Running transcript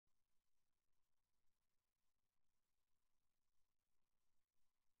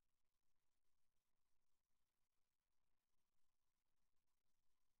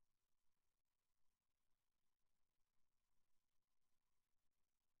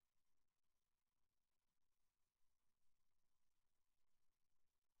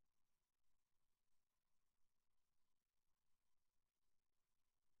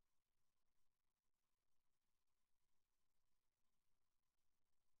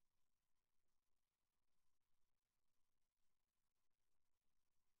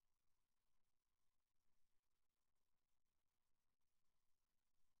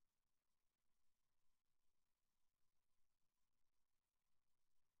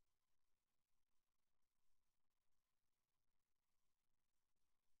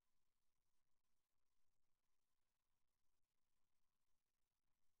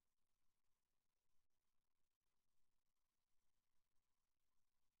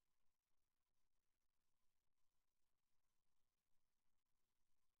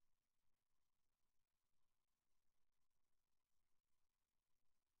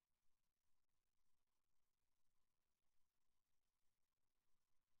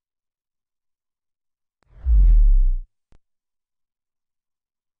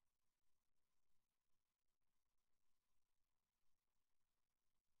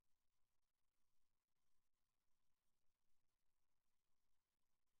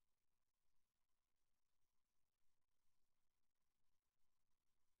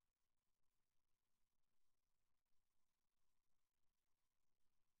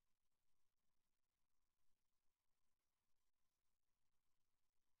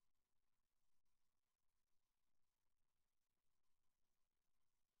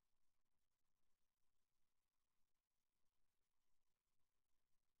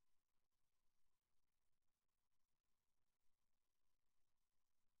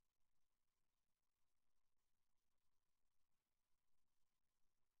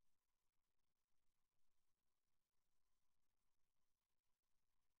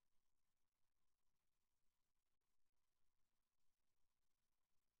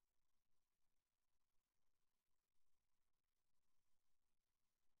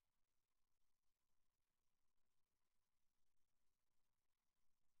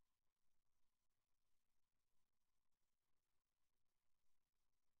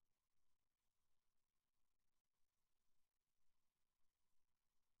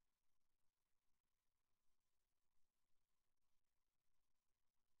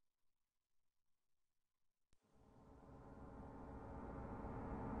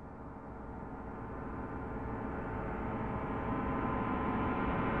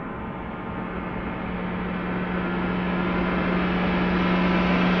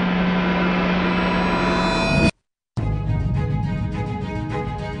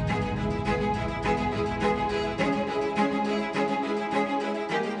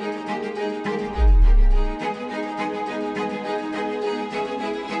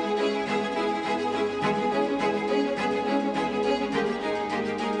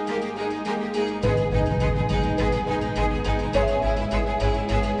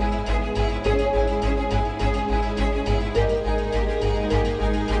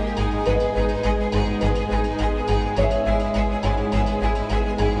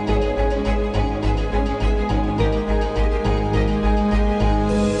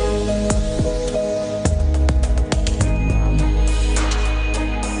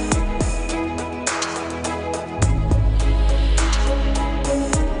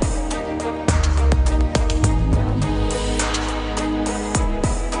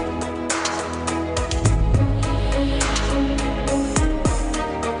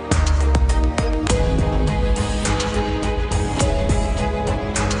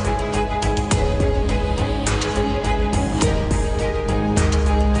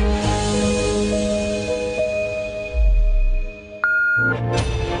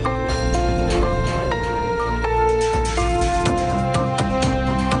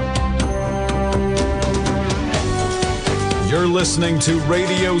listening to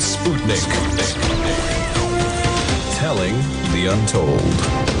Radio Sputnik. Telling the untold.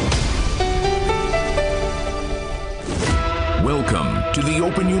 Welcome to the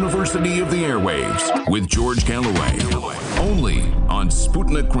Open University of the Airwaves with George Galloway. Only on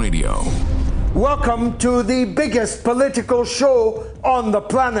Sputnik Radio. Welcome to the biggest political show on the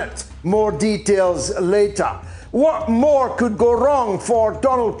planet. More details later. What more could go wrong for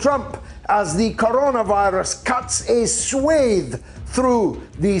Donald Trump as the coronavirus cuts a swathe through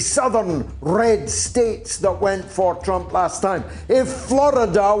the southern red states that went for Trump last time? If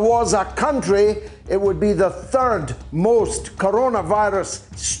Florida was a country, it would be the third most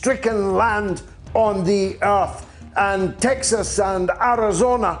coronavirus-stricken land on the earth. And Texas and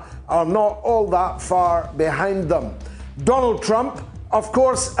Arizona are not all that far behind them. Donald Trump, of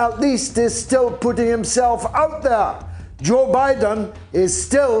course, at least is still putting himself out there. Joe Biden is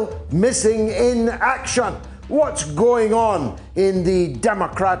still missing in action. What's going on in the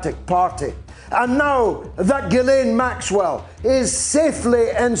Democratic Party? And now that Ghislaine Maxwell is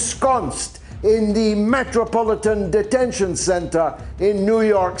safely ensconced in the Metropolitan Detention Center in New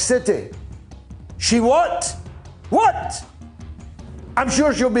York City. She what? What? I'm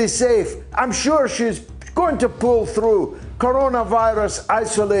sure she'll be safe. I'm sure she's going to pull through. Coronavirus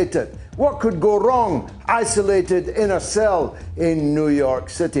isolated. What could go wrong isolated in a cell in New York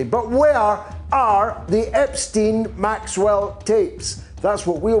City? But where are the Epstein-Maxwell tapes? That's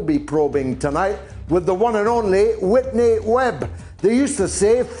what we'll be probing tonight with the one and only Whitney Webb. They used to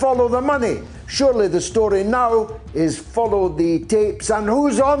say, follow the money. Surely the story now is follow the tapes. And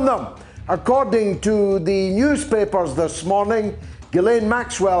who's on them? According to the newspapers this morning, Ghislaine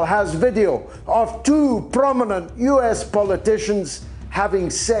Maxwell has video of two prominent US politicians having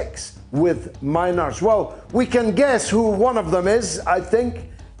sex with minors. Well, we can guess who one of them is, I think,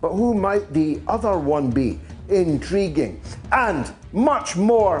 but who might the other one be? Intriguing. And much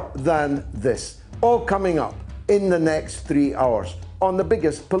more than this. All coming up in the next 3 hours on the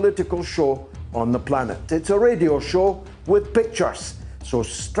biggest political show on the planet. It's a radio show with pictures. So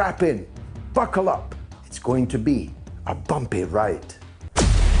strap in, buckle up. It's going to be a bumpy ride.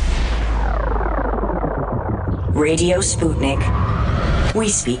 Radio Sputnik. We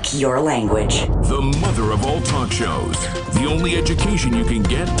speak your language. The mother of all talk shows. The only education you can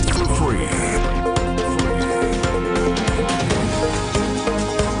get for free.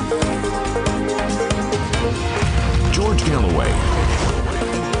 George Galloway.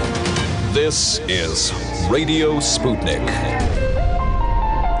 This is Radio Sputnik.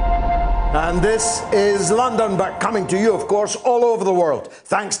 And this is London, but coming to you, of course, all over the world,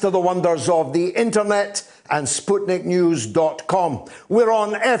 thanks to the wonders of the internet and SputnikNews.com. We're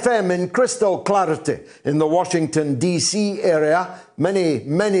on FM in crystal clarity in the Washington, D.C. area.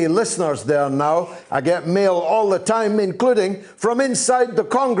 Many listeners there now. I get mail all the time, including from inside the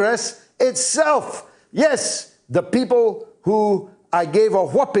Congress itself. Yes, the people who I gave a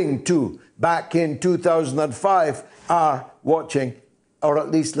whooping to back in 2005 are watching, or at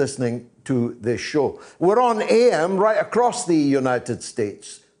least listening to this show. We're on AM right across the United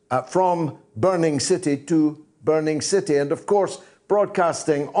States, from Burning City to Burning City, and of course,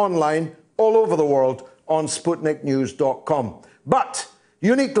 broadcasting online all over the world on SputnikNews.com. But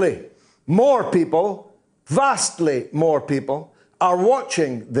uniquely, more people, vastly more people, are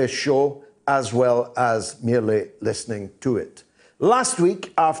watching this show as well as merely listening to it. Last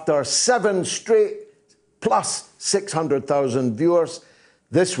week, after 7 straight plus 600,000 viewers,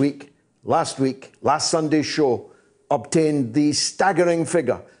 last Sunday's show obtained the staggering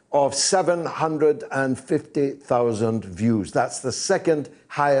figure of 750,000 views. That's the second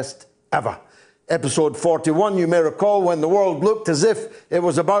highest ever. Episode 41, you may recall, when the world looked as if it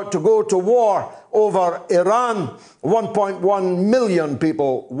was about to go to war over Iran. 1.1 million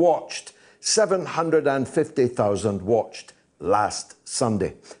people watched. 750,000 watched last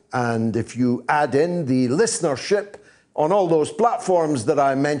Sunday. And if you add in the listenership on all those platforms that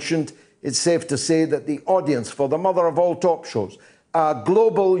I mentioned, it's safe to say that the audience for the mother of all talk shows, a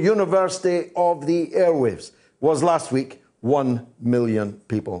global university of the airwaves, was last week 1 million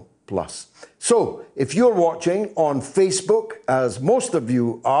people plus. So if you're watching on Facebook, as most of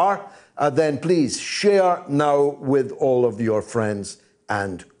you are, then please share now with all of your friends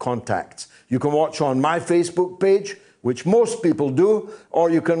and contacts. You can watch on my Facebook page, which most people do, or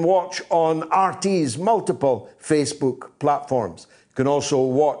you can watch on RT's multiple Facebook platforms. You can also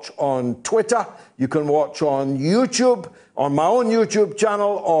watch on Twitter, you can watch on YouTube, on my own YouTube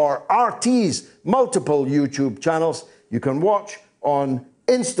channel, or RT's multiple YouTube channels. You can watch on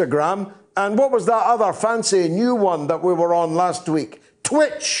Instagram, and what was that other fancy new one that we were on last week?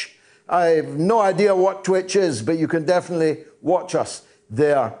 Twitch. I have no idea what Twitch is, but you can definitely watch us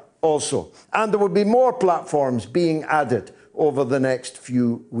there also. And there will be more platforms being added over the next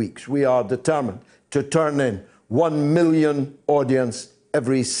few weeks. We are determined to turn in 1 million audience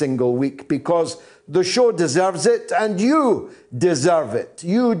every single week because the show deserves it and you deserve it.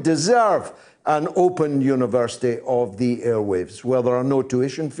 You deserve an open university of the airwaves where there are no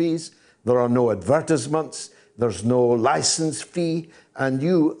tuition fees, there are no advertisements, there's no license fee, and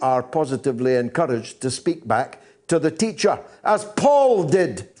you are positively encouraged to speak back to the teacher, as Paul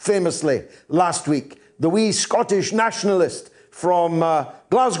did famously last week, the wee Scottish nationalist from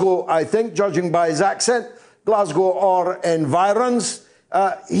Glasgow, I think, judging by his accent, Glasgow or environs.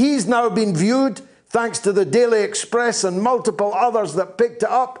 He's now been viewed, thanks to the Daily Express and multiple others that picked it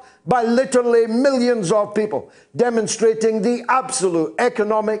up, by literally millions of people, demonstrating the absolute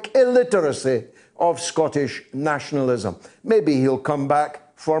economic illiteracy of Scottish nationalism. Maybe he'll come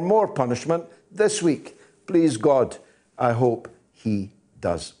back for more punishment this week. Please God, I hope he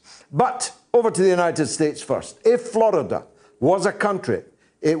does. But over to the United States first. If Florida was a country,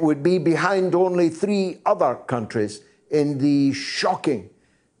 it would be behind only 3 other countries in the shocking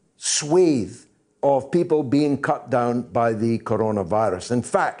swathe of people being cut down by the coronavirus. In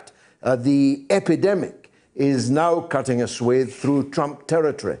fact, the epidemic is now cutting a swathe through Trump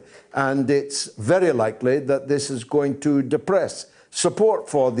territory, and it's very likely that this is going to depress support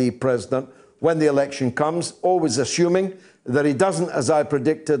for the president when the election comes, always assuming that he doesn't, as I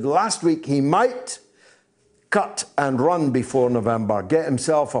predicted last week, he might cut and run before November, get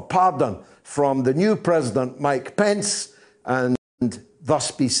himself a pardon from the new president, Mike Pence, and thus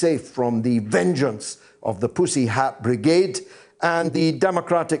be safe from the vengeance of the Pussy Hat Brigade and the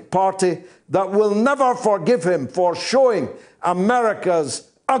Democratic Party that will never forgive him for showing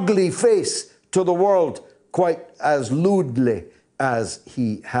America's ugly face to the world quite as lewdly as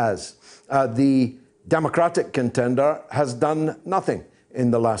he has. The Democratic contender has done nothing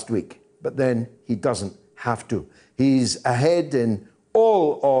in the last week, but then he doesn't have to. He's ahead in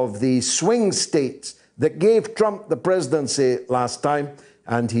all of the swing states that gave Trump the presidency last time,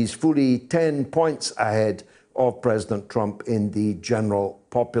 and he's fully 10 points ahead of President Trump in the general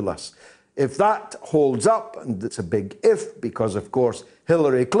populace. If that holds up, and it's a big if, because of course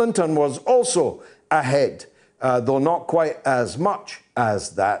Hillary Clinton was also ahead, though not quite as much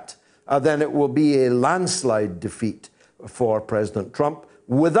as that, then it will be a landslide defeat for President Trump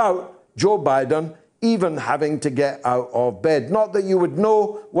without Joe Biden even having to get out of bed. Not that you would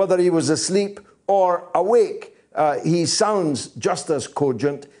know whether he was asleep or awake. He sounds just as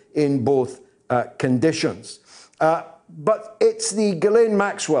cogent in both conditions. But it's the Ghislaine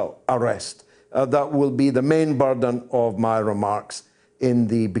Maxwell arrest that will be the main burden of my remarks in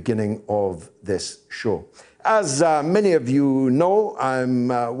the beginning of this show. As many of you know, I'm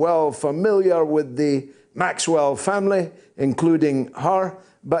well familiar with the Maxwell family, including her,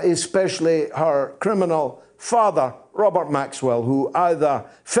 but especially her criminal father, Robert Maxwell, who either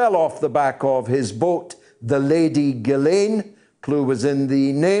fell off the back of his boat, the Lady Ghislaine, clue was in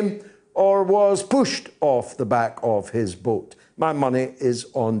the name, or was pushed off the back of his boat. My money is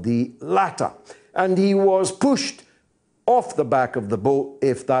on the latter. And he was pushed off the back of the boat,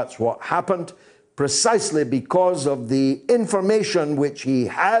 if that's what happened, precisely because of the information which he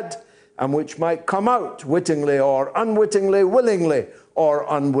had and which might come out wittingly or unwittingly, willingly or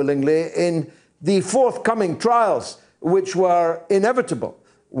unwillingly in the forthcoming trials, which were inevitable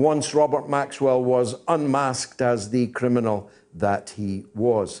once Robert Maxwell was unmasked as the criminal that he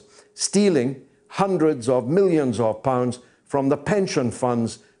was, stealing hundreds of millions of pounds from the pension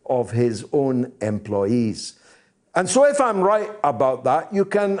funds of his own employees. And so if I'm right about that, you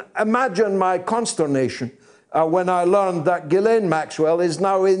can imagine my consternation when I learned that Ghislaine Maxwell is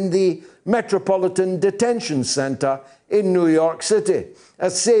now in the Metropolitan Detention Centre in New York City,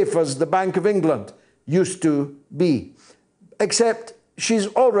 as safe as the Bank of England used to be. Except she's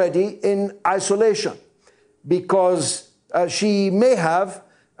already in isolation because she may have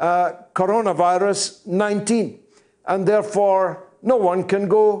coronavirus 19, and therefore no one can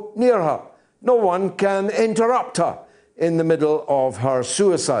go near her. No one can interrupt her in the middle of her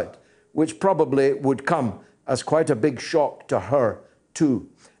suicide, which probably would come as quite a big shock to her too.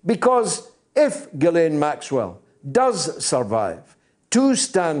 Because if Ghislaine Maxwell does survive to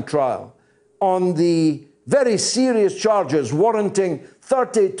stand trial on the very serious charges warranting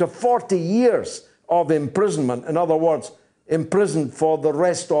 30 to 40 years of imprisonment, in other words, imprisoned for the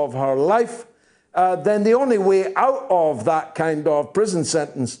rest of her life, then the only way out of that kind of prison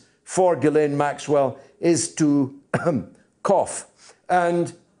sentence for Ghislaine Maxwell is to cough.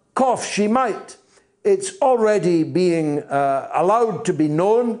 And cough she might. It's already being allowed to be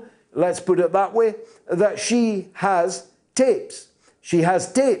known, let's put it that way, that she has tapes. She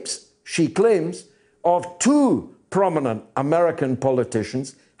has tapes, she claims, of 2 prominent American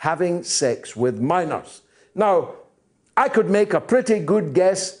politicians having sex with minors. Now, I could make a pretty good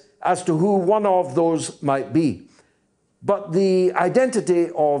guess as to who one of those might be, but the identity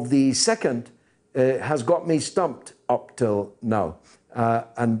of the second has got me stumped up till now.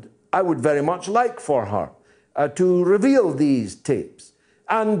 And I would very much like for her to reveal these tapes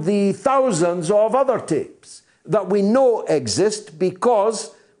and the thousands of other tapes that we know exist,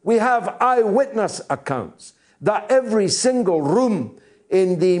 because we have eyewitness accounts that every single room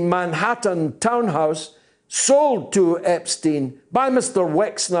in the Manhattan townhouse sold to Epstein by Mr.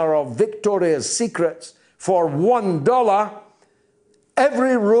 Wexner of Victoria's Secrets for $1,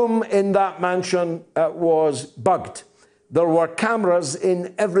 every room in that mansion was bugged. There were cameras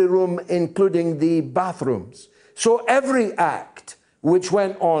in every room, including the bathrooms. So every act which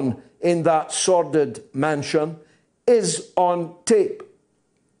went on in that sordid mansion is on tape.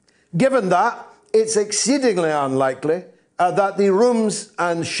 Given that, it's exceedingly unlikely that the rooms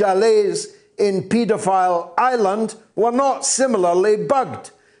and chalets in Paedophile Island were not similarly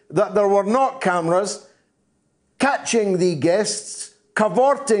bugged, that there were not cameras catching the guests,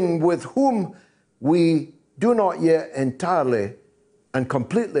 cavorting with whom we do not yet entirely and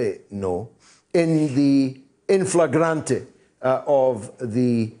completely know, in the in flagrante of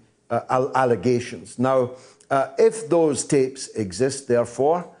the allegations. Now, if those tapes exist,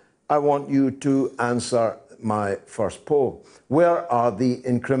 therefore, I want you to answer my first poll. Where are the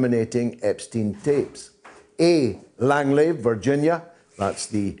incriminating Epstein tapes? A, Langley, Virginia, that's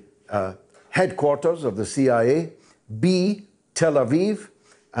the headquarters of the CIA. B, Tel Aviv.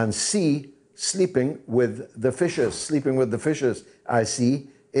 And C, sleeping with the fishes. Sleeping with the fishes, I see,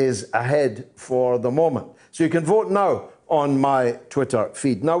 is ahead for the moment. So you can vote now on my Twitter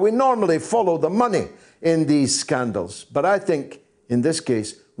feed. Now, we normally follow the money in these scandals, but I think in this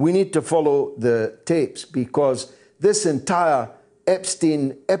case, we need to follow the tapes, because this entire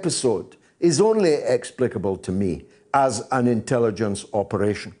Epstein episode is only explicable to me as an intelligence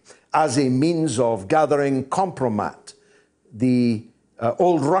operation, as a means of gathering compromat, the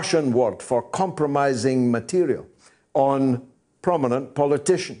old Russian word for compromising material, on prominent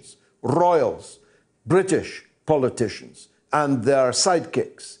politicians, royals, British politicians and their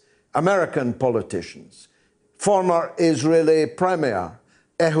sidekicks, American politicians, former Israeli Premier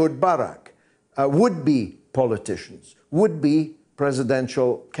Ehud Barak, would-be politicians, would-be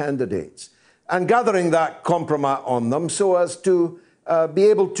presidential candidates, and gathering that compromat on them so as to be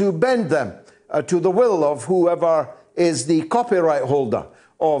able to bend them to the will of whoever is the copyright holder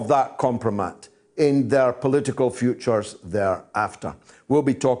of that compromat in their political futures thereafter. We'll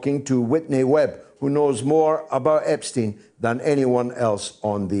be talking to Whitney Webb, who knows more about Epstein than anyone else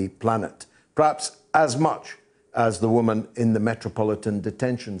on the planet, perhaps as much as the woman in the Metropolitan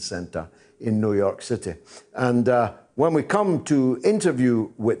Detention Center in New York City. And when we come to interview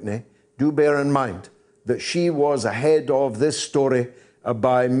Whitney, do bear in mind that she was ahead of this story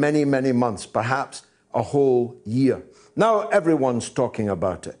by many, many months, perhaps a whole year. Now everyone's talking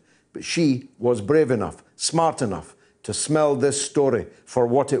about it, but she was brave enough, smart enough to smell this story for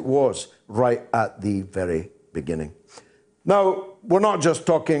what it was right at the very beginning. Now, we're not just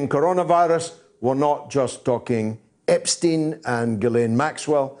talking coronavirus, we're not just talking Epstein and Ghislaine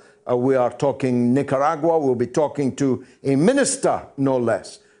Maxwell, we are talking Nicaragua. We'll be talking to a minister, no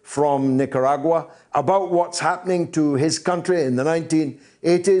less, from Nicaragua about what's happening to his country in the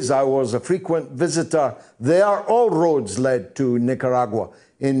 1980s. I was a frequent visitor there. All roads led to Nicaragua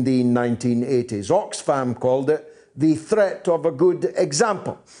in the 1980s. Oxfam called it the threat of a good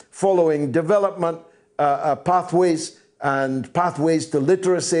example, following development pathways and pathways to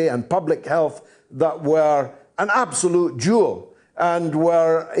literacy and public health that were an absolute jewel and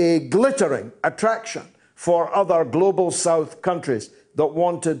were a glittering attraction for other global South countries that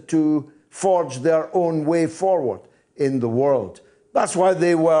wanted to forge their own way forward in the world. That's why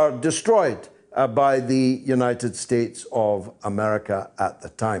they were destroyed by the United States of America at the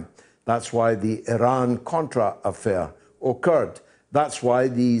time. That's why the Iran-Contra affair occurred. That's why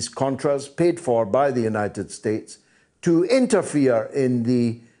these Contras, paid for by the United States, to interfere in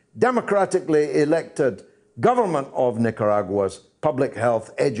the democratically elected government of Nicaragua's public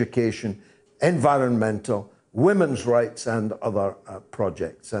health, education, environmental, women's rights, and other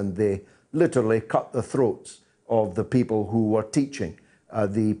projects. And they literally cut the throats of the people who were teaching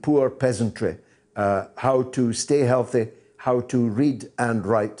the poor peasantry how to stay healthy, how to read and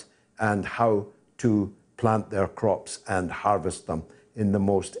write, and how to plant their crops and harvest them in the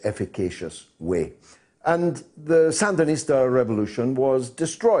most efficacious way. And the Sandinista revolution was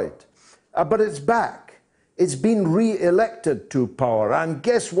destroyed, but it's back. it's been re-elected to power. And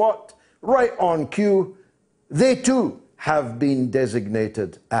guess what? Right on cue, they too have been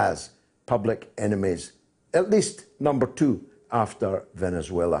designated as public enemies, at least number 2 after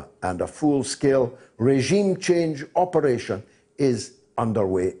Venezuela. And a full-scale regime change operation is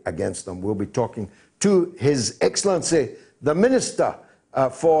underway against them. We'll be talking to His Excellency, the Minister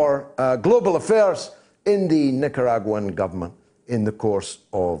for Global Affairs in the Nicaraguan government in the course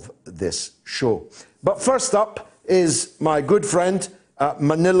of this show. But first up is my good friend,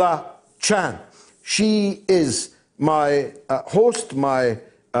 Manila Chan. She is my host, my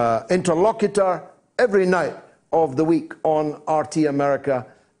interlocutor every night of the week on RT America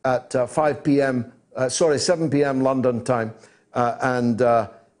at 7 p.m. London time. And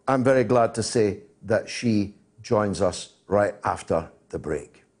I'm very glad to say that she joins us right after the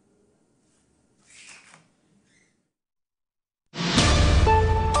break.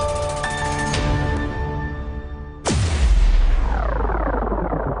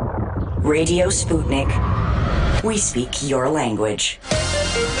 Radio Sputnik. We speak your language.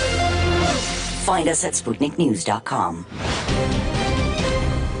 Find us at SputnikNews.com.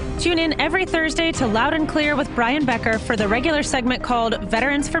 Tune in every Thursday to Loud and Clear with Brian Becker for the regular segment called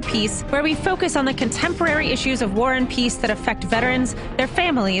Veterans for Peace, where we focus on the contemporary issues of war and peace that affect veterans, their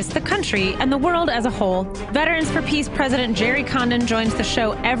families, the country, and the world as a whole. Veterans for Peace President Jerry Condon joins the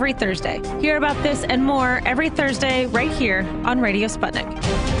show every Thursday. Hear about this and more every Thursday right here on Radio Sputnik.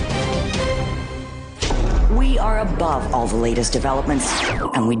 We are above all the latest developments,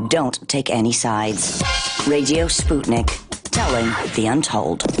 and we don't take any sides. Radio Sputnik, telling the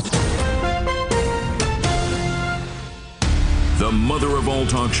untold. The mother of all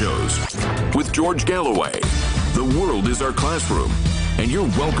talk shows, with George Galloway. The world is our classroom, and you're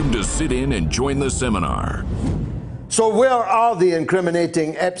welcome to sit in and join the seminar. So where are the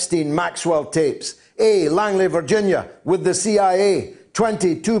incriminating Epstein-Maxwell tapes? A, Langley, Virginia, with the CIA,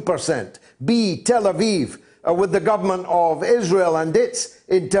 22%. B, Tel Aviv, with the government of Israel and its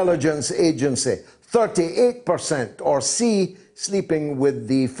intelligence agency, 38%. Or C, sleeping with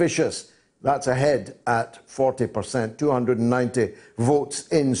the fishes. That's ahead at 40%, 290 votes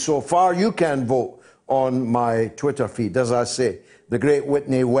in so far. You can vote on my Twitter feed. As I say, the great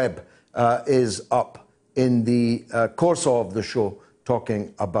Whitney Webb is up in the course of the show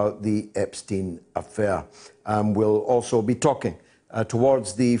talking about the Epstein affair. We'll also be talking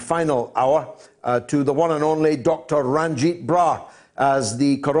towards the final hour to the one and only Dr. Ranjit Brar as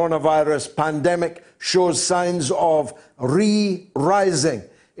the coronavirus pandemic shows signs of re-rising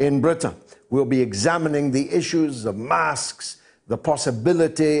in Britain. We'll be examining the issues of masks, the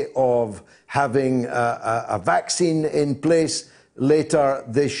possibility of having a vaccine in place later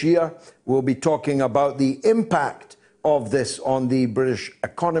this year. We'll be talking about the impact of this on the British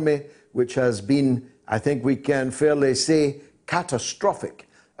economy, which has been, I think we can fairly say, catastrophic.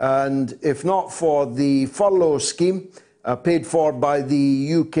 And if not for the furlough scheme paid for by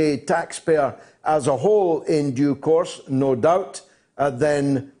the UK taxpayer as a whole in due course, no doubt,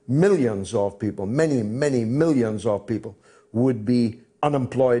 then millions of people, many, many millions of people would be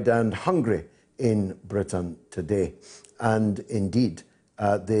unemployed and hungry in Britain today. And indeed,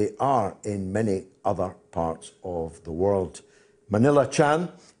 they are in many other parts of the world. Manila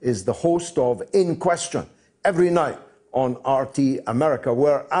Chan is the host of In Question every night on RT America,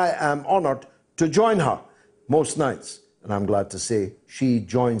 where I am honored to join her most nights. And I'm glad to say she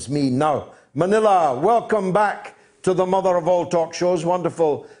joins me now. Manila, welcome back to the mother of all talk shows.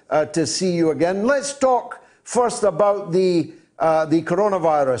 Wonderful to see you again. Let's talk first about the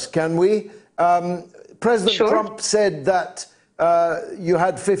coronavirus, can we? President Trump said that you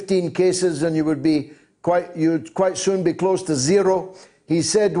had 15 cases and you'd quite soon be close to zero. He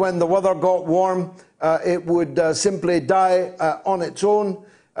said when the weather got warm, it would simply die on its own.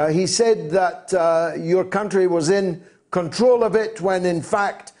 He said that your country was in control of it when, in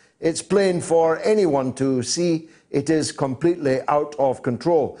fact, it's plain for anyone to see it is completely out of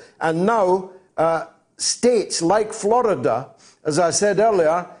control. And now, states like Florida, as I said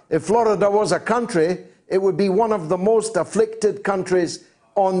earlier, if Florida was a country, it would be one of the most afflicted countries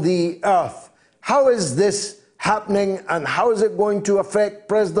on the earth. How is this happening, and how is it going to affect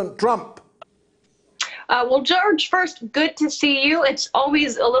President Trump? Well, George, first, good to see you. It's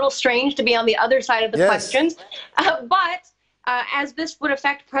always a little strange to be on the other side of the questions. But as this would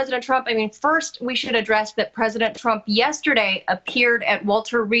affect President Trump, I mean, first, we should address that President Trump yesterday appeared at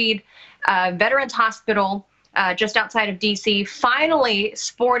Walter Reed Veterans Hospital just outside of D.C., finally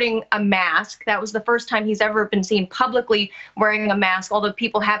sporting a mask. That was the first time he's ever been seen publicly wearing a mask, although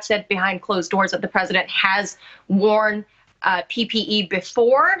people have said behind closed doors that the president has worn PPE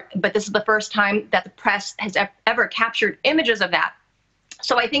before, but this is the first time that the press has ever captured images of that.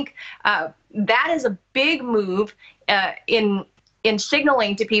 So I think that is a big move in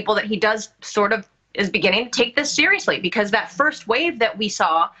signaling to people that he does sort of is beginning to take this seriously, because that first wave that we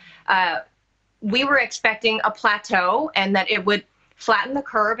saw, we were expecting a plateau and that it would flatten the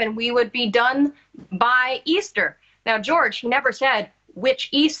curve and we would be done by Easter. Now, George, he never said which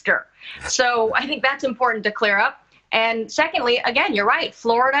Easter. So I think that's important to clear up. And secondly, again, you're right,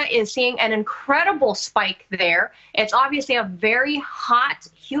 Florida is seeing an incredible spike there. It's obviously a very hot,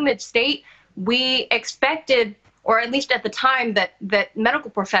 humid state. We expected, or at least at the time, that medical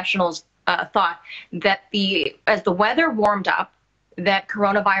professionals thought that as the weather warmed up, that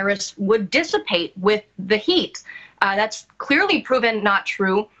coronavirus would dissipate with the heat. That's clearly proven not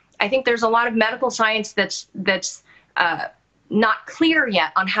true. I think there's a lot of medical science that's not clear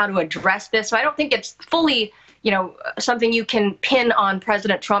yet on how to address this. So I don't think it's fully, something you can pin on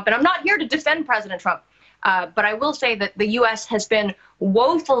President Trump. And I'm not here to defend President Trump, but I will say that the U.S. has been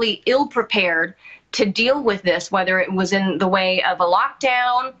woefully ill-prepared to deal with this, whether it was in the way of a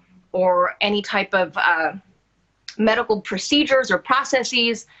lockdown or any type of medical procedures or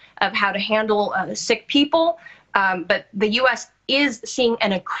processes of how to handle sick people. But the U.S. is seeing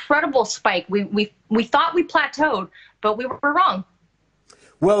an incredible spike. We thought we plateaued, but we were wrong.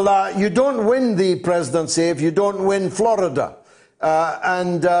 Well, you don't win the presidency if you don't win Florida.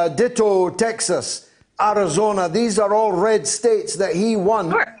 And ditto Texas, Arizona. These are all red states that he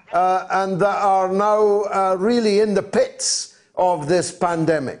won. Sure. And that are now really in the pits of this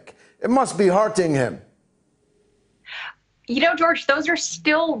pandemic. It must be hurting him. George, those are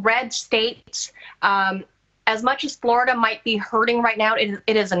still red states. As much as Florida might be hurting right now, it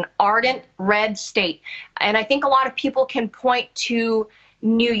is an ardent red state. And I think a lot of people can point to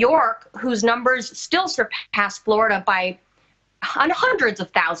New York, whose numbers still surpass Florida by hundreds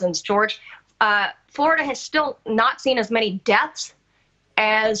of thousands, George. Florida has still not seen as many deaths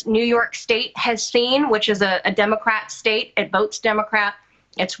as New York State has seen, which is a Democrat state. It votes Democrat.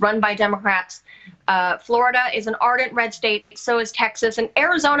 It's run by Democrats. Florida is an ardent red state. So is Texas. And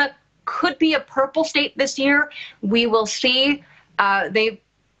Arizona could be a purple state this year. We will see. They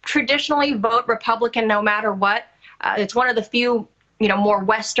traditionally vote Republican no matter what. It's one of the few more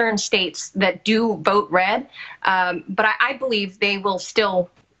Western states that do vote red. But I believe they will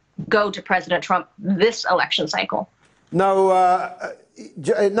still go to President Trump this election cycle. Now,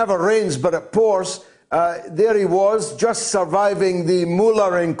 it never rains, but it pours. There he was, just surviving the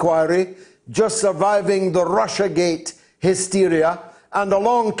Mueller inquiry, just surviving the Russiagate hysteria, and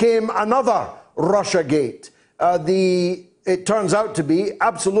along came another Russiagate. It turns out to be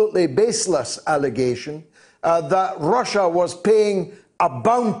absolutely baseless allegation that Russia was paying a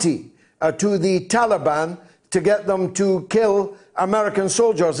bounty to the Taliban to get them to kill American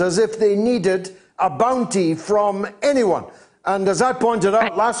soldiers, as if they needed a bounty from anyone. And as I pointed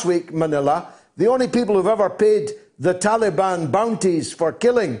out last week, Manila, the only people who've ever paid the Taliban bounties for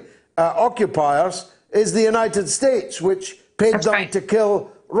killing occupiers is the United States, which paid them to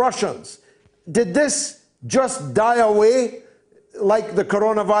kill Russians. Did this just die away like the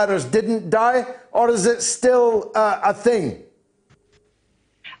coronavirus didn't die, or is it still a thing?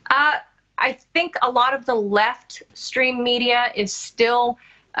 I think a lot of the left stream media is still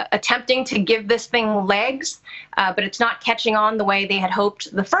attempting to give this thing legs, but it's not catching on the way they had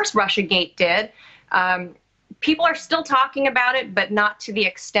hoped the first Russiagate did. People are still talking about it, but not to the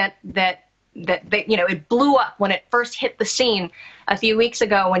extent that it blew up when it first hit the scene a few weeks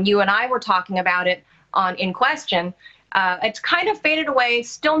ago when you and I were talking about it on In Question. It's kind of faded away,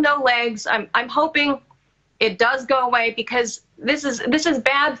 still no legs. I'm hoping it does go away, because this is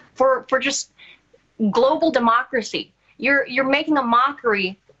bad for just global democracy. You're making a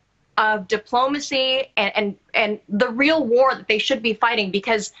mockery of diplomacy and the real war that they should be fighting,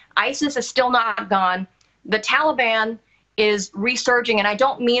 because ISIS is still not gone. The Taliban is resurging, and I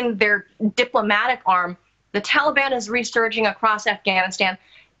don't mean their diplomatic arm. The Taliban is resurging across Afghanistan.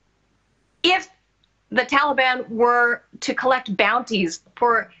 If the Taliban were to collect bounties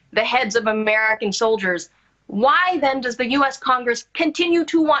for the heads of American soldiers, why then does the U.S. Congress continue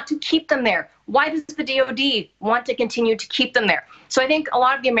to want to keep them there? Why does the DOD want to continue to keep them there? So I think a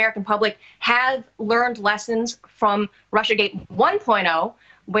lot of the American public have learned lessons from Russiagate 1.0,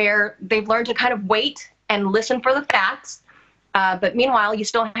 where they've learned to kind of wait and listen for the facts. But meanwhile, you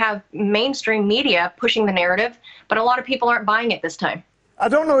still have mainstream media pushing the narrative, but a lot of people aren't buying it this time. I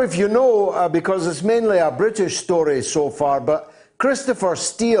don't know if you know, because it's mainly a British story so far, but Christopher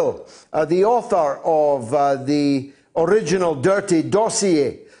Steele, the author of the original Dirty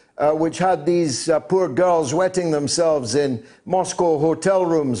Dossier, which had these poor girls wetting themselves in Moscow hotel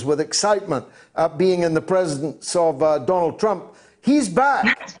rooms with excitement at being in the presence of Donald Trump. He's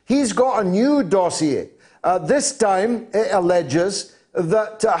back. He's got a new dossier. This time, it alleges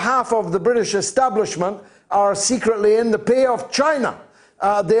that half of the British establishment are secretly in the pay of China.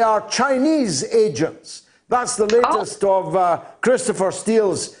 They are Chinese agents. That's the latest of Christopher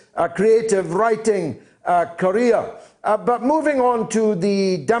Steele's creative writing career. But moving on to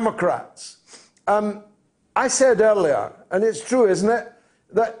the Democrats, I said earlier, and it's true, isn't it,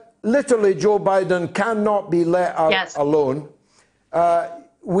 that literally Joe Biden cannot be let out alone.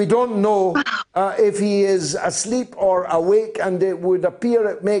 We don't know if he is asleep or awake, and it would appear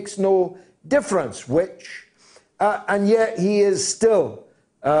it makes no difference which. And yet he is still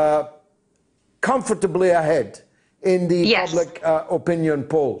comfortably ahead in the public opinion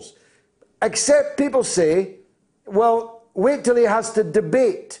polls. Except people say, well, wait till he has to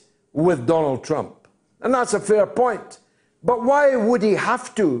debate with Donald Trump. And that's a fair point. But why would he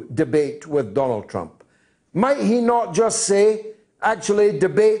have to debate with Donald Trump? Might he not just say, actually,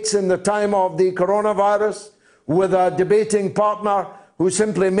 debates in the time of the coronavirus with a debating partner who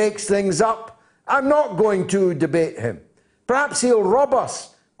simply makes things up? I'm not going to debate him. Perhaps he'll rob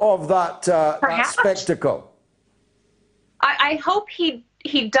us of that, that spectacle. I hope he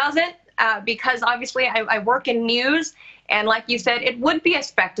doesn't, because obviously I work in news, and like you said, it would be a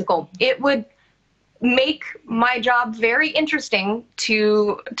spectacle. It would make my job very interesting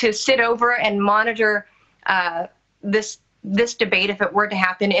to sit over and monitor this debate if it were to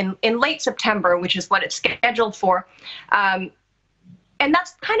happen in late September, which is what it's scheduled for. And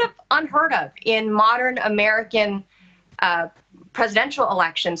that's kind of unheard of in modern American presidential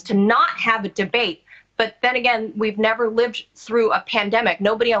elections, to not have a debate. But then again, we've never lived through a pandemic.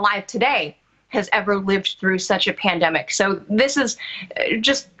 Nobody alive today has ever lived through such a pandemic. So this is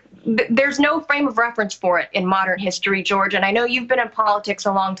just, there's no frame of reference for it in modern history, George. And I know you've been in politics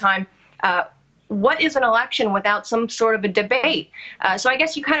a long time. What is an election without some sort of a debate? So I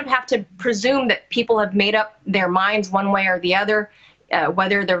guess you kind of have to presume that people have made up their minds one way or the other,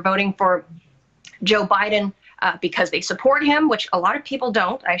 whether they're voting for Joe Biden because they support him, which a lot of people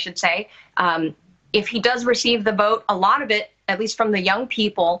don't, I should say. If he does receive the vote, a lot of it, at least from the young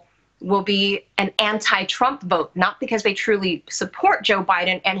people, will be an anti-Trump vote, not because they truly support Joe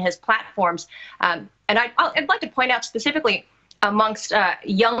Biden and his platforms. And I'd like to point out specifically amongst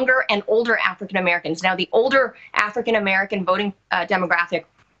younger and older African Americans. Now, the older African American voting demographic,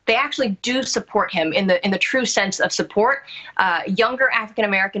 they actually do support him in the true sense of support. Younger African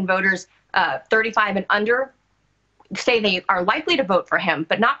American voters, 35 and under, say they are likely to vote for him,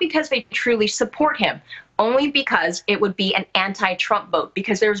 but not because they truly support him, only because it would be an anti-Trump vote,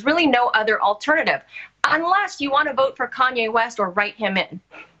 because there's really no other alternative, unless you want to vote for Kanye West or write him in.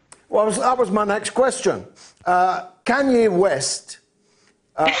 Well, that was my next question. Kanye West,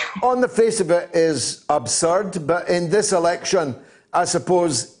 on the face of it, is absurd, but in this election, I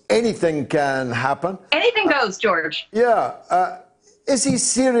suppose anything can happen. Anything goes, George. Yeah. Is he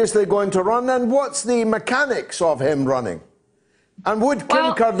seriously going to run? And what's the mechanics of him running? And would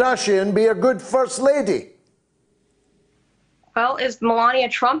Kim Kardashian be a good first lady? Well, is Melania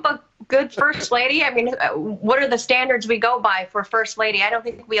Trump a good first lady? I mean, what are the standards we go by for first lady? I don't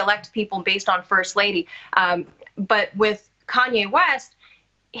think we elect people based on first lady. But with Kanye West,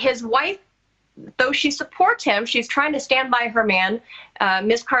 his wife, though she supports him, she's trying to stand by her man.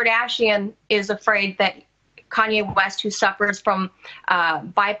 Ms. Kardashian is afraid that Kanye West, who suffers from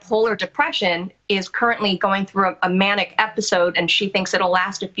bipolar depression, is currently going through a manic episode, and she thinks it'll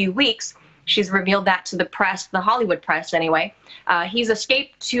last a few weeks. She's revealed that to the press, the Hollywood press anyway. He's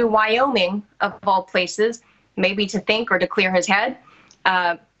escaped to Wyoming, of all places, maybe to think or to clear his head.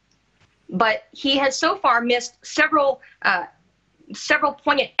 But he has so far missed several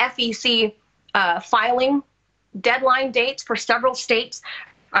poignant FEC filing deadline dates for several states.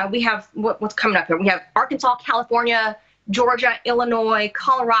 We have what's coming up here. We have Arkansas, California, Georgia, Illinois,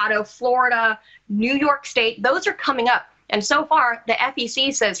 Colorado, Florida, New York State. Those are coming up. And so far, the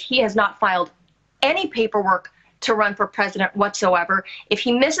FEC says he has not filed any paperwork to run for president whatsoever. If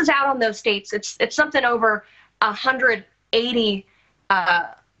he misses out on those states, it's something over 180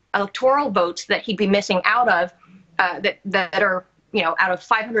 electoral votes that he'd be missing out of, that are, out of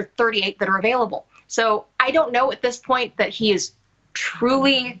 538 that are available. So I don't know at this point that he is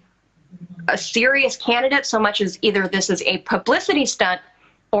truly a serious candidate, so much as either this is a publicity stunt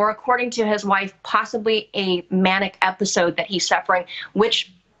or, according to his wife, possibly a manic episode that he's suffering,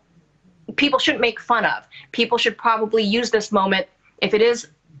 which people shouldn't make fun of. People should probably use this moment, if it is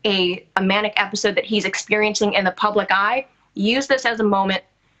a manic episode that he's experiencing in the public eye, use this as a moment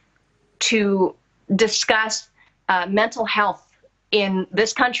to discuss mental health in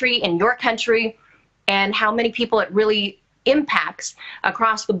this country, in your country, and how many people it really impacts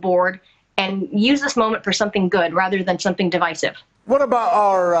across the board, and use this moment for something good rather than something divisive. What about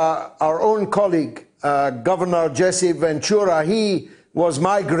our own colleague, Governor Jesse Ventura? He was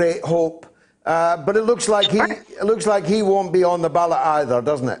my great hope, but it looks like he won't be on the ballot either,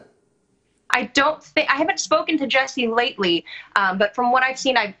 doesn't it? I haven't spoken to Jesse lately, but from what I've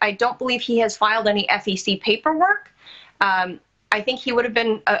seen, I don't believe he has filed any FEC paperwork. I think he would have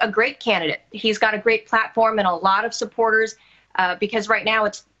been a great candidate. He's got a great platform and a lot of supporters, because right now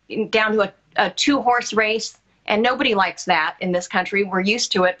it's down to a two-horse race, and nobody likes that in this country. We're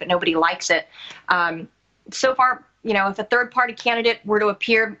used to it, but nobody likes it. So far, if a third-party candidate were to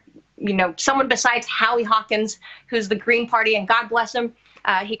appear, someone besides Howie Hawkins, who's the Green Party, and God bless him,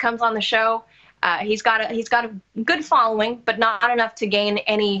 he comes on the show. He's got a good following, but not enough to gain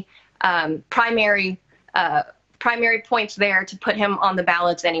any primary points there to put him on the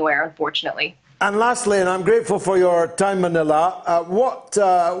ballots anywhere, unfortunately. And lastly, and I'm grateful for your time, Manila, what's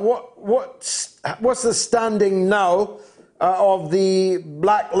the standing now of the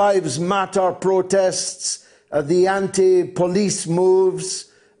Black Lives Matter protests, the anti-police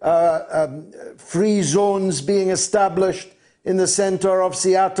moves, free zones being established in the center of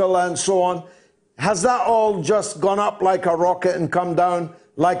Seattle and so on? Has that all just gone up like a rocket and come down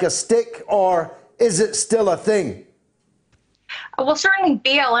like a stick, or is it still a thing? Well, certainly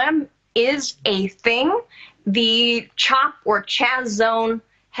BLM is a thing. The CHOP or Chaz zone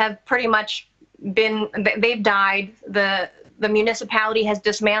have pretty much they've died. The municipality has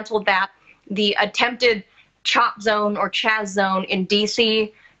dismantled that. The attempted CHOP zone or Chaz zone in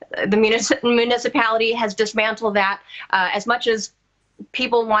D.C., the municipality has dismantled that. As much as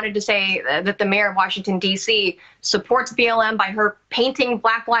people wanted to say that the mayor of Washington, D.C. supports BLM by her painting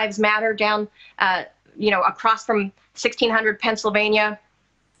Black Lives Matter down, across from 1600 Pennsylvania,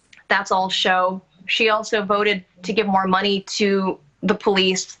 that's all show. She also voted to give more money to the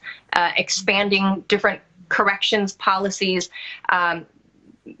police, expanding different corrections policies.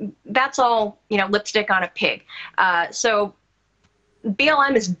 That's all, lipstick on a pig. So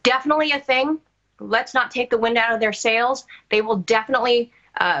BLM is definitely a thing. Let's not take the wind out of their sails. They will definitely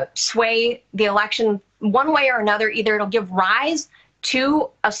sway the election one way or another. Either it'll give rise to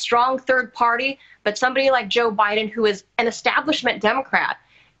a strong third party, but somebody like Joe Biden, who is an establishment Democrat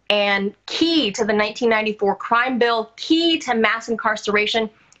and key to the 1994 crime bill, key to mass incarceration.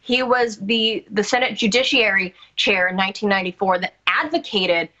 He was the Senate Judiciary Chair in 1994 that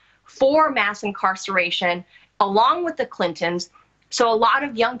advocated for mass incarceration along with the Clintons. So a lot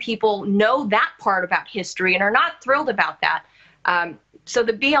of young people know that part about history and are not thrilled about that. So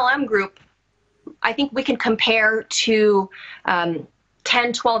the BLM group, I think we can compare to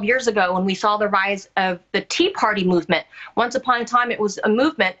 10, 12 years ago when we saw the rise of the Tea Party movement. Once upon a time, it was a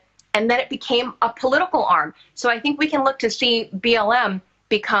movement, and then it became a political arm. So I think we can look to see BLM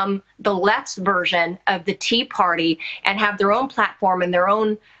become the left's version of the Tea Party and have their own platform and their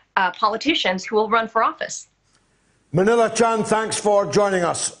own politicians who will run for office. Manila Chan, thanks for joining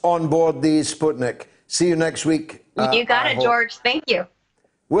us on board the Sputnik. See you next week. You got it, George. Thank you.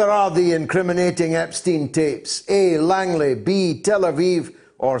 Where are the incriminating Epstein tapes? A, Langley, B, Tel Aviv,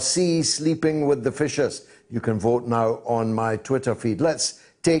 or C, sleeping with the fishes? You can vote now on my Twitter feed. Let's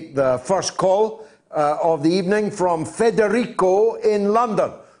take the first call of the evening from Federico in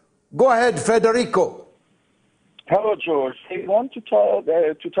London. Go ahead, Federico. Hello, George. I want to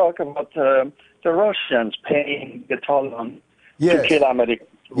talk about the Russians paying the Taliban to kill Americans.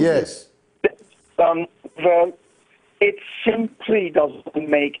 Yes. Well, it simply doesn't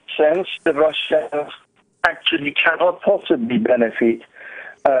make sense. The Russians actually cannot possibly benefit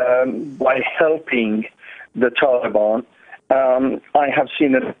by helping the Taliban. I have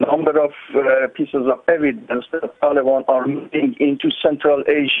seen a number of pieces of evidence that the Taliban are moving into Central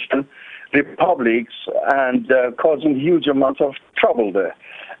Asian republics and causing huge amounts of trouble there.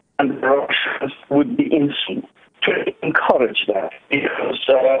 And the Russians would be insane to encourage that, because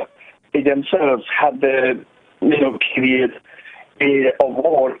they themselves had the period of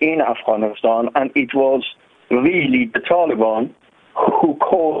war in Afghanistan, and it was really the Taliban who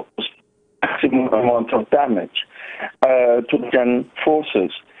caused maximum amount of damage to the Afghan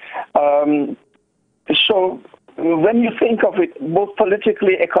forces. So when you think of it, both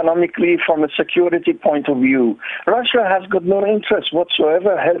politically, economically, from a security point of view, Russia has got no interest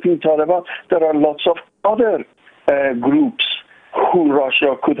whatsoever helping Taliban. There are lots of other groups who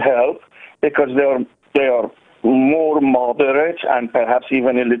Russia could help because they are more moderate and perhaps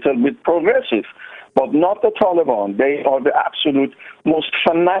even a little bit progressive but not the Taliban. They are the absolute most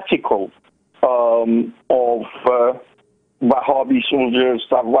fanatical of Wahhabi soldiers,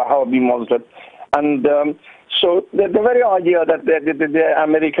 Wahhabi Muslims. And so the very idea that the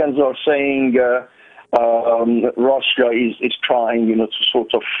Americans are saying Russia is trying, to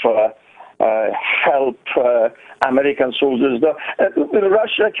sort of help American soldiers.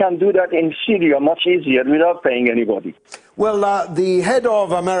 Russia can do that in Syria much easier without paying anybody. Well, the head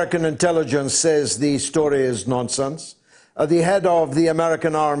of American intelligence says the story is nonsense. The head of the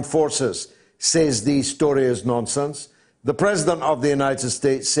American Armed Forces says the story is nonsense. The President of the United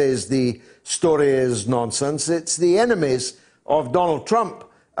States says the story is nonsense. It's the enemies of Donald Trump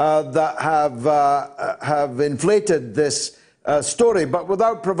that have inflated this story, but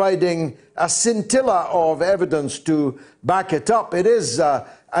without providing a scintilla of evidence to back it up. It is,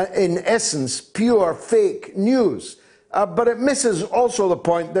 in essence, pure fake news. But it misses also the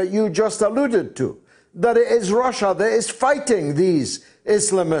point that you just alluded to, that it is Russia that is fighting these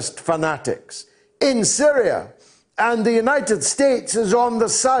Islamist fanatics in Syria, and the United States is on the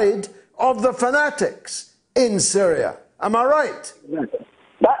side of the fanatics in Syria. Am I right?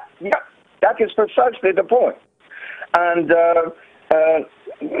 That is precisely the point. And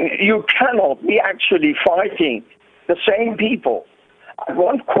you cannot be actually fighting the same people at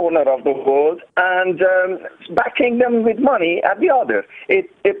one corner of the world and backing them with money at the other.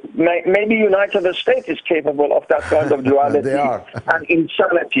 Maybe United States is capable of that kind of duality and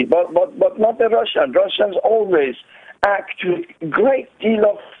insanity, but not the Russians. Russians always act with a great deal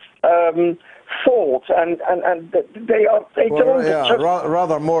of thought, and they don't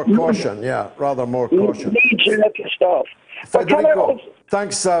rather more caution. Rather more caution. Genetic stuff. Federico,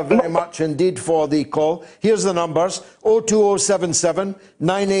 thanks very much indeed for the call. Here's the numbers: 02077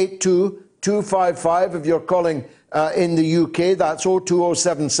 982 255 if you're calling in the UK. That's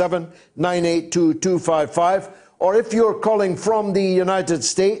 02077 982 255. Or if you're calling from the United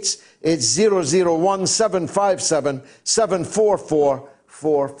States, it's 001 757 744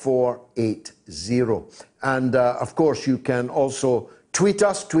 4480. And of course, you can also tweet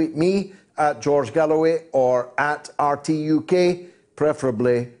us, tweet me at George Galloway or at RTUK,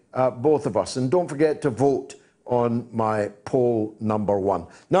 preferably both of us. And don't forget to vote on my poll number 1.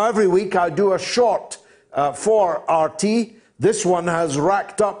 Now, every week I do a short for RT. This one has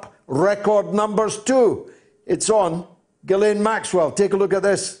racked up record numbers too. It's on Ghislaine Maxwell. Take a look at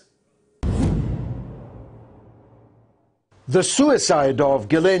this. The suicide of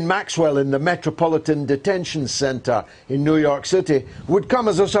Ghislaine Maxwell in the Metropolitan Detention Center in New York City would come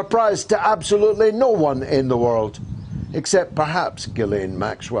as a surprise to absolutely no one in the world, except perhaps Ghislaine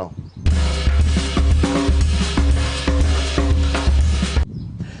Maxwell.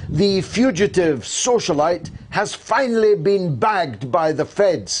 The fugitive socialite has finally been bagged by the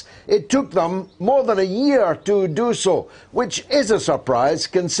feds. It took them more than a year to do so, which is a surprise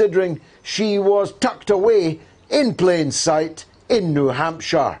considering she was tucked away in plain sight in New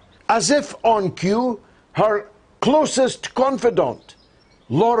Hampshire. As if on cue, her closest confidant,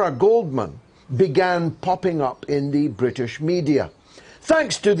 Laura Goldman, began popping up in the British media.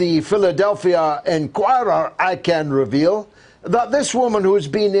 Thanks to the Philadelphia Inquirer, I can reveal that this woman, who's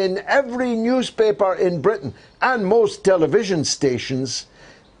been in every newspaper in Britain and most television stations,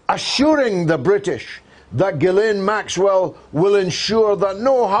 assuring the British that Ghislaine Maxwell will ensure that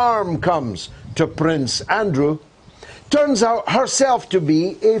no harm comes to Prince Andrew, turns out herself to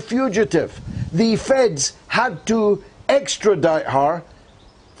be a fugitive. The feds had to extradite her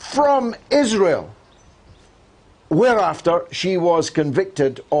from Israel, whereafter she was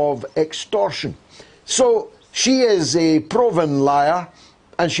convicted of extortion. So she is a proven liar,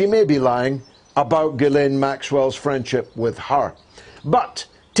 and she may be lying about Ghislaine Maxwell's friendship with her. But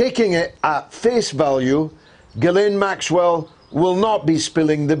taking it at face value, Ghislaine Maxwell will not be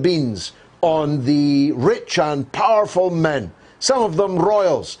spilling the beans on the rich and powerful men, some of them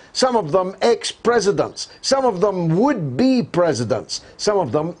royals, some of them ex-presidents, some of them would-be presidents, some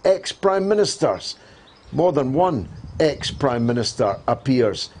of them ex-prime ministers. More than one ex-prime minister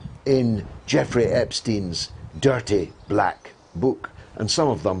appears in Jeffrey Epstein's dirty black book, and some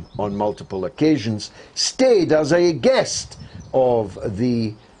of them, on multiple occasions, stayed as a guest of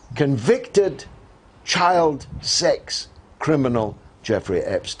the convicted child sex criminal Jeffrey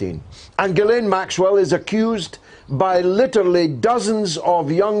Epstein. And Ghislaine Maxwell is accused by literally dozens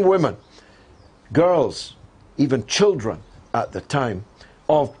of young women, girls, even children at the time,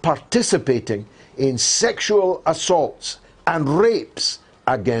 of participating in sexual assaults and rapes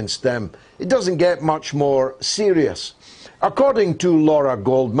against them. It doesn't get much more serious. According to Laura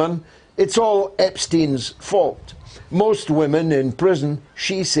Goldman, it's all Epstein's fault. Most women in prison,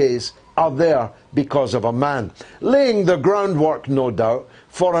 she says, are there because of a man, laying the groundwork, no doubt,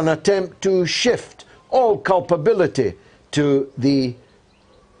 for an attempt to shift all culpability to the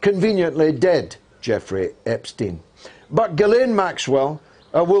conveniently dead Jeffrey Epstein. But Ghislaine Maxwell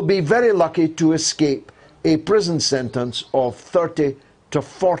will be very lucky to escape a prison sentence of 30 to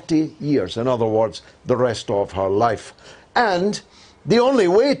 40 years, in other words, the rest of her life. And the only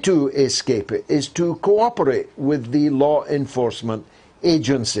way to escape it is to cooperate with the law enforcement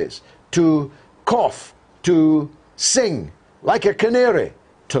agencies, to cough, to sing like a canary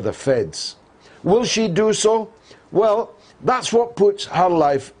to the feds. Will she do so? Well, that's what puts her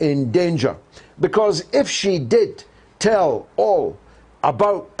life in danger, because if she did tell all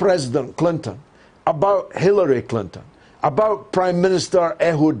about President Clinton, about Hillary Clinton, about Prime Minister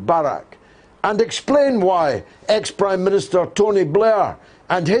Ehud Barak, and explain why ex-Prime Minister Tony Blair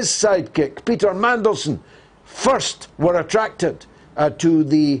and his sidekick Peter Mandelson first were attracted to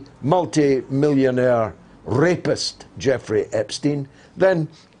the multi-millionaire rapist Jeffrey Epstein, then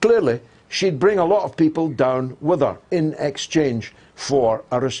clearly she'd bring a lot of people down with her in exchange for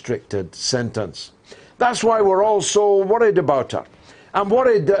a restricted sentence. That's why we're all so worried about her. I'm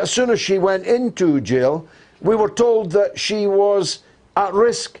worried that as soon as she went into jail, we were told that she was at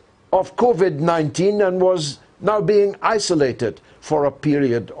risk of COVID-19 and was now being isolated for a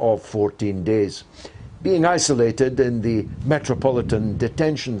period of 14 days. Being isolated in the Metropolitan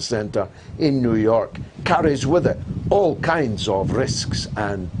Detention Center in New York carries with it all kinds of risks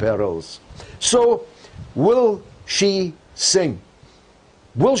and perils. So, will she sing?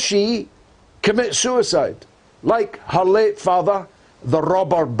 Will she commit suicide like her late father, the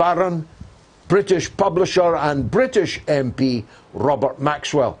robber baron, British publisher and British MP Robert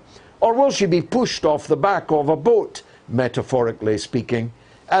Maxwell? Or will she be pushed off the back of a boat, metaphorically speaking,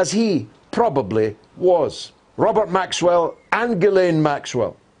 as he probably was? Robert Maxwell and Ghislaine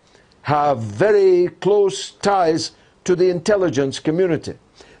Maxwell have very close ties to the intelligence community.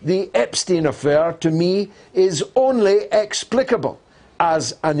 The Epstein affair, to me, is only explicable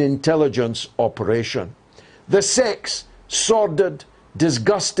as an intelligence operation. The sex, sordid,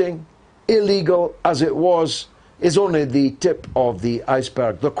 disgusting, illegal as it was, is only the tip of the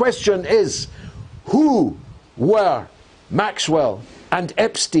iceberg. The question is, who were Maxwell and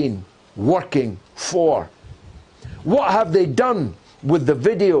Epstein working for? What have they done with the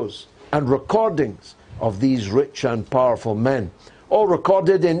videos and recordings of these rich and powerful men, all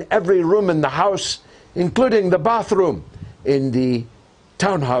recorded in every room in the house, including the bathroom in the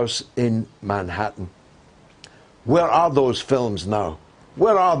townhouse in Manhattan? Where are those films now?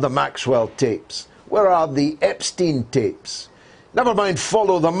 Where are the Maxwell tapes? Where are the Epstein tapes? Never mind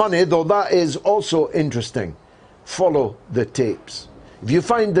follow the money, though that is also interesting. Follow the tapes. If you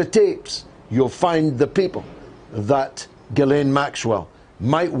find the tapes, you'll find the people that Ghislaine Maxwell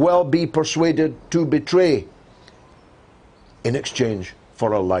might well be persuaded to betray in exchange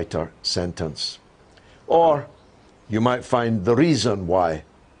for a lighter sentence. Or you might find the reason why,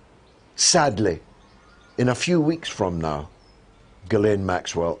 sadly, in a few weeks from now, Ghislaine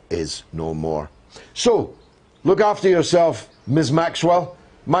Maxwell is no more. So, look after yourself, Ms. Maxwell.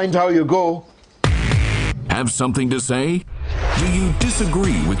 Mind how you go. Have something to say? Do you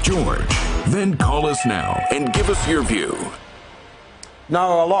disagree with George? Then call us now and give us your view.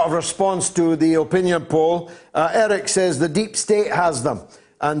 Now, a lot of response to the opinion poll. Eric says the deep state has them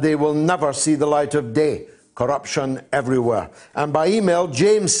and they will never see the light of day. Corruption everywhere. And by email,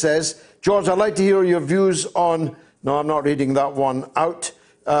 James says, George, I'd like to hear your views on... No, I'm not reading that one out.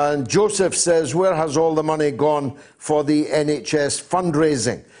 And Joseph says, where has all the money gone for the NHS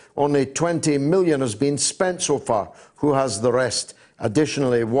fundraising? Only 20 million has been spent so far. Who has the rest?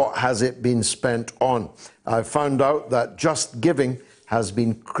 Additionally, what has it been spent on? I found out that Just Giving has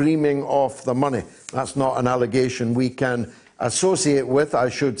been creaming off the money. That's not an allegation we can associate with, I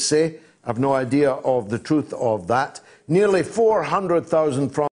should say. I've no idea of the truth of that. Nearly 400,000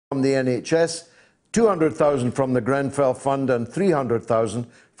 from the NHS, 200,000 from the Grenfell Fund and 300,000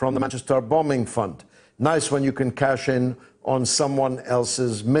 from the Manchester Bombing Fund. Nice when you can cash in on someone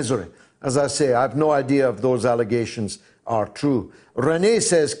else's misery. As I say, I have no idea if those allegations are true. Renee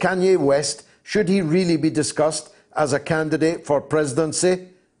says, Kanye West, should he really be discussed as a candidate for presidency?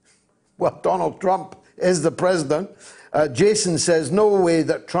 Well, Donald Trump is the president. Jason says, no way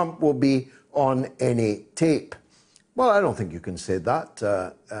that Trump will be on any tape. Well, I don't think you can say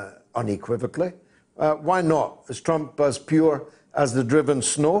that unequivocally. Why not? Is Trump as pure as the driven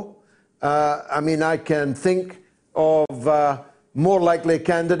snow? I mean, I can think of more likely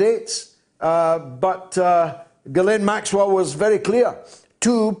candidates, but Ghislaine Maxwell was very clear.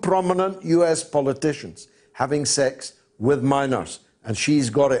 Two prominent US politicians having sex with minors. and she's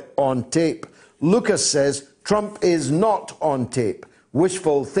got it on tape. Lucas says, Trump is not on tape.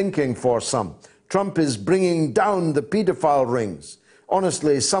 Wishful thinking for some. Trump is bringing down the paedophile rings.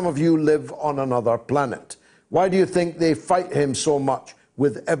 Honestly, some of you live on another planet. Why do you think they fight him so much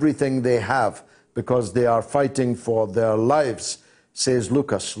with everything they have? Because they are fighting for their lives, says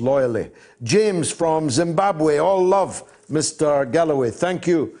Lucas loyally. James from Zimbabwe, all love, Mr. Galloway. Thank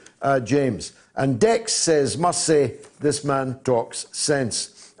you, James. And Dex says, must say, this man talks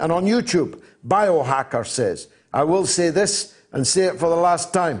sense. And on YouTube, Biohacker says, I will say this and say it for the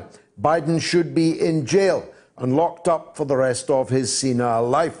last time. Biden should be in jail and locked up for the rest of his senile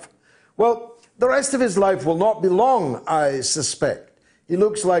life. Well, the rest of his life will not be long, I suspect. He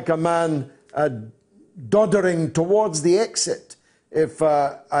looks like a man doddering towards the exit, if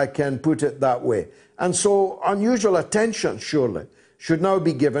I can put it that way. And so unusual attention, surely, should now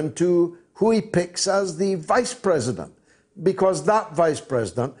be given to who he picks as the vice president, because that vice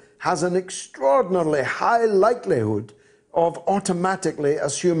president has an extraordinarily high likelihood of automatically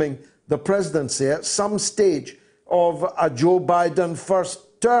assuming the presidency at some stage of a Joe Biden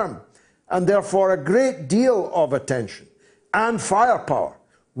first term. And therefore, a great deal of attention and firepower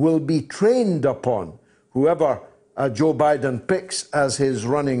will be trained upon whoever Joe Biden picks as his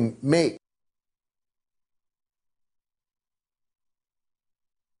running mate.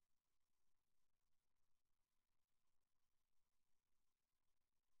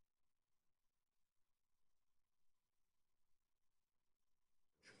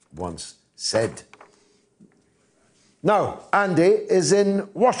 Once said. Now, Andy is in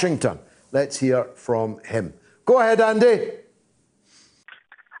Washington. Let's hear from him. Go ahead, Andy.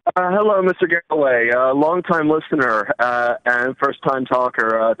 Hello, Mr. Galloway, long-time listener and first-time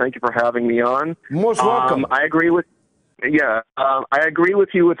talker. Thank you for having me on. Most welcome. I agree with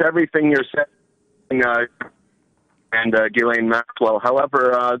you with everything you're saying, and Ghislaine Maxwell.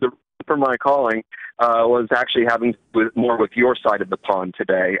 However, the reason for my calling was actually having more with your side of the pond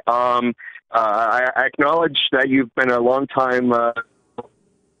today. I acknowledge that you've been a long time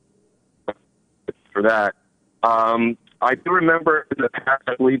for that. I do remember in the past,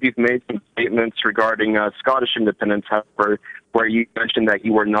 I believe you've made some statements regarding Scottish independence, however, where you mentioned that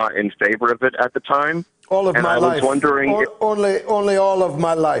you were not in favor of it at the time. All of my life. I was wondering... Only all of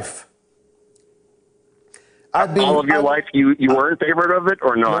my life. All of your life, you were in favor of it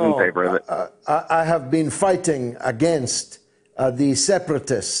or not in favor of it? I have been fighting against the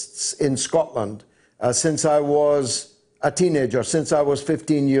separatists in Scotland since I was a teenager, since I was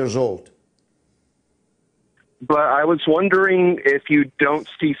 15 years old. But I was wondering if you don't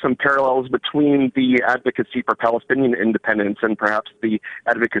see some parallels between the advocacy for Palestinian independence and perhaps the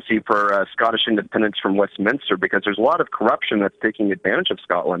advocacy for Scottish independence from Westminster, because there's a lot of corruption that's taking advantage of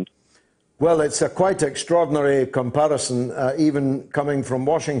Scotland. Well, it's a quite extraordinary comparison, even coming from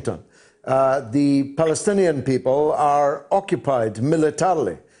Washington. The Palestinian people are occupied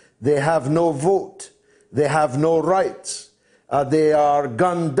militarily. They have no vote. They have no rights. They are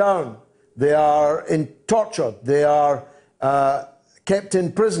gunned down. They are tortured. They are kept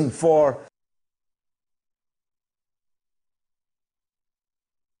in prison for...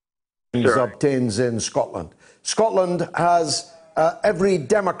 obtains in Scotland. Scotland has every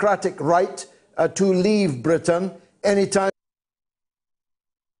democratic right to leave Britain anytime.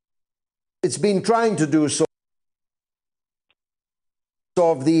 It's been trying to do so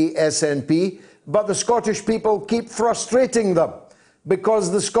of the SNP, but the Scottish people keep frustrating them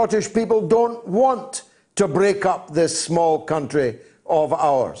because the Scottish people don't want to break up this small country of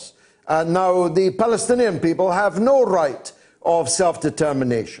ours. And now the Palestinian people have no right of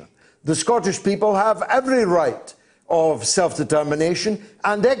self-determination. The Scottish people have every right of self-determination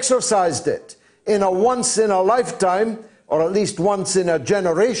and exercised it in a once-in-a-lifetime, or at least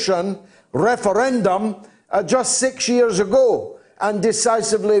once-in-a-generation, referendum just 6 years ago and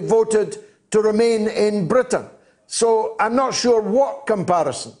decisively voted to remain in Britain. So I'm not sure what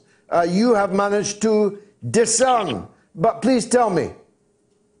comparison you have managed to discern, but please tell me.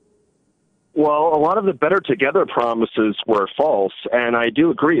 Well, a lot of the Better Together promises were false, and I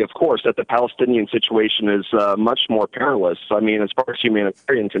do agree, of course, that the Palestinian situation is much more perilous. I mean, as far as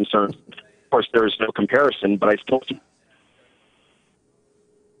humanitarian concerns, of course, there is no comparison, but I still see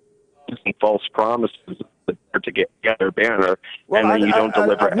false promises, the Better Together banner, and then you don't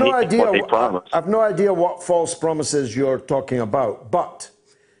deliver anything what they promise. I have no idea what false promises you're talking about, but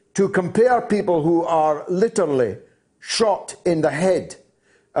to compare people who are literally shot in the head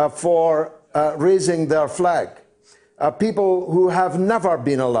for raising their flag, people who have never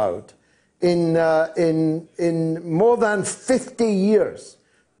been allowed in more than 50 years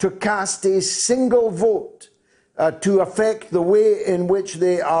to cast a single vote to affect the way in which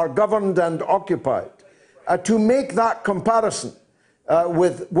they are governed and occupied. To make that comparison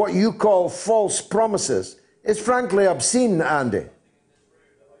with what you call false promises is frankly obscene, Andy.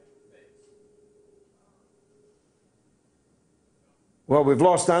 Well, we've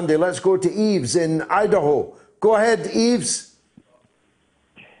lost Andy. Let's go to Eves in Idaho. Go ahead, Eves.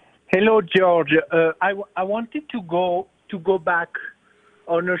 Hello, George. I wanted to go back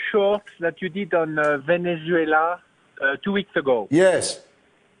on a short that you did on Venezuela 2 weeks ago. Yes.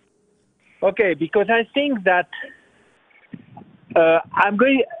 Okay, because I think that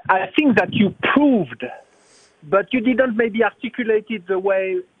I think that you proved, but you didn't maybe articulate it the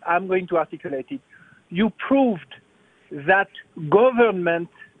way I'm going to articulate it. You proved that government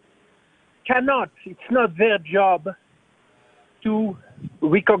cannot, it's not their job to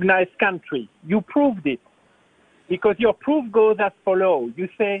recognize country. You proved it. Because your proof goes as follows. You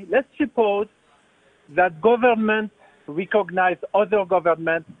say, let's suppose that government recognize other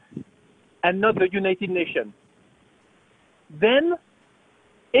governments and not the United Nations. Then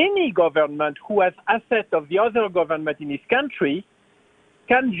any government who has assets of the other government in his country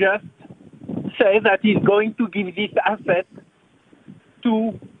can just say that he's going to give this asset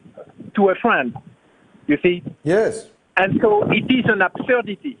to a friend, you see? Yes. And so it is an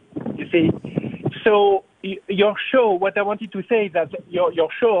absurdity, you see? So your show, what I wanted to say is that your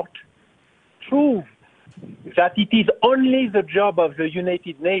short proves that it is only the job of the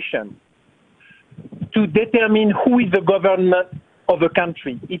United Nations to determine who is the government of a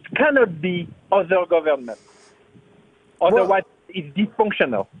country. It cannot be other governments. Otherwise, it's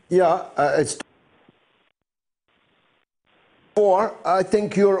dysfunctional. Yeah, it's... Or I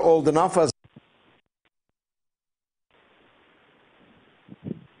think you're old enough as...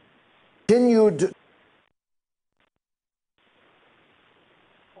 Continued...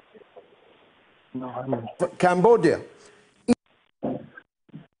 Cambodia.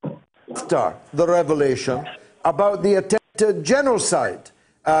 After the revelation about the attempted genocide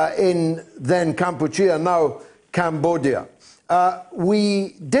in then Kampuchea, now Cambodia.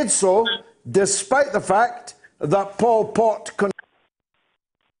 We did so despite the fact that Pol Pot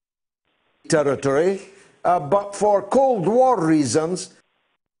territory, but for Cold War reasons,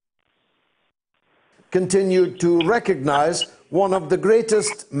 continued to recognize one of the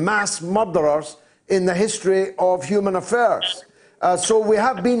greatest mass murderers in the history of human affairs. So we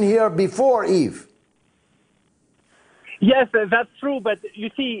have been here before, Eve. Yes, that's true. But you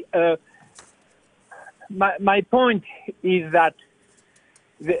see, my point is that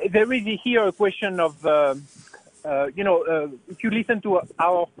there is here a question of, if you listen to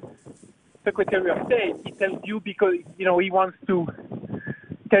our Secretary of State, he tells you because, he wants to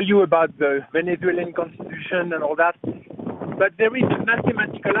tell you about the Venezuelan constitution and all that. But there is a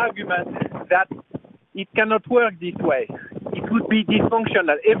mathematical argument that it cannot work this way. It would be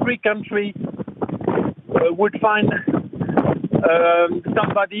dysfunctional. Every country would find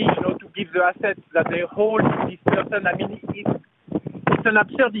somebody, to give the assets that they hold to this person. I mean, it's an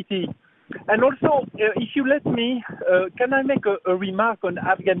absurdity. And also, if you let me, can I make a remark on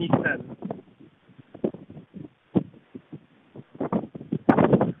Afghanistan?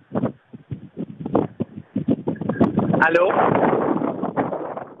 Hello?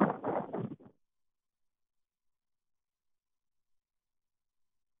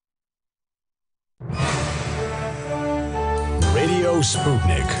 Radio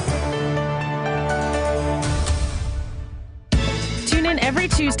Sputnik. Tune in every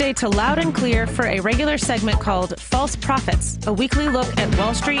Tuesday to Loud and Clear for a regular segment called False Profits, a weekly look at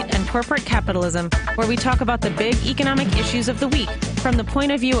Wall Street and corporate capitalism, where we talk about the big economic issues of the week from the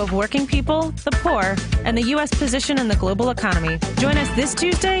point of view of working people, the poor, and the U.S. position in the global economy. Join us this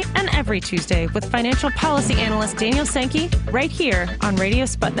Tuesday and every Tuesday with financial policy analyst Daniel Sankey right here on Radio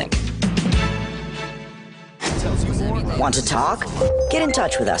Sputnik. Want to talk? Get in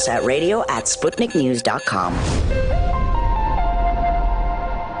touch with us at radio@sputniknews.com.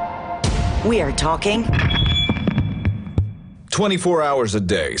 We are talking 24 hours a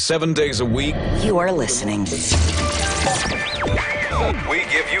day, 7 days a week. You are listening. We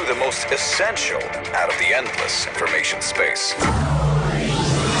give you the most essential out of the endless information space.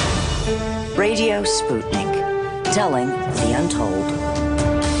 Radio Sputnik, telling the untold.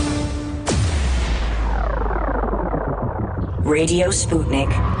 Radio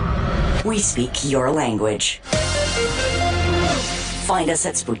Sputnik, we speak your language. Find us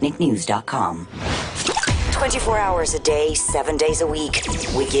at SputnikNews.com. 24 hours a day, 7 days a week.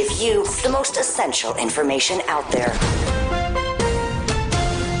 We give you the most essential information out there.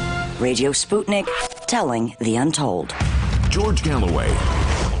 Radio Sputnik, telling the untold. George Galloway.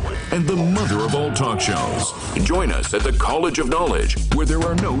 and the mother of all talk shows. Join us at the College of Knowledge, where there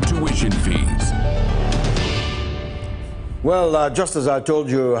are no tuition fees. Well, just as I told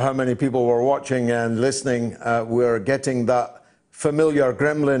you how many people were watching and listening, we're getting that familiar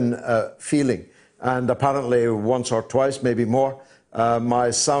gremlin feeling. And apparently once or twice, maybe more, my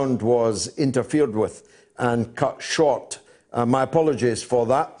sound was interfered with and cut short. My apologies for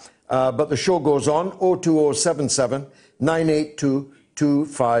that. But the show goes on, 02077 982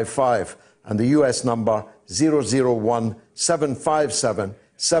 255, and the US number 001 757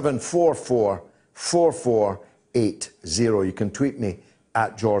 744 4480. You can tweet me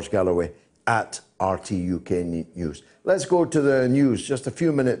at George Galloway at RTUK News. Let's go to the news just a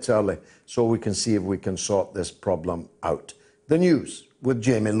few minutes early so we can see if we can sort this problem out. The news with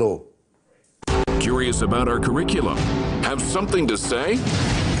Jamie Lowe. Curious about our curriculum? Have something to say?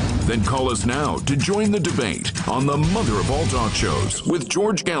 Then call us now to join the debate on the mother of all talk shows with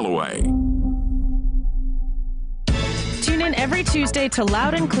George Galloway. Tune in every Tuesday to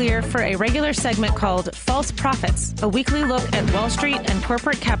Loud and Clear for a regular segment called False Prophets, a weekly look at Wall Street and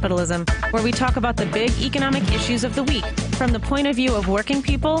corporate capitalism, where we talk about the big economic issues of the week from the point of view of working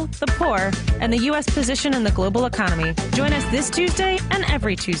people, the poor, and the U.S. position in the global economy. Join us this Tuesday and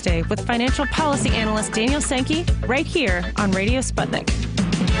every Tuesday with financial policy analyst Daniel Sankey right here on Radio Sputnik.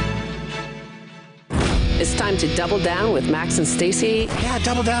 It's time to double down with Max and Stacy. Yeah,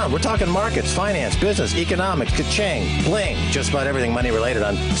 double down. We're talking markets, finance, business, economics, ka-ching, bling, just about everything money related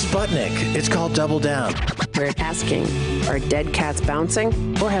on Sputnik. It's called Double Down. We're asking, are dead cats bouncing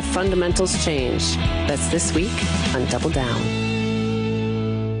or have fundamentals changed? That's this week on Double Down.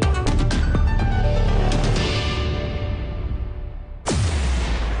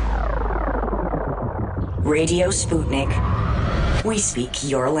 Radio Sputnik. We speak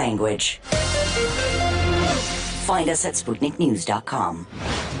your language. Find us at SputnikNews.com.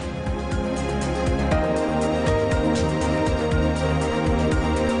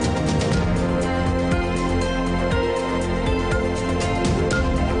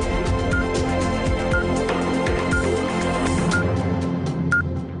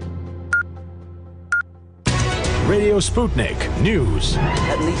 Radio Sputnik News.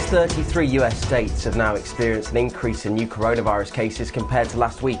 At least 33 U.S. states have now experienced an increase in new coronavirus cases compared to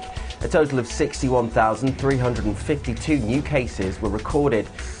last week. A total of 61,352 new cases were recorded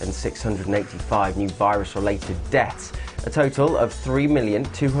and 685 new virus-related deaths. A total of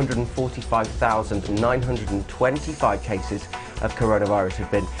 3,245,925 cases of coronavirus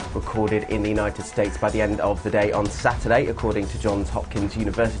have been recorded in the United States by the end of the day on Saturday, according to Johns Hopkins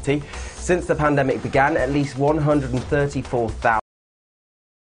University. Since the pandemic began, at least 134,000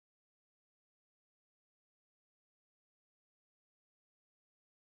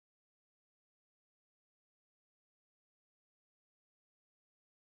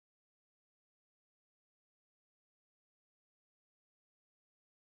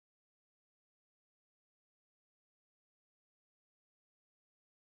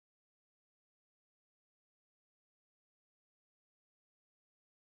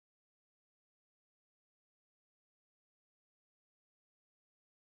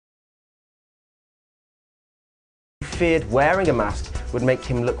 feared wearing a mask would make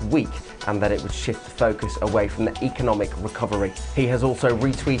him look weak and that it would shift the focus away from the economic recovery. He has also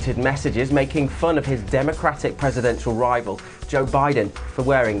retweeted messages making fun of his Democratic presidential rival, Joe Biden, for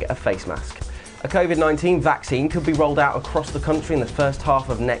wearing a face mask. A COVID-19 vaccine could be rolled out across the country in the first half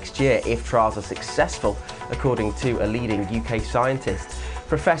of next year if trials are successful, according to a leading UK scientist.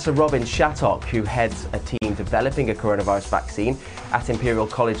 Professor Robin Shattock, who heads a team developing a coronavirus vaccine at Imperial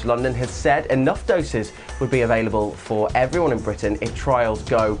College London, has said enough doses would be available for everyone in Britain if trials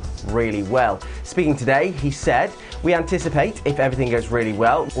go really well. Speaking today, he said, "We anticipate, if everything goes really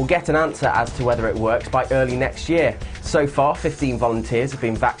well, we'll get an answer as to whether it works by early next year." So far, 15 volunteers have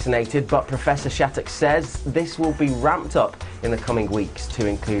been vaccinated, but Professor Shattock says this will be ramped up in the coming weeks to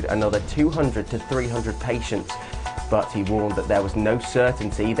include another 200 to 300 patients. But he warned that there was no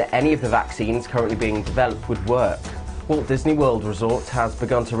certainty that any of the vaccines currently being developed would work. Walt Disney World Resort has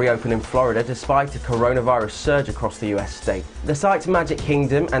begun to reopen in Florida despite a coronavirus surge across the US state. The site's Magic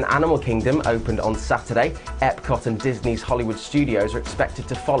Kingdom and Animal Kingdom opened on Saturday. Epcot and Disney's Hollywood Studios are expected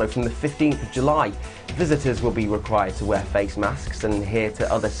to follow from the 15th of July. Visitors will be required to wear face masks and adhere to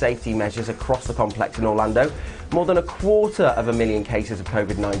other safety measures across the complex in Orlando. More than 250,000 cases of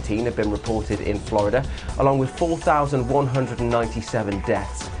COVID-19 have been reported in Florida, along with 4,197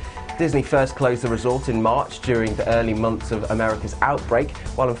 deaths. Disney first closed the resort in March during the early months of America's outbreak,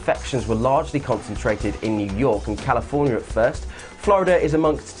 while infections were largely concentrated in New York and California at first. Florida is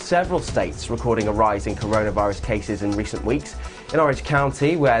amongst several states recording a rise in coronavirus cases in recent weeks. In Orange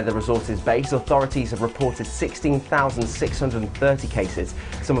County, where the resort is based, authorities have reported 16,630 cases,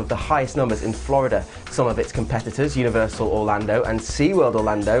 some of the highest numbers in Florida. Some of its competitors, Universal Orlando and SeaWorld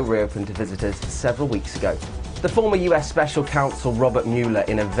Orlando, reopened to visitors several weeks ago. The former US Special Counsel Robert Mueller,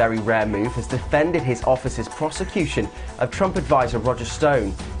 in a very rare move, has defended his office's prosecution of Trump advisor Roger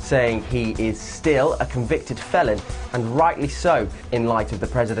Stone, saying he is still a convicted felon, and rightly so, in light of the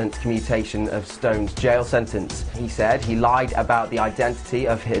president's commutation of Stone's jail sentence. He said he lied about the identity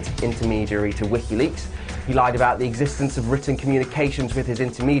of his intermediary to WikiLeaks. He lied about the existence of written communications with his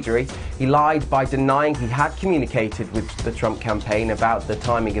intermediary. He lied by denying he had communicated with the Trump campaign about the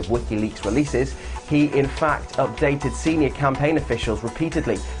timing of WikiLeaks releases. He, in fact, updated senior campaign officials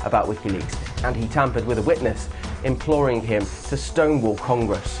repeatedly about WikiLeaks, and he tampered with a witness, imploring him to stonewall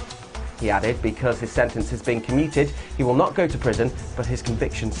Congress. He added, because his sentence has been commuted, he will not go to prison, but his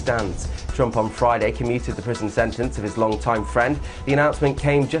conviction stands. Trump on Friday commuted the prison sentence of his longtime friend. The announcement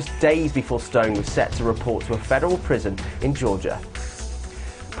came just days before Stone was set to report to a federal prison in Georgia.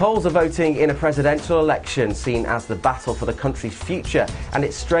 Poles are voting in a presidential election seen as the battle for the country's future and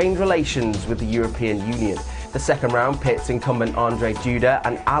its strained relations with the European Union. The second round pits incumbent Andrzej Duda,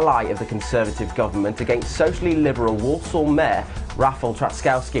 an ally of the Conservative government, against socially liberal Warsaw Mayor Rafał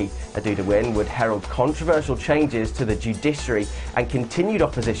Trzaskowski. A Duda win would herald controversial changes to the judiciary and continued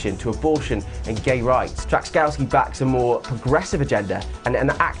opposition to abortion and gay rights. Trzaskowski backs a more progressive agenda and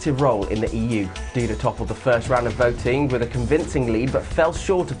an active role in the EU. Duda toppled the first round of voting with a convincing lead, but fell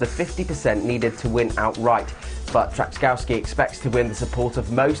short of the 50% needed to win outright. But Trzaskowski expects to win the support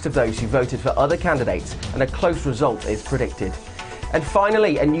of most of those who voted for other candidates, and a close result is predicted. And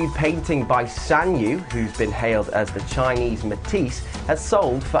finally, a nude painting by Sanyu, who's been hailed as the Chinese Matisse, has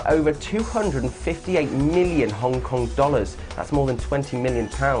sold for over 258 million Hong Kong dollars. That's more than 20 million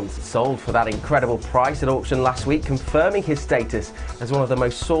pounds. Sold for that incredible price at auction last week, confirming his status as one of the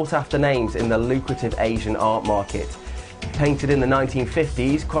most sought-after names in the lucrative Asian art market. Painted in the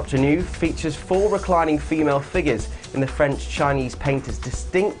 1950s, Cotonou features 4 reclining female figures in the French-Chinese painter's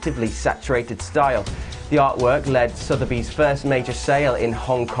distinctively saturated style. The artwork led Sotheby's first major sale in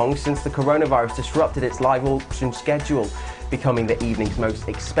Hong Kong since the coronavirus disrupted its live auction schedule, becoming the evening's most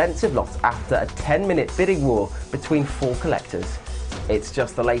expensive lot after a 10-minute bidding war between 4 collectors. It's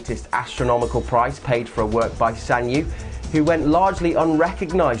just the latest astronomical price paid for a work by Sanyu, who went largely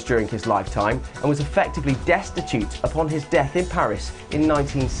unrecognised during his lifetime and was effectively destitute upon his death in Paris in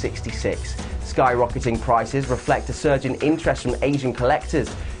 1966. Skyrocketing prices reflect a surge in interest from Asian collectors,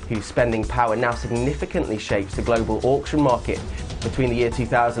 whose spending power now significantly shapes the global auction market. Between the year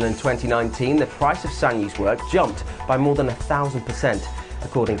 2000 and 2019, the price of Sanyu's work jumped by more than 1,000%.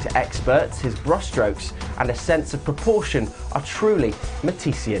 According to experts, his brushstrokes and a sense of proportion are truly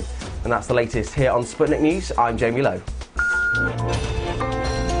Matissean. And that's the latest here on Sputnik News. I'm Jamie Lowe.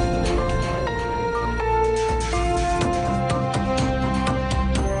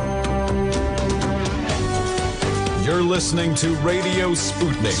 You're listening to Radio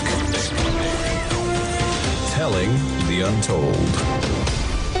Sputnik. Telling the untold.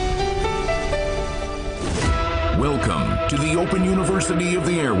 Welcome to the Open University of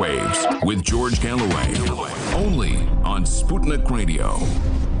the Airwaves with George Galloway. Only on Sputnik Radio.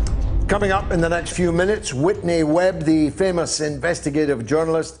 Coming up in the next few minutes, Whitney Webb, the famous investigative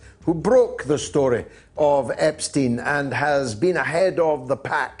journalist who broke the story of Epstein and has been ahead of the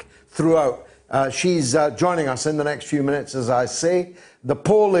pack throughout. She's joining us in the next few minutes, as I say. The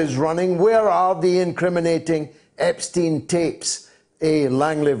poll is running. Where are the incriminating Epstein tapes? A,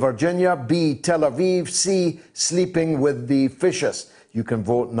 Langley, Virginia. B, Tel Aviv. C, sleeping with the fishes. You can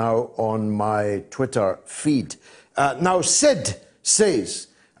vote now on my Twitter feed. Now, Sid says,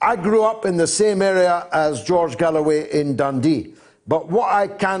 I grew up in the same area as George Galloway in Dundee. But what I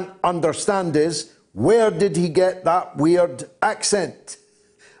can't understand is, where did he get that weird accent?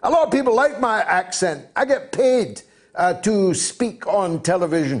 A lot of people like my accent. I get paid to speak on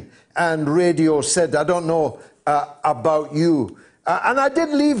television and radio, Sid. I don't know about you. And I did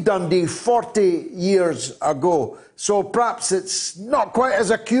leave Dundee 40 years ago, so perhaps it's not quite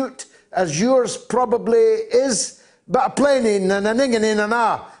as acute as yours probably is, but a planing and a ningin in and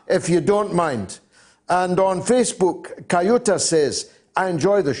a, if you don't mind. And on Facebook, Kayuta says, I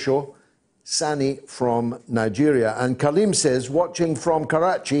enjoy the show. Sani from Nigeria. And Kalim says, watching from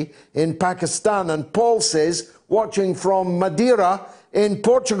Karachi in Pakistan. And Paul says, watching from Madeira in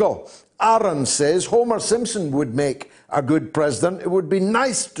Portugal. Aaron says, Homer Simpson would make a good president. It would be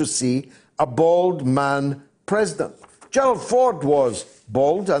nice to see a bald man president. Gerald Ford was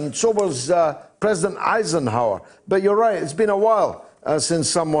bald, and so was President Eisenhower. But you're right, it's been a while since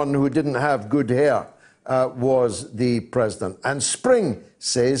someone who didn't have good hair was the president. And Spring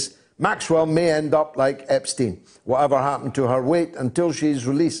says Maxwell may end up like Epstein. Whatever happened to her, wait until she's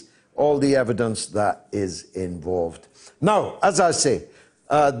released all the evidence that is involved. Now, as I say,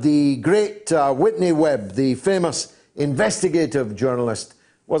 the great Whitney Webb, the famous investigative journalist,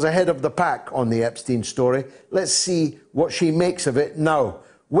 was ahead of the pack on the Epstein story. Let's see what she makes of it now.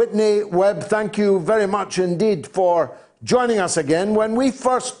 Whitney Webb, thank you very much indeed for joining us again. When we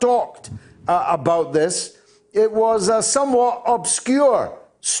first talked about this, it was a somewhat obscure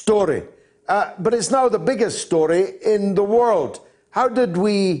story, but it's now the biggest story in the world. How did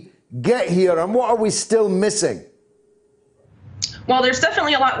we get here, and what are we still missing? Well, there's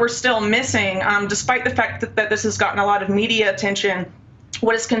definitely a lot we're still missing, despite the fact that this has gotten a lot of media attention.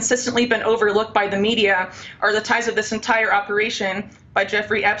 What has consistently been overlooked by the media are the ties of this entire operation by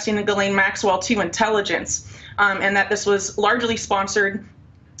Jeffrey Epstein and Ghislaine Maxwell to intelligence, and that this was largely sponsored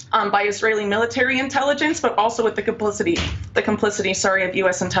by Israeli military intelligence, but also with the complicity of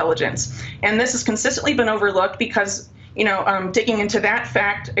U.S. intelligence. And this has consistently been overlooked because, digging into that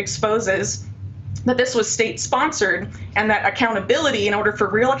fact exposes that this was state-sponsored, and that accountability, in order for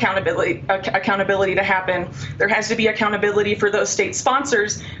real accountability to happen, there has to be accountability for those state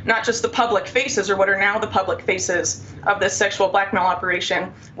sponsors, not just the public faces, or what are now the public faces of this sexual blackmail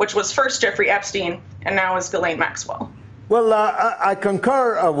operation, which was first Jeffrey Epstein and now is Ghislaine Maxwell. Well, I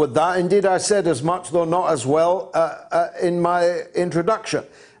concur with that. Indeed, I said as much, though not as well, in my introduction.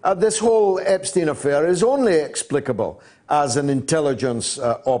 This whole Epstein affair is only explicable as an intelligence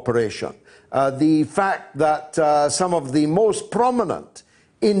operation. The fact that some of the most prominent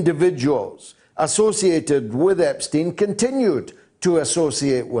individuals associated with Epstein continued to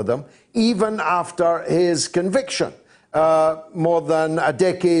associate with him even after his conviction more than a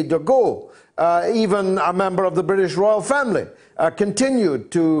decade ago. Even a member of the British royal family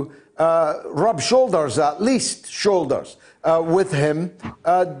continued to rub shoulders, at least shoulders, with him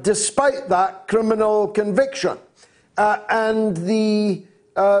despite that criminal conviction. And the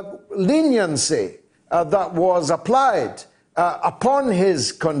leniency that was applied upon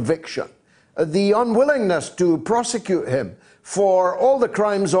his conviction, the unwillingness to prosecute him for all the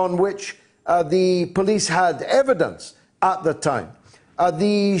crimes on which the police had evidence at the time,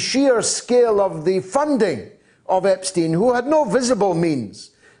 the sheer scale of the funding of Epstein, who had no visible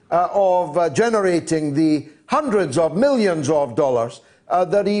means of generating the hundreds of millions of dollars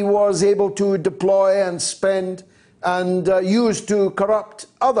that he was able to deploy and spend and used to corrupt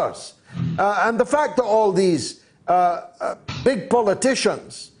others. And the fact that all these big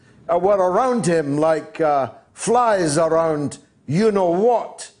politicians were around him like flies around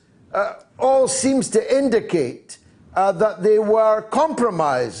you-know-what all seems to indicate that they were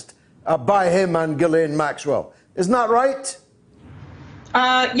compromised by him and Ghislaine Maxwell. Isn't that right?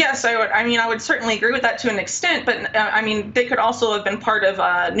 Yes, I would certainly agree with that to an extent, but they could also have been part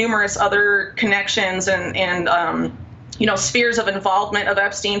of numerous other connections and spheres of involvement of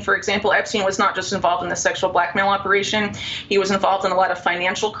Epstein. For example, Epstein was not just involved in the sexual blackmail operation. He was involved in a lot of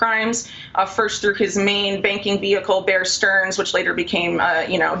financial crimes, first through his main banking vehicle, Bear Stearns, which later became,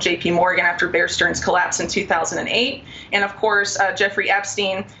 JP Morgan after Bear Stearns collapsed in 2008. And of course, Jeffrey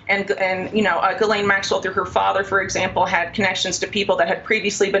Epstein and Ghislaine Maxwell, through her father, for example, had connections to people that had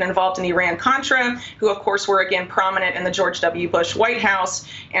previously been involved in Iran-Contra, who of course were again prominent in the George W. Bush White House.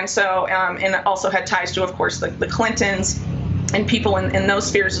 And so, and also had ties to, of course, the Clintons and people in those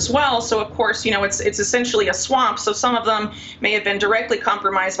spheres as well. So of course, it's essentially a swamp. So some of them may have been directly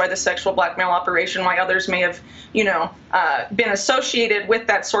compromised by the sexual blackmail operation, while others may have, been associated with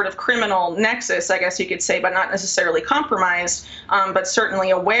that sort of criminal nexus, I guess you could say, but not necessarily compromised, but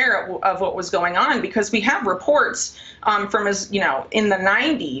certainly aware of what was going on, because we have reports from his, in the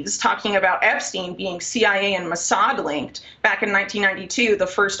 90s, talking about Epstein being CIA and Mossad linked. Back in 1992, the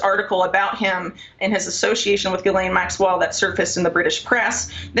first article about him and his association with Ghislaine Maxwell that surfaced in the British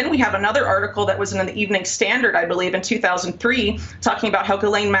press. Then we have another article that was in the Evening Standard, I believe, in 2003, talking about how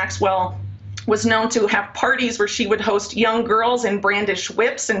Ghislaine Maxwell was known to have parties where she would host young girls and brandish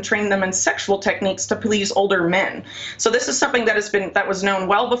whips and train them in sexual techniques to please older men. So this is something that was known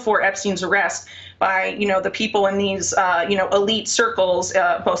well before Epstein's arrest by, the people in these, elite circles,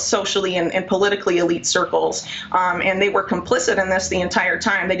 both socially and politically elite circles. And they were complicit in this the entire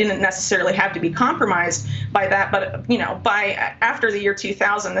time. They didn't necessarily have to be compromised by that, but, by after the year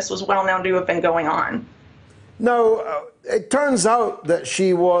 2000, this was well known to have been going on. Now, it turns out that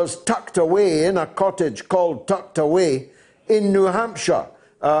she was tucked away in a cottage called Tucked Away in New Hampshire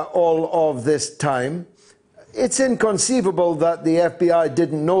all of this time. It's inconceivable that the FBI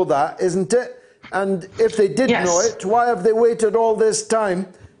didn't know that, isn't it? And if they did know it, why have they waited all this time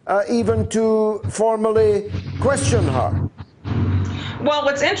even to formally question her? Well,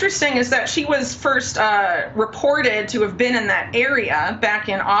 what's interesting is that she was first reported to have been in that area back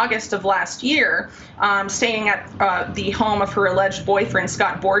in August of last year, staying at the home of her alleged boyfriend,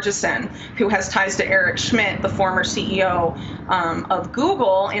 Scott Borgeson, who has ties to Eric Schmidt, the former CEO of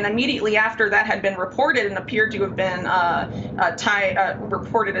Google. And immediately after that had been reported and appeared to have been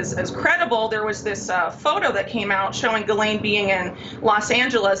reported as credible, there was this photo that came out showing Ghislaine being in Los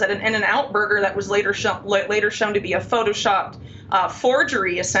Angeles at an In-N-Out Burger that was later shown to be a photoshopped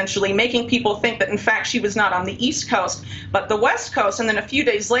forgery, essentially, making people think that, in fact, she was not on the East Coast, but the West Coast. And then a few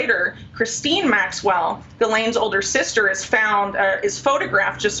days later, Christine Maxwell, Ghislaine's older sister, is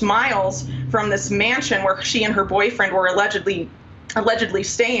photographed just miles from this mansion where she and her boyfriend were allegedly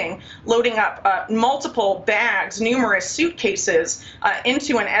staying, loading up multiple bags, numerous suitcases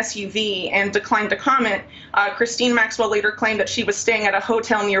into an SUV, and declined to comment. Christine Maxwell later claimed that she was staying at a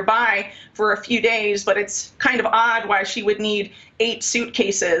hotel nearby for a few days, but it's kind of odd why she would need 8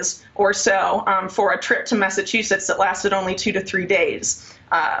 suitcases or so for a trip to Massachusetts that lasted only 2 to 3 days.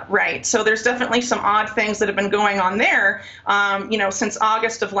 Right. So there's definitely some odd things that have been going on there. Since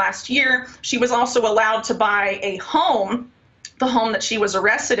August of last year, she was also allowed to buy a home, the home that she was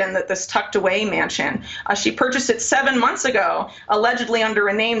arrested in, this tucked away mansion. She purchased it 7 months ago, allegedly under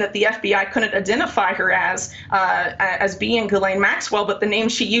a name that the FBI couldn't identify her as being Ghislaine Maxwell, but the name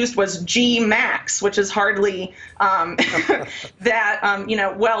she used was G Max, which is hardly well hidden,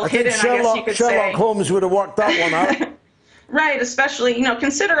 I guess you could say. Sherlock Holmes would have worked that one out. Right, especially,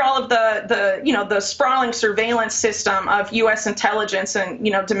 consider all of the sprawling surveillance system of U.S. intelligence and,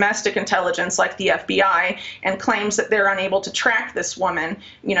 domestic intelligence like the FBI, and claims that they're unable to track this woman,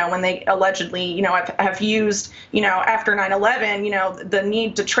 when they allegedly, have used, after 9/11, the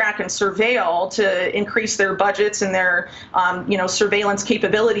need to track and surveil to increase their budgets and their, surveillance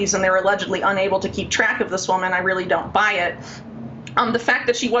capabilities, and they're allegedly unable to keep track of this woman. I really don't buy it. The fact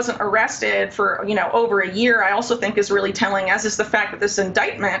that she wasn't arrested for, over a year, I also think is really telling, as is the fact that this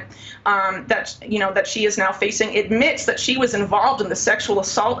indictment that she is now facing admits that she was involved in the sexual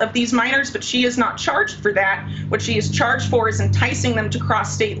assault of these minors, but she is not charged for that. What she is charged for is enticing them to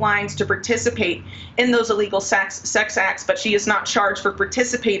cross state lines to participate in those illegal sex acts, but she is not charged for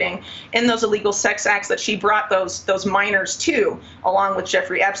participating in those illegal sex acts that she brought those minors to, along with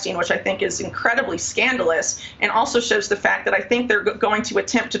Jeffrey Epstein, which I think is incredibly scandalous, and also shows the fact that I think they're going to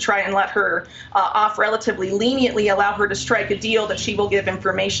attempt to try and let her off relatively leniently, allow her to strike a deal that she will give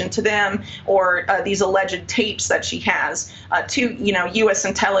information to them or these alleged tapes that she has to U.S.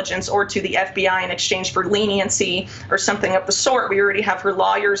 intelligence or to the FBI in exchange for leniency or something of the sort. We already have her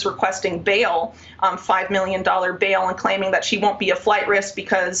lawyers requesting bail, $5 million bail, and claiming that she won't be a flight risk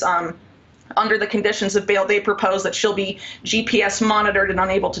because under the conditions of bail, they propose that she'll be GPS monitored and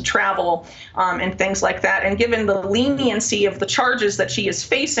unable to travel and things like that. And given the leniency of the charges that she is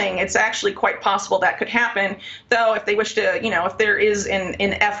facing, it's actually quite possible that could happen. Though if they wish to, if there is an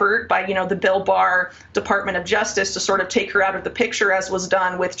effort by, the Bill Barr Department of Justice to sort of take her out of the picture, as was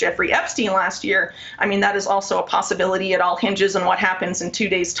done with Jeffrey Epstein last year, I mean, that is also a possibility. It all hinges on what happens in 2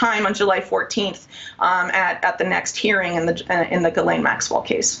 days' time on July 14th at the next hearing in the Ghislaine Maxwell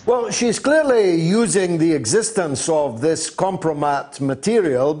case. Well, she's clearly using the existence of this compromat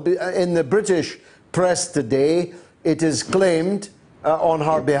material. In the British press today, it is claimed on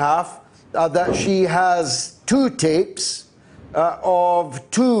her behalf that she has 2 tapes of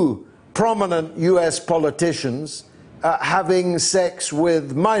 2 prominent US politicians having sex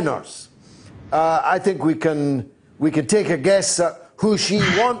with minors. I think we can take a guess at who she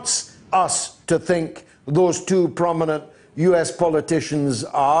wants us to think those 2 prominent US politicians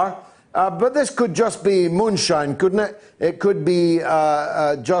are. But this could just be moonshine, couldn't it? It could be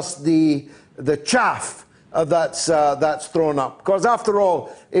just the chaff that's thrown up. Because after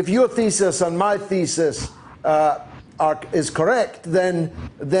all, if your thesis and my thesis is correct, then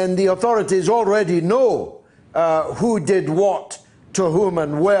the authorities already know who did what to whom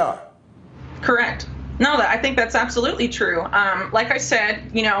and where. Correct. No, I think that's absolutely true. Like I said,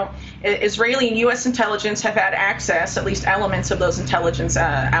 Israeli and U.S. intelligence have had access, at least elements of those intelligence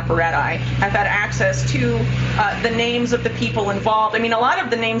apparati, have had access to the names of the people involved. I mean, a lot of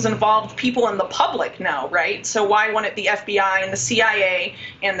the names involved, people in the public know, right? So why wouldn't the FBI and the CIA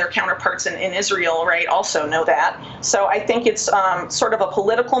and their counterparts in Israel, right, also know that? So I think it's sort of a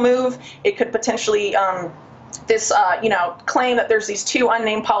political move. It could potentially this, claim that there's these two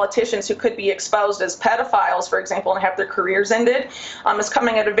unnamed politicians who could be exposed as pedophiles, for example, and have their careers ended, is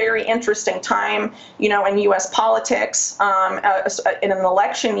coming at a very interesting time, in U.S. politics, in an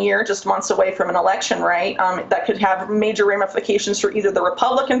election year, just months away from an election, right? That could have major ramifications for either the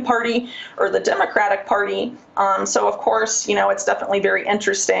Republican Party or the Democratic Party. So, of course, it's definitely very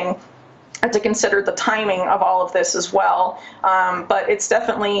interesting to consider the timing of all of this as well. But it's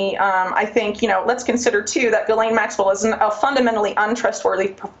definitely, I think, let's consider, too, that Ghislaine Maxwell is a fundamentally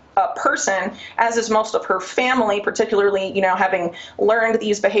untrustworthy person, as is most of her family, particularly, having learned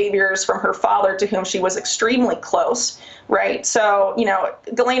these behaviors from her father, to whom she was extremely close, right? So,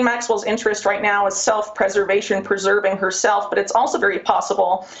 Ghislaine Maxwell's interest right now is self-preservation, preserving herself, but it's also very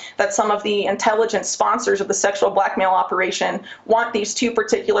possible that some of the intelligent sponsors of the sexual blackmail operation want these two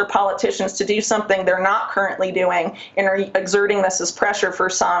particular politicians to do something they're not currently doing and are exerting this as pressure for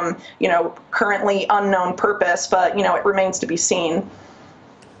some, currently unknown purpose, but, it remains to be seen.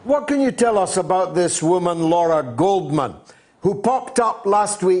 What can you tell us about this woman, Laura Goldman, who popped up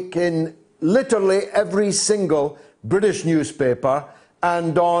last week in literally every single British newspaper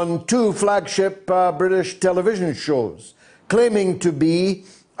and on two flagship British television shows, claiming to be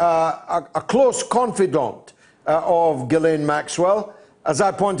a close confidant of Ghislaine Maxwell? As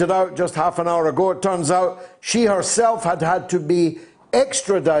I pointed out just half an hour ago, it turns out she herself had to be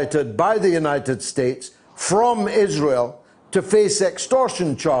extradited by the United States from Israel to face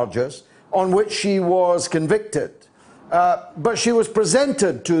extortion charges on which she was convicted. But she was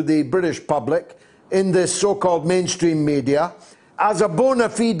presented to the British public in this so-called mainstream media as a bona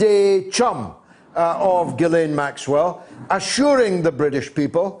fide chum of Ghislaine Maxwell, assuring the British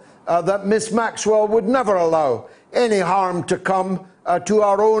people that Miss Maxwell would never allow any harm to come to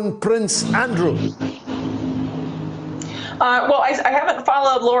our own Prince Andrew. Well, I haven't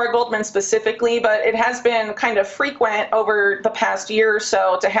followed Laura Goldman specifically, but it has been kind of frequent over the past year or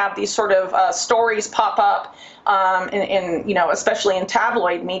so to have these sort of stories pop up especially in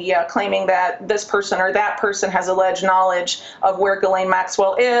tabloid media, claiming that this person or that person has alleged knowledge of where Ghislaine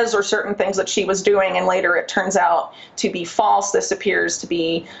Maxwell is or certain things that she was doing, and later it turns out to be false. This appears to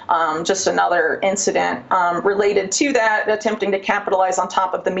be just another incident related to that, attempting to capitalize on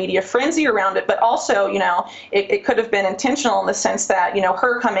top of the media frenzy around it. But also, it could have been intentional in the sense that,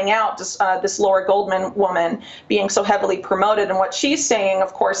 her coming out, this Laura Goldman woman being so heavily promoted, and what she's saying,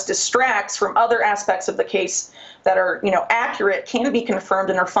 of course, distracts from other aspects of the case that are, accurate, can be confirmed,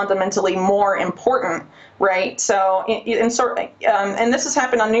 and are fundamentally more important, right? So, and this has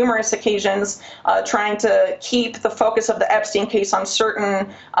happened on numerous occasions, trying to keep the focus of the Epstein case on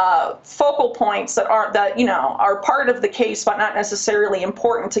certain focal points that are part of the case, but not necessarily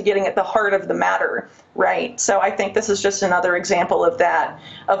important to getting at the heart of the matter, right? So I think this is just another example of that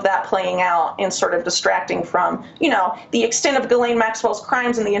playing out and sort of distracting from, the extent of Ghislaine Maxwell's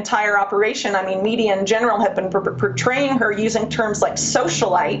crimes and the entire operation. I mean, media in general have been portraying her using terms like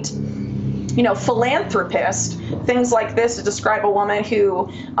socialite, philanthropist, things like this to describe a woman who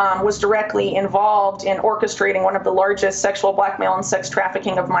was directly involved in orchestrating one of the largest sexual blackmail and sex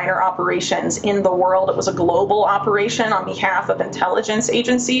trafficking of minor operations in the world. It was a global operation on behalf of intelligence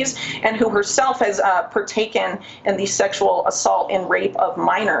agencies, and who herself has partaken in the sexual assault and rape of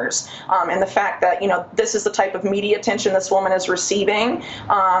minors. And the fact that, this is the type of media attention this woman is receiving,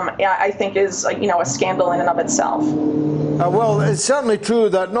 I think is, a scandal in and of itself. Well, it's certainly true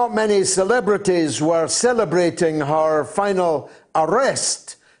that not many celebrities were celebrating her final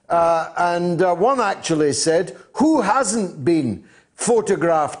arrest. And one actually said, who hasn't been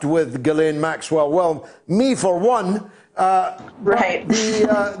photographed with Ghislaine Maxwell? Well, me for one. Right.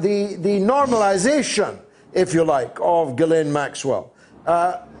 The normalization, if you like, of Ghislaine Maxwell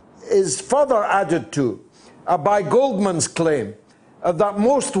is further added to by Goldman's claim that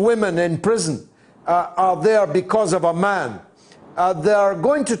most women in prison are there because of a man. They're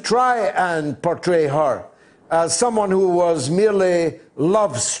going to try and portray her as someone who was merely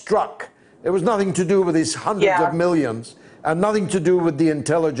love-struck. It was nothing to do with these hundreds of millions and nothing to do with the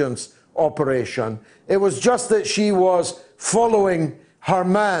intelligence operation. It was just that she was following her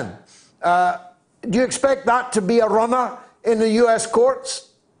man. Do you expect that to be a runner in the U.S. courts?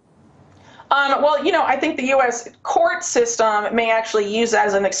 Well, I think the U.S. court system may actually use that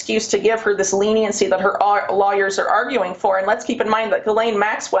as an excuse to give her this leniency that her lawyers are arguing for. And let's keep in mind that Ghislaine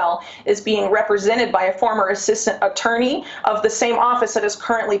Maxwell is being represented by a former assistant attorney of the same office that is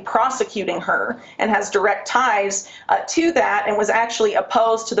currently prosecuting her and has direct ties to that, and was actually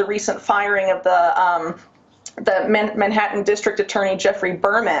opposed to the recent firing of the the Manhattan District Attorney Jeffrey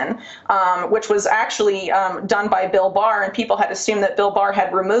Berman, which was actually done by Bill Barr, and people had assumed that Bill Barr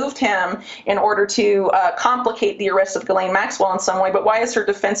had removed him in order to complicate the arrest of Ghislaine Maxwell in some way. But why is her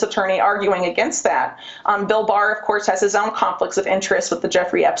defense attorney arguing against that? Bill Barr, of course, has his own conflicts of interest with the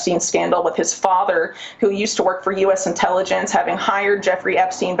Jeffrey Epstein scandal with his father, who used to work for U.S. intelligence, having hired Jeffrey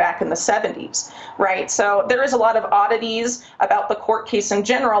Epstein back in the 70s, right? So there is a lot of oddities about the court case in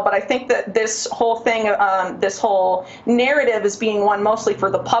general, but I think that this whole thing, this whole narrative is being one mostly for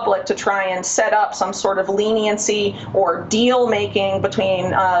the public to try and set up some sort of leniency or deal making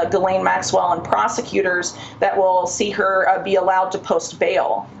between Ghislaine Maxwell and prosecutors that will see her be allowed to post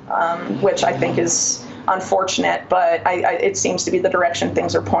bail, which I think is unfortunate, but it seems to be the direction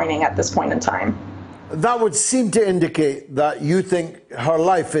things are pointing at this point in time. That would seem to indicate that you think her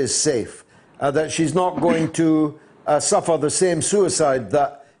life is safe, that she's not going to suffer the same suicide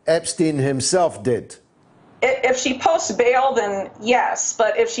that Epstein himself did. If she posts bail, then yes.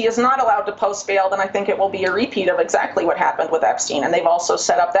 But if she is not allowed to post bail, then I think it will be a repeat of exactly what happened with Epstein. And they've also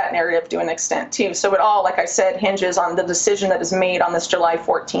set up that narrative to an extent, too. So it all, like I said, hinges on the decision that is made on this July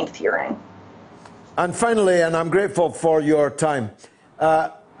 14th hearing. And finally, and I'm grateful for your time,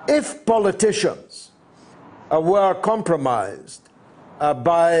 if politicians were compromised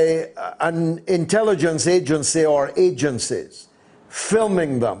by an intelligence agency or agencies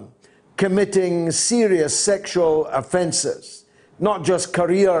filming them committing serious sexual offenses, not just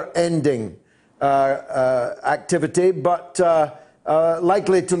career-ending activity, but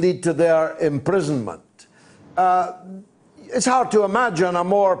likely to lead to their imprisonment. It's hard to imagine a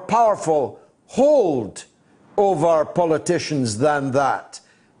more powerful hold over politicians than that.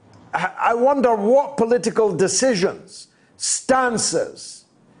 I wonder what political decisions, stances,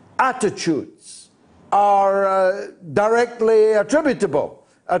 attitudes are directly attributable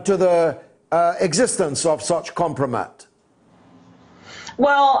to the existence of such compromise.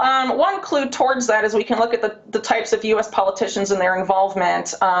 Well, one clue towards that is we can look at the types of U.S. politicians and their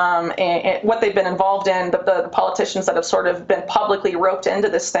involvement, and what they've been involved in, the politicians that have sort of been publicly roped into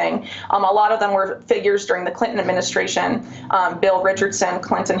this thing. A lot of them were figures during the Clinton administration, Bill Richardson,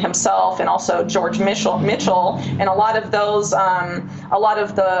 Clinton himself, and also George Mitchell, and a lot of those, a lot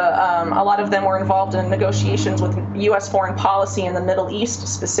of them were involved in negotiations with U.S. foreign policy in the Middle East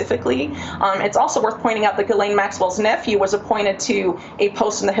specifically. It's also worth pointing out that Ghislaine Maxwell's nephew was appointed to a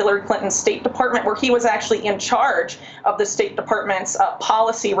post in the Hillary Clinton State Department, where he was actually in charge of the State Department's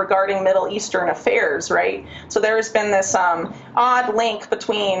policy regarding Middle Eastern affairs, right? So there has been this odd link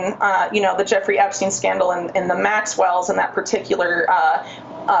between, the Jeffrey Epstein scandal and the Maxwells and that particular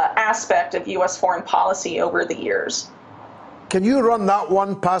aspect of U.S. foreign policy over the years. Can you run that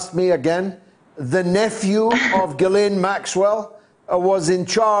one past me again? The nephew of Ghislaine Maxwell was in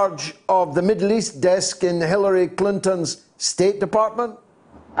charge of the Middle East desk in Hillary Clinton's State Department?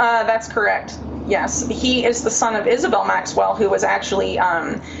 That's correct. Yes. He is the son of Isabel Maxwell, who was actually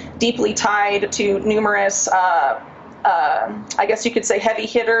deeply tied to numerous, I guess you could say, heavy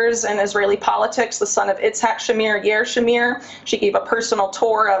hitters in Israeli politics, the son of Itzhak Shamir, Yair Shamir. She gave a personal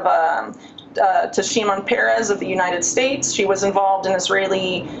tour of to Shimon Peres of the United States. She was involved in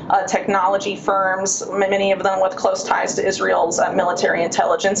Israeli technology firms, many of them with close ties to Israel's military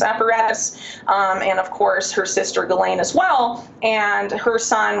intelligence apparatus, and of course her sister Ghislaine as well. And her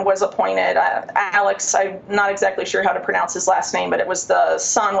son was appointed, Alex, I'm not exactly sure how to pronounce his last name, but it was the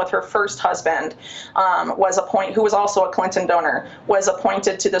son with her first husband, who was also a Clinton donor, was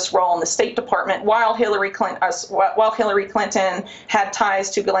appointed to this role in the State Department while Hillary Clinton had ties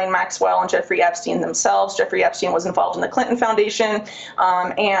to Ghislaine Maxwell and Jeffrey Epstein themselves. Jeffrey Epstein was involved in the Clinton Foundation,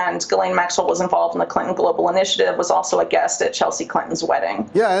 and Ghislaine Maxwell was involved in the Clinton Global Initiative, was also a guest at Chelsea Clinton's wedding.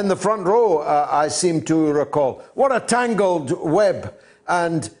 Yeah, in the front row, I seem to recall. What a tangled web,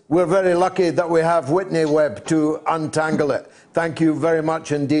 and we're very lucky that we have Whitney Webb to untangle it. Thank you very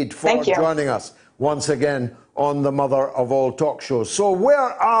much indeed for joining us once again on the mother of all talk shows. So where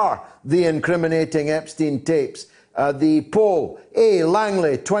are the incriminating Epstein tapes? The poll: A,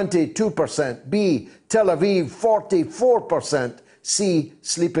 Langley, 22%, B, Tel Aviv, 44%, C,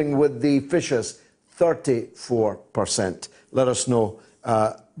 sleeping with the fishes, 34%. Let us know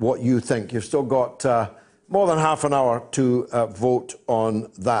what you think. You've still got more than half an hour to vote on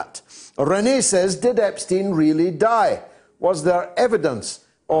that. Renee says, did Epstein really die? Was there evidence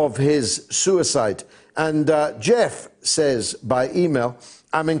of his suicide? And Jeff says by email,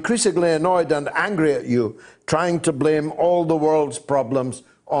 I'm increasingly annoyed and angry at you, trying to blame all the world's problems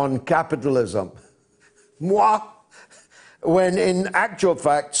on capitalism. Moi? When in actual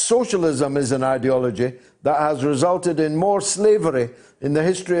fact, socialism is an ideology that has resulted in more slavery in the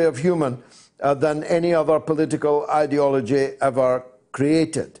history of human than any other political ideology ever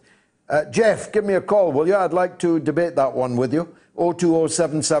created. Jeff, give me a call, will you? I'd like to debate that one with you.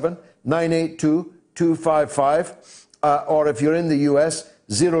 02077 982 255. Or if you're in the US,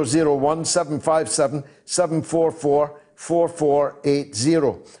 001 757 744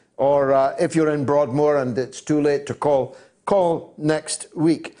 4480. Or if you're in Broadmoor and it's too late to call, call next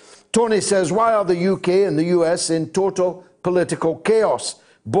week. Tony says, why are the UK and the US in total political chaos?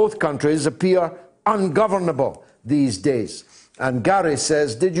 Both countries appear ungovernable these days. And Gary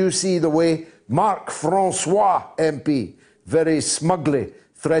says, did you see the way Marc Francois MP very smugly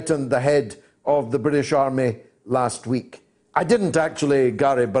threatened the head of the British Army last week? I didn't actually,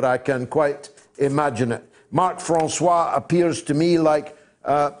 Gary, but I can quite imagine it. Marc Francois appears to me like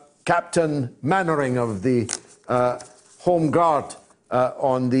Captain Mannering of the Home Guard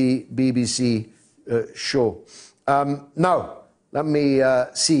on the BBC show. Now, let me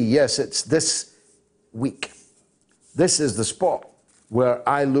see. Yes, it's this week. This is the spot where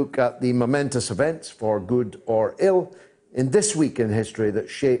I look at the momentous events, for good or ill, in this week in history that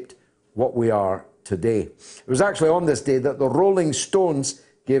shaped what we are today. It was actually on this day that the Rolling Stones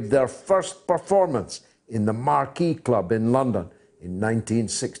gave their first performance in the Marquee Club in London in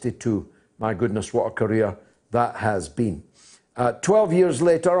 1962. My goodness, what a career that has been. 12 years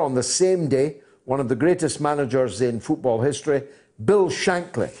later, on the same day, one of the greatest managers in football history, Bill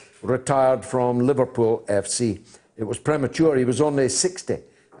Shankly, retired from Liverpool FC. It was premature. He was only 60,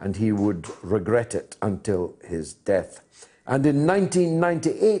 and he would regret it until his death. And in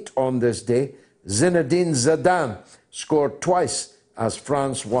 1998, on this day, Zinedine Zidane scored twice as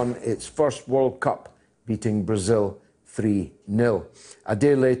France won its first World Cup, beating Brazil 3-0. A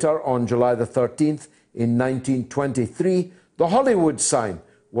day later, on July the 13th, in 1923, the Hollywood sign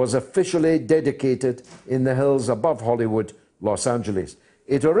was officially dedicated in the hills above Hollywood, Los Angeles.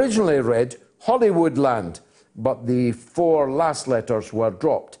 It originally read Hollywoodland, but the 4 last letters were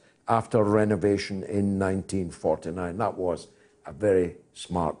dropped after renovation in 1949. That was a very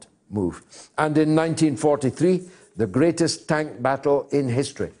smart move. And in 1943, the greatest tank battle in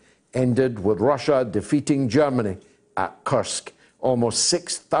history ended with Russia defeating Germany at Kursk. Almost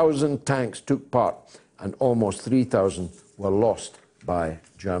 6,000 tanks took part, and almost 3,000 were lost by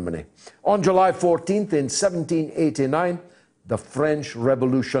Germany. On July 14th, in 1789, the French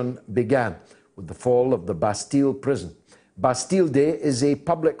Revolution began with the fall of the Bastille prison. Bastille Day is a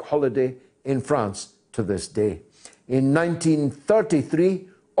public holiday in France to this day. In 1933,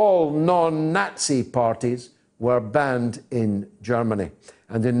 all non-Nazi parties were banned in Germany.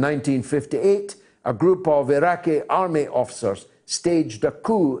 And in 1958, a group of Iraqi army officers staged a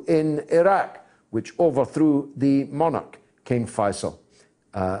coup in Iraq, which overthrew the monarch, King Faisal.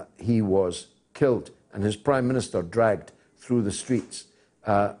 He was killed, and his prime minister dragged through the streets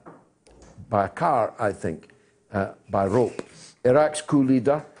by a car, I think, by rope. Iraq's coup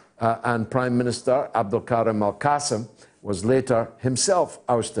leader and Prime Minister Abdul Karim al-Qasem was later himself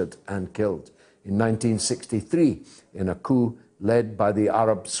ousted and killed in 1963 in a coup led by the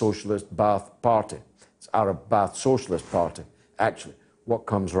Arab Socialist Ba'ath Party. It's Arab Ba'ath Socialist Party, actually, what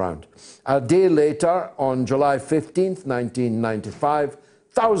comes round. A day later, on July 15th, 1995,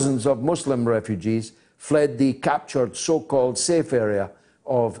 thousands of Muslim refugees fled the captured so-called safe area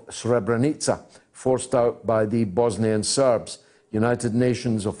of Srebrenica, forced out by the Bosnian Serbs. United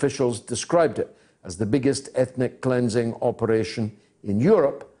Nations officials described it as the biggest ethnic cleansing operation in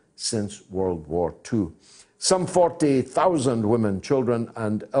Europe since World War II. Some 40,000 women, children,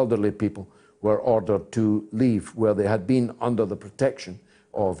 and elderly people were ordered to leave where they had been under the protection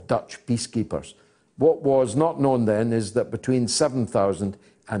of Dutch peacekeepers. What was not known then is that between 7,000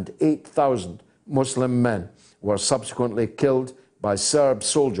 and 8,000 Muslim men were subsequently killed by Serb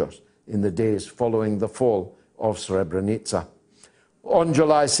soldiers in the days following the fall of Srebrenica. On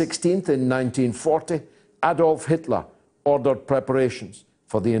July 16th, in 1940, Adolf Hitler ordered preparations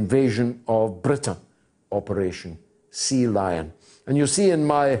for the invasion of Britain, Operation Sea Lion. And you see in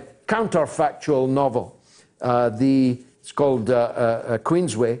my counterfactual novel, it's called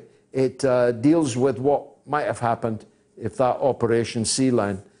Queensway, it deals with what might have happened if that Operation Sea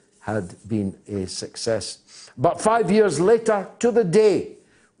Lion had been a success. But 5 years later, to the day,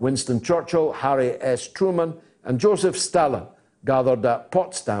 Winston Churchill, Harry S. Truman, and Joseph Stalin gathered at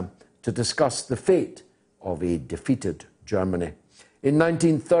Potsdam to discuss the fate of a defeated Germany. In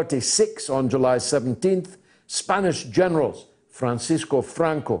 1936, on July 17th, Spanish generals Francisco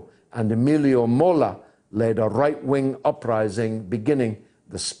Franco and Emilio Mola led a right-wing uprising beginning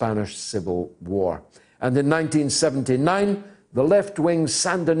the Spanish Civil War. And in 1979, the left-wing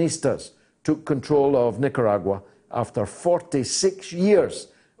Sandinistas took control of Nicaragua after 46 years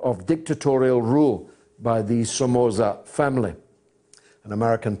of dictatorial rule by the Somoza family. An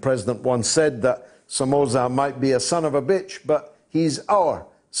American president once said that Somoza might be a son of a bitch, but he's our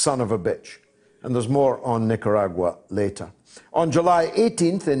son of a bitch. And there's more on Nicaragua later. On July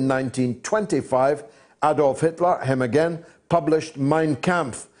 18th in 1925, Adolf Hitler, him again, published Mein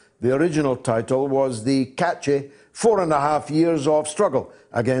Kampf. The original title was the catchy 4.5 years of struggle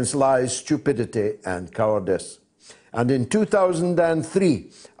against lies, stupidity, and cowardice. And in 2003,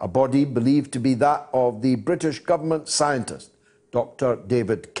 a body believed to be that of the British government scientist, Dr.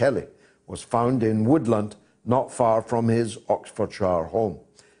 David Kelly, was found in Woodland, not far from his Oxfordshire home.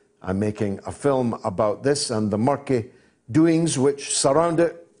 I'm making a film about this and the murky doings which surround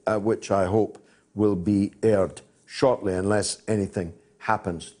it, which I hope will be aired shortly, unless anything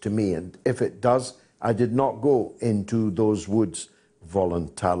happens to me. And if it does, I did not go into those woods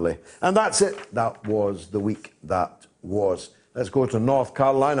voluntarily. And that's it. That was the week that was. Let's go to North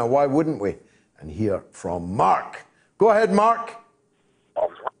Carolina. Why wouldn't we? And hear from Mark. Go ahead, Mark.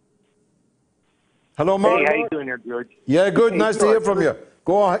 Hello, Mark. Hey, how you doing there, George? Yeah, good. Hey, nice George. to hear from you.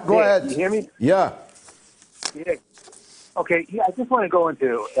 Go ahead. You hear me? Yeah. Yeah. Okay. Yeah, I just want to go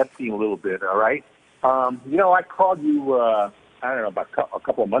into Epstein a little bit. All right. I called you. I don't know, about a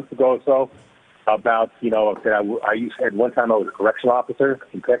couple of months ago or so, about that I had one time I was a correctional officer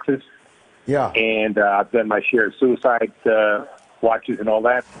in Texas. Yeah. And I've done my share of suicide watches and all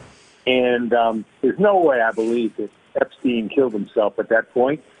that. And there's no way I believe that Epstein killed himself at that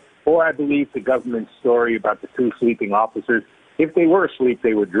point, or I believe the government's story about the two sleeping officers. If they were asleep,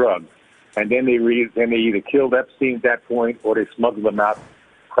 they were drugged, and then they either killed Epstein at that point or they smuggled him out,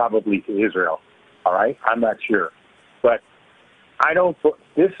 probably to Israel. All right, I'm not sure, but I don't.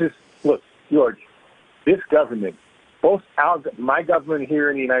 Look, George, this government, both my government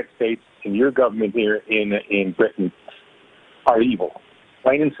here in the United States and your government here in Britain, are evil,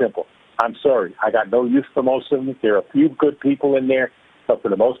 plain and simple. I'm sorry, I got no use for most of them. There are a few good people in there, but for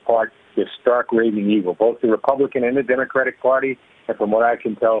the most part, they're stark raving evil, both the Republican and the Democratic Party, and from what I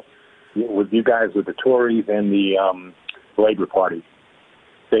can tell, with you guys, with the Tories and the Labor Party.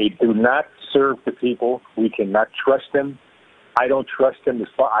 They do not serve the people. We cannot trust them. I don't trust them.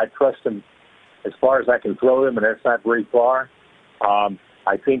 I trust them as far as I can throw them, and that's not very far.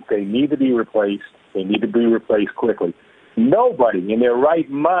 I think they need to be replaced. They need to be replaced quickly. Nobody in their right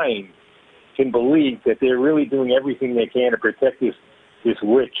mind can believe that they're really doing everything they can to protect this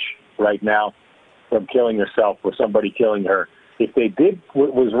witch right now from killing herself or somebody killing her. If they did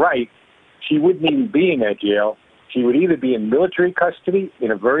what was right, she wouldn't even be in that jail. She would either be in military custody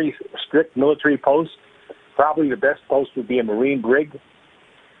in a very strict military post. Probably the best post would be a Marine brig,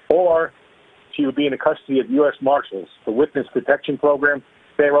 or she would be in the custody of U.S. Marshals. The Witness Protection Program,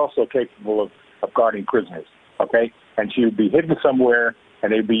 they're also capable of guarding prisoners, okay? And she would be hidden somewhere,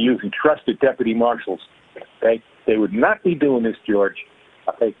 and they'd be using trusted deputy marshals, okay? They would not be doing this, George.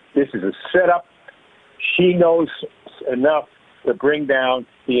 Okay, this is a setup. She knows enough to bring down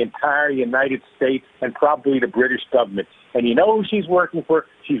the entire United States and probably the British government. And you know who she's working for?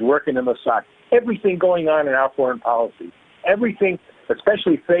 She's working in Mossad. Everything going on in our foreign policy, everything,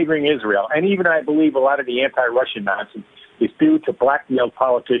 especially favoring Israel, and even I believe a lot of the anti-Russian nonsense is due to blackmailed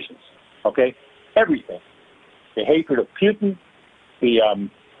politicians. Okay, everything. The hatred of Putin, the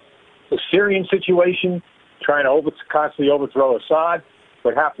Syrian situation, trying to constantly overthrow Assad,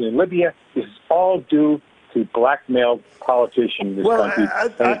 what happened in Libya, this is all due to blackmailed politicians in this country,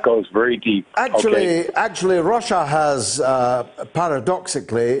 and it goes very deep. Actually, Russia has,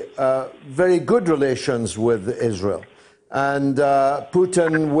 paradoxically, very good relations with Israel. And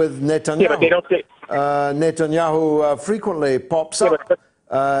Putin with Netanyahu. Yeah, but they don't say... Netanyahu frequently pops up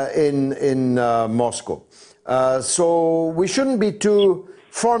in Moscow. So we shouldn't be too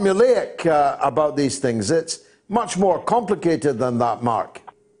formulaic about these things. It's much more complicated than that, Mark.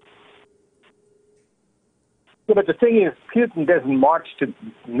 Yeah, but the thing is, Putin doesn't march to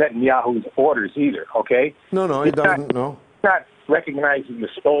Netanyahu's orders either, okay? No, he doesn't, no. He's not recognizing the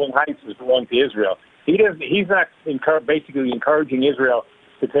stolen heights as belong to Israel. He's not basically encouraging Israel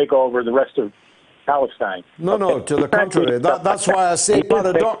to take over the rest of Palestine. No, to the contrary. That's why I say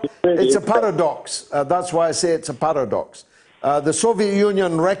paradox. It's a paradox. That's why I say it's a paradox. The Soviet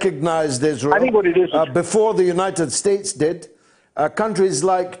Union recognized Israel before the United States did. Countries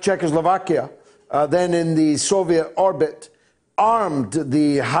like Czechoslovakia, then in the Soviet orbit, armed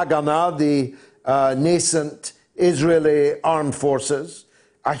the Haganah, the nascent Israeli armed forces.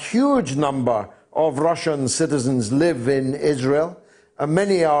 A huge number of Russian citizens live in Israel.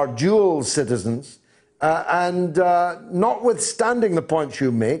 Many are dual citizens. And notwithstanding the points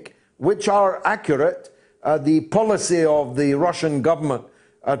you make, which are accurate, the policy of the Russian government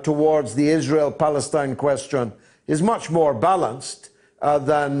towards the Israel-Palestine question is much more balanced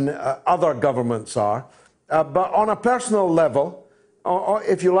than other governments are. But on a personal level, or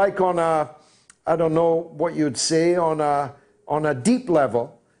if you like, on a, I don't know what you'd say, on a deep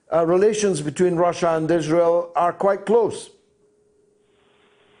level, relations between Russia and Israel are quite close.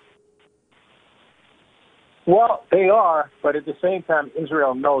 Well, they are, but at the same time,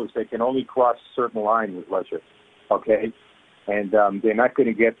 Israel knows they can only cross a certain line with Russia, okay? And they're not going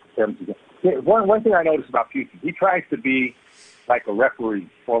to get them to get... One thing I noticed about Putin, he tries to be like a referee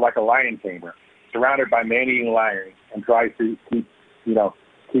or like a lion tamer, surrounded by man-eating lions, and tries to keep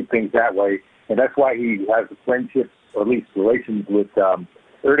things that way. And that's why he has friendships, or at least relations with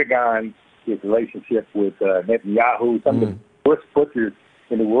Erdogan, his relationship with Netanyahu, some of the worst butchers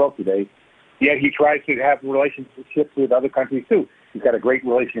in the world today. Yet he tries to have relationships with other countries too. He's got a great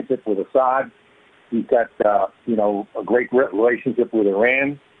relationship with Assad. He's got a great relationship with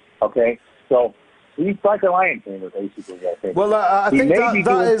Iran. Okay, so he's like a lion tamer, basically. I think. Well, I think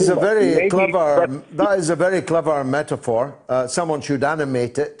that is a very clever metaphor. Someone should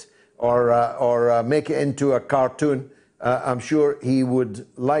animate it or make it into a cartoon. I'm sure he would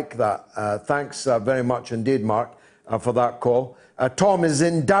like that. Thanks very much indeed, Mark, for that call. Tom is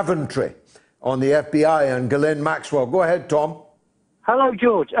in Daventry on the FBI and Ghislaine Maxwell. Go ahead, Tom. Hello,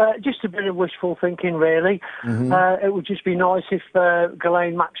 George. Just a bit of wishful thinking, really. It would just be nice if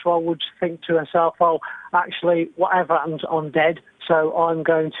Ghislaine Maxwell would think to herself, well, actually, whatever happens, I'm dead, so I'm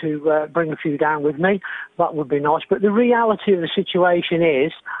going to bring a few down with me. That would be nice. But the reality of the situation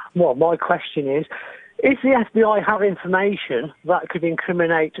is, well, my question is, if the FBI have information that could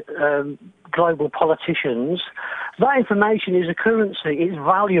incriminate global politicians, that information is a currency, it's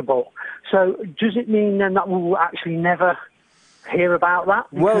valuable. So does it mean then that we will actually never hear about that?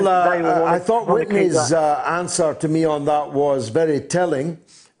 Well, I thought Whitney's answer to me on that was very telling.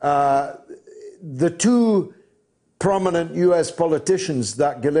 The two prominent U.S. politicians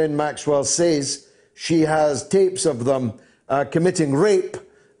that Ghislaine Maxwell says she has tapes of them committing rape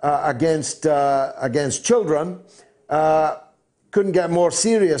against children, couldn't get more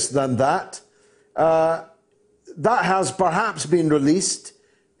serious than that. That has perhaps been released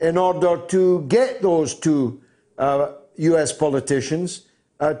in order to get those two U.S. politicians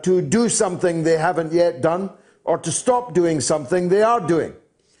to do something they haven't yet done, or to stop doing something they are doing,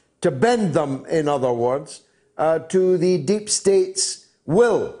 to bend them, in other words, to the deep state's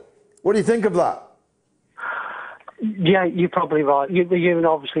will. What do you think of that? Yeah, you're probably right. You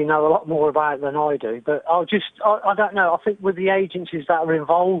obviously know a lot more about it than I do, but I don't know. I think with the agencies that are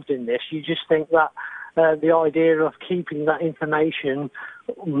involved in this, you just think that the idea of keeping that information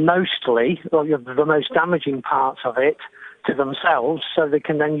mostly, or the most damaging parts of it, to themselves, so they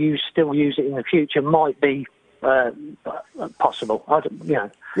can then still use it in the future, might be possible.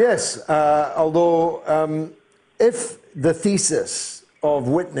 Yes, although if the thesis of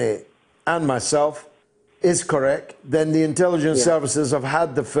Whitney and myself is correct, then the intelligence services have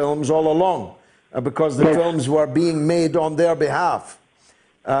had the films all along, because the films were being made on their behalf.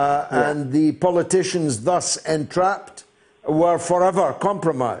 And the politicians thus entrapped were forever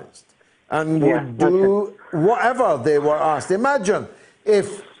compromised and would do whatever they were asked. Imagine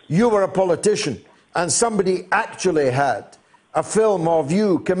if you were a politician and somebody actually had a film of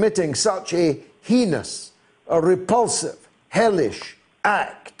you committing such a heinous, a repulsive, hellish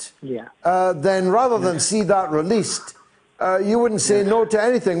act, then rather than see that released, you wouldn't say no to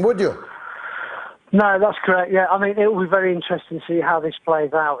anything, would you? No, that's correct. Yeah, I mean, it will be very interesting to see how this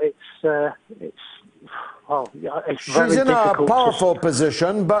plays out. She's in a powerful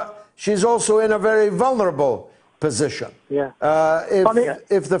position, but she's also in a very vulnerable position. Yeah.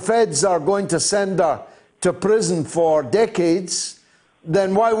 If the feds are going to send her to prison for decades,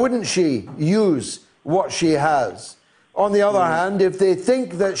 then why wouldn't she use what she has? On the other hand, if they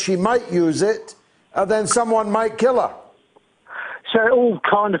think that she might use it, then someone might kill her. So it all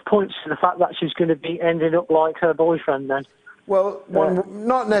kind of points to the fact that she's going to be ending up like her boyfriend then? Well,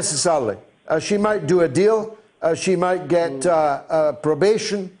 not necessarily. She might do a deal. She might get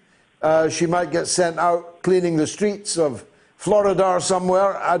probation. She might get sent out cleaning the streets of Florida or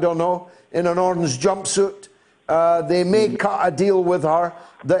somewhere, I don't know, in an orange jumpsuit. They may cut a deal with her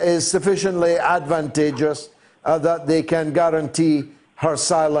that is sufficiently advantageous that they can guarantee her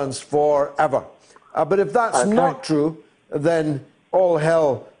silence forever. But if that's not true, then all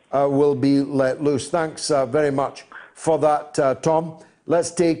hell will be let loose. Thanks very much for that, Tom.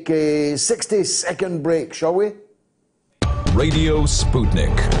 Let's take a 60-second break, shall we? Radio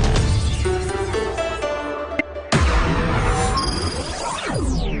Sputnik.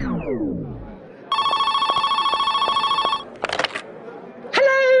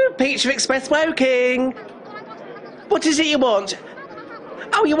 Hello, Future Express Woking. What is it you want?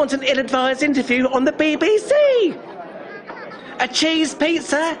 Oh, you want an ill-advised interview on the BBC? A cheese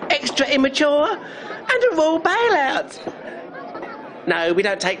pizza, extra immature, and a raw bailout. No, we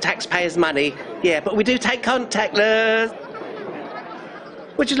don't take taxpayers' money. Yeah, but we do take contactless.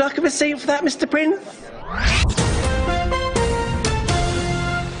 Would you like a receipt for that, Mr. Prince?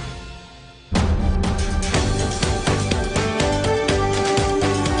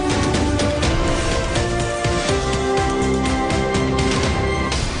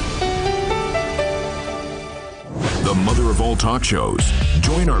 The mother of all talk shows.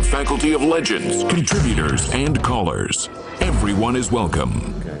 Join our faculty of legends, contributors, and callers. Everyone is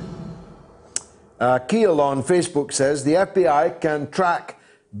welcome. Keel on Facebook says the FBI can track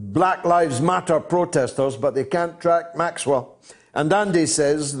Black Lives Matter protesters, but they can't track Maxwell. And Andy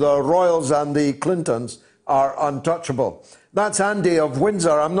says the Royals and the Clintons are untouchable. That's Andy of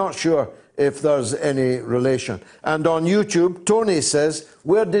Windsor. I'm not sure if there's any relation. And on YouTube, Tony says,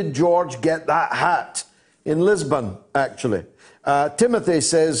 where did George get that hat? In Lisbon, actually. Timothy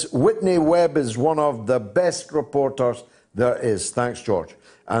says, Whitney Webb is one of the best reporters there is. Thanks, George.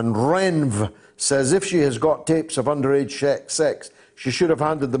 And Renv says, if she has got tapes of underage sex, she should have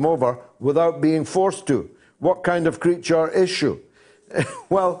handed them over without being forced to. What kind of creature is she?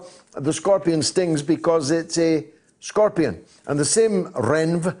 Well, the scorpion stings because it's a scorpion. And the same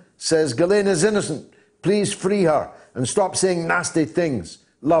Renv says, Ghislaine is innocent. Please free her and stop saying nasty things.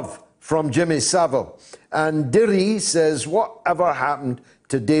 Love, from Jimmy Savile. And Dirry says, whatever happened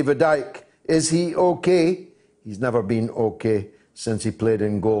to David Icke? Is he okay? He's never been okay since he played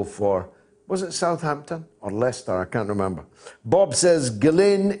in goal for, was it Southampton or Leicester? I can't remember. Bob says,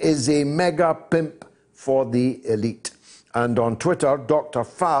 Ghislaine is a mega pimp for the elite. And on Twitter, Dr.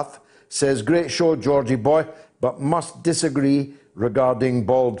 Fath says, great show, Georgie boy, but must disagree regarding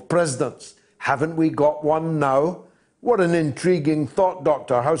bald presidents. Haven't we got one now? What an intriguing thought,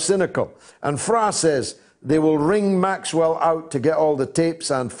 Doctor. How cynical. And Fra says they will ring Maxwell out to get all the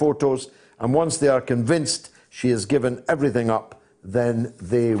tapes and photos, and once they are convinced she has given everything up, then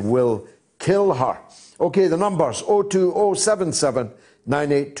they will kill her. OK, the numbers, 02077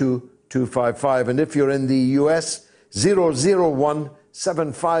 982 255. And if you're in the US, 001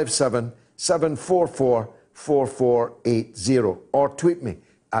 757 744 4480. Or tweet me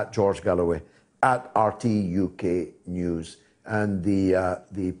at George Galloway, at RT UK News. And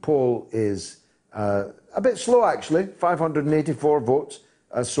the poll is a bit slow, actually, 584 votes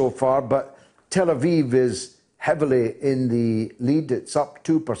so far, but Tel Aviv is heavily in the lead. It's up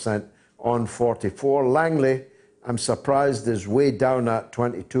 2% on 44. Langley, I'm surprised, is way down at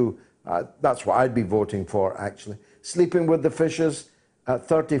 22. That's what I'd be voting for, actually. Sleeping with the Fishes at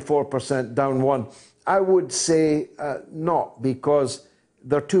 34%, down 1. I would say not, because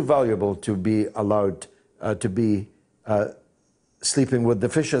they're too valuable to be allowed to be sleeping with the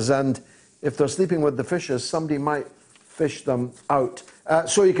fishes. And if they're sleeping with the fishes, somebody might fish them out.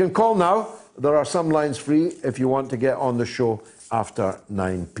 So you can call now. There are some lines free if you want to get on the show after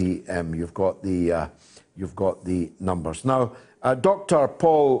 9 p.m. You've got the numbers. Now, Dr.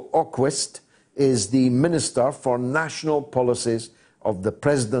 Paul Oquist is the Minister for National Policies of the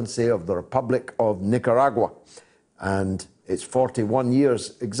Presidency of the Republic of Nicaragua. And it's 41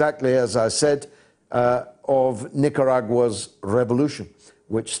 years, exactly as I said, of Nicaragua's revolution,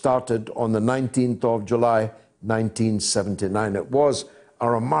 which started on the 19th of July, 1979. It was a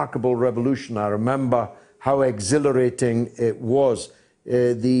remarkable revolution. I remember how exhilarating it was.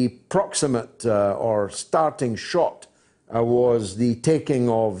 The proximate or starting shot was the taking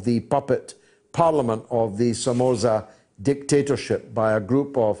of the puppet parliament of the Somoza dictatorship by a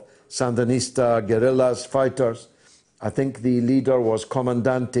group of Sandinista guerrillas fighters. I think the leader was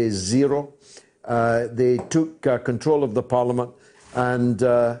Comandante Zero. They took control of the parliament, and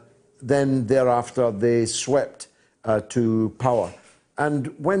then thereafter they swept to power. And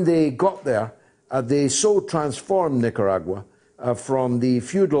when they got there, they so transformed Nicaragua from the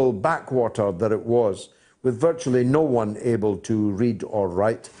feudal backwater that it was, with virtually no one able to read or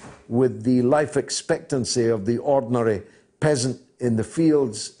write, with the life expectancy of the ordinary peasant in the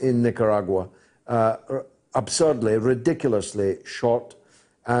fields in Nicaragua absurdly, ridiculously short,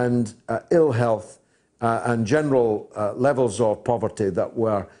 and ill health and general levels of poverty that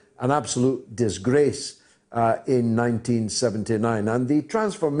were an absolute disgrace in 1979. And the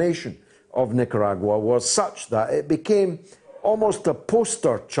transformation of Nicaragua was such that it became almost a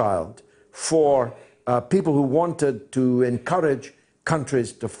poster child for people who wanted to encourage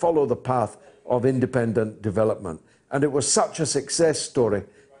countries to follow the path of independent development. And it was such a success story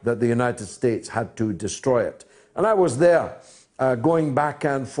that the United States had to destroy it. And I was there going back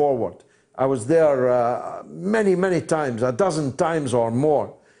and forward. I was there many, many times, a dozen times or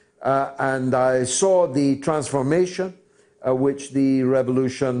more, and I saw the transformation which the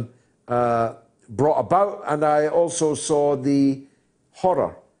revolution brought about, and I also saw the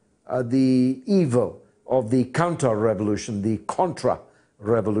horror, the evil of the counter-revolution, the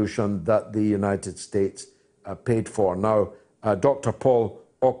contra-revolution that the United States paid for. Now, Dr. Paul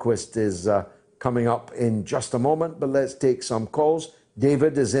Oquist is coming up in just a moment, but let's take some calls.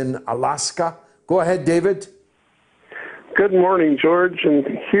 David is in Alaska. Go ahead, David. Good morning, George, and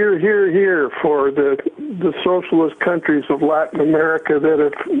here for the socialist countries of Latin America that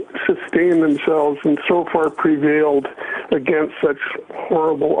have sustained themselves and so far prevailed against such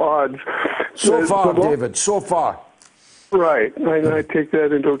horrible odds. So far, David, so far. Right, I take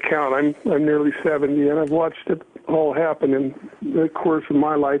that into account. I'm nearly 70, and I've watched it all happen in the course of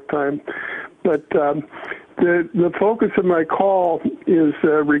my lifetime. But the focus of my call is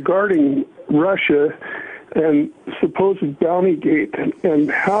regarding Russia and supposed Bountygate, and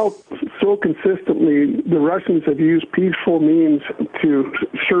how so consistently the Russians have used peaceful means to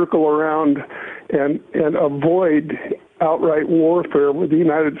circle around and avoid outright warfare with the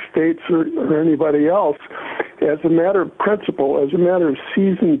United States or anybody else as a matter of principle, as a matter of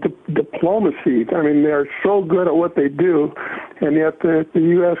seasoned diplomacy. I mean, they're so good at what they do, and yet the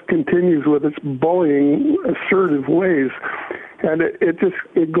U.S. continues with its bullying, assertive ways. And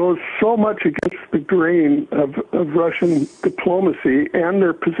it goes so much against the grain of Russian diplomacy and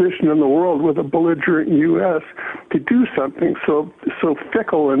their position in the world with a belligerent U.S. to do something so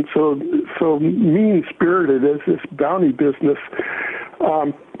fickle and so mean-spirited as this bounty business.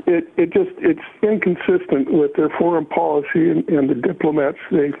 It's inconsistent with their foreign policy and the diplomats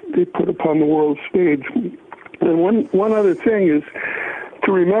they put upon the world stage. And one other thing is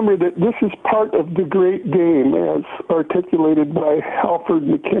to remember that this is part of the great game as articulated by Alfred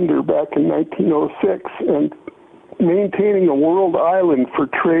Mackinder back in 1906, and maintaining a world island for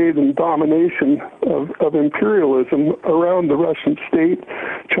trade and domination of imperialism around the Russian state,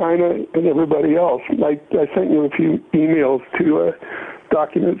 China, and everybody else. I sent you a few emails to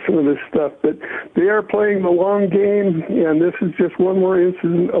document some of this stuff, but they are playing the long game, and this is just one more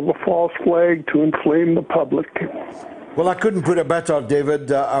incident of a false flag to inflame the public. Well, I couldn't put it better,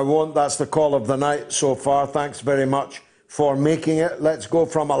 David. I won't. That's the call of the night so far. Thanks very much for making it. Let's go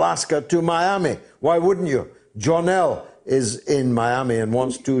from Alaska to Miami. Why wouldn't you? Jonelle is in Miami and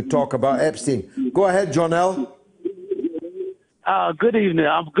wants to talk about Epstein. Go ahead, Jonelle. Good evening.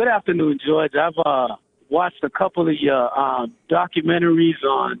 Good afternoon, George. I've watched a couple of your documentaries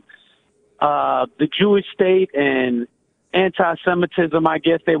on the Jewish state and anti-Semitism. I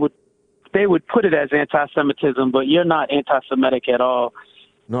guess they would put it as anti-Semitism, but you're not anti-Semitic at all.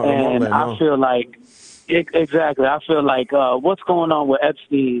 No, and I feel like, exactly, I feel like what's going on with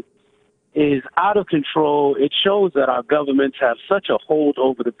Epstein is out of control. It shows that our governments have such a hold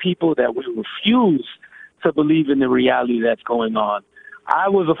over the people that we refuse to believe in the reality that's going on. I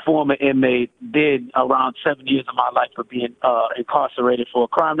was a former inmate, did around 7 years of my life for being incarcerated for a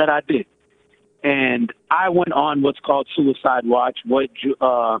crime that I did. And I went on what's called Suicide Watch, what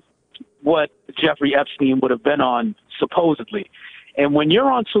Jeffrey Epstein would have been on, supposedly. And when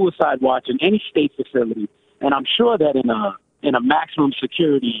you're on Suicide Watch in any state facility, and I'm sure that in a maximum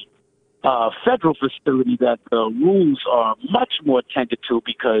security federal facility that the rules are much more tended to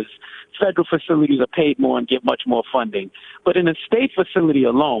because federal facilities are paid more and get much more funding. But in a state facility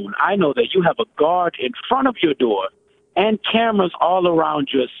alone, I know that you have a guard in front of your door and cameras all around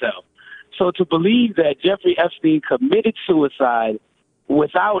your cell. So to believe that Jeffrey Epstein committed suicide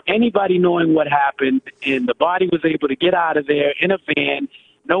without anybody knowing what happened, and the body was able to get out of there in a van,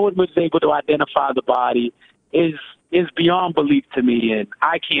 no one was able to identify the body, is beyond belief to me, and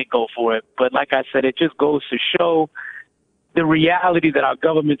I can't go for it. But like I said, it just goes to show the reality that our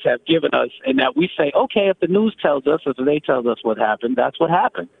governments have given us, and that we say, okay, if the news tells us, if they tell us what happened, that's what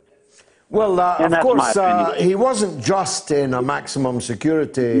happened. Well, of course, he wasn't just in a maximum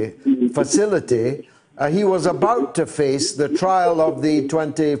security facility. He was about to face the trial of the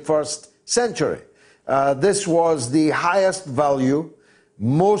 21st century. This was the highest value,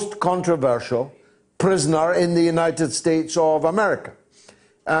 most controversial prisoner in the United States of America.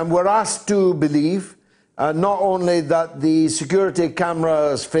 And we're asked to believe not only that the security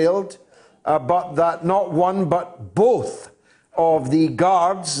cameras failed, but that not one but both of the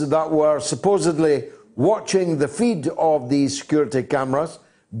guards that were supposedly watching the feed of the security cameras,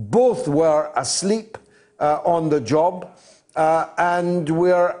 both were asleep on the job. And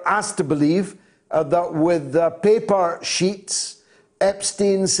we're asked to believe that with paper sheets,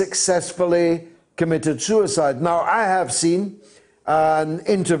 Epstein successfully committed suicide. Now, I have seen an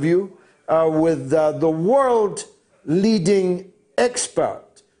interview with the world-leading expert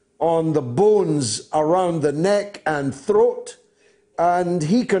on the bones around the neck and throat, and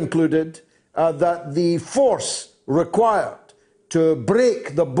he concluded that the force required to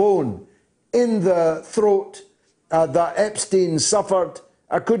break the bone in the throat that Epstein suffered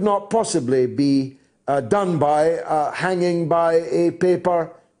could not possibly be done by hanging by a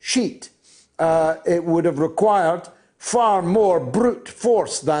paper sheet. It would have required far more brute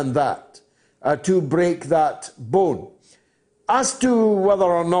force than that to break that bone. As to whether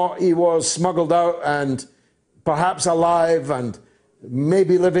or not he was smuggled out and perhaps alive and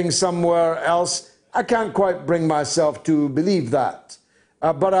maybe living somewhere else, I can't quite bring myself to believe that.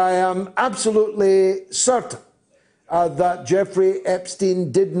 But I am absolutely certain that Jeffrey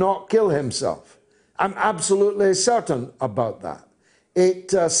Epstein did not kill himself. I'm absolutely certain about that.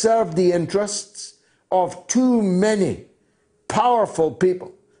 It served the interests of too many powerful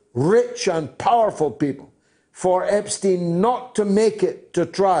people, rich and powerful people, for Epstein not to make it to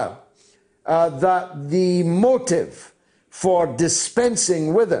trial. That the motive for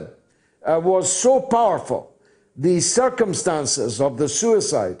dispensing with him was so powerful, the circumstances of the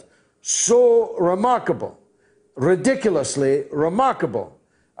suicide so remarkable, ridiculously remarkable,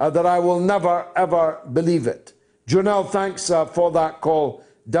 that I will never, ever believe it. Jonelle, thanks for that call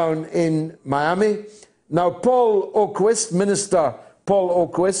down in Miami. Now, Paul Oquist, Minister Paul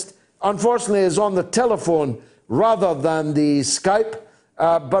Oquist, unfortunately is on the telephone rather than the Skype,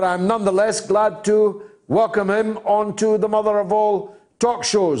 but I'm nonetheless glad to welcome him onto the mother of all talk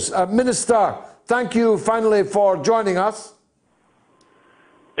shows. Minister, thank you finally for joining us.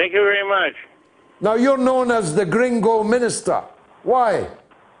 Thank you very much. Now, you're known as the Gringo Minister. Why?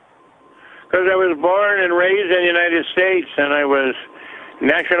 Because I was born and raised in the United States, and I was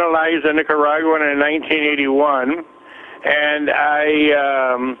nationalized in Nicaragua in 1981, and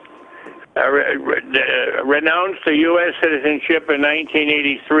I renounced the U.S. citizenship in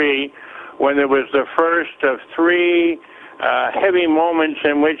 1983 when there was the first of three heavy moments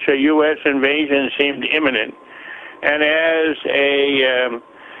in which a U.S. invasion seemed imminent. And as a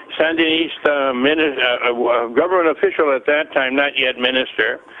Sandinista government official at that time, not yet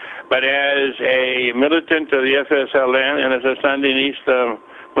minister, but as a militant of the FSLN and as a Sandinista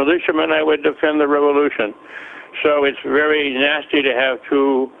militiaman, I would defend the revolution. So it's very nasty to have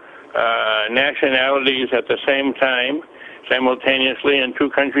two nationalities at the same time, simultaneously, in two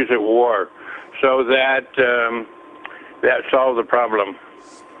countries at war. So that solved the problem.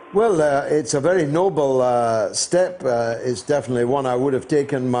 Well, it's a very noble step. It's definitely one I would have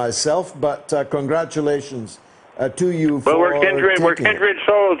taken myself, but congratulations to you for we're kindred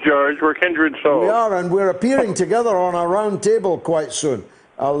souls, George. We're kindred souls. We are, and we're appearing together on a round table quite soon.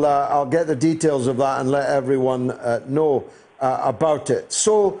 I'll get the details of that and let everyone know about it.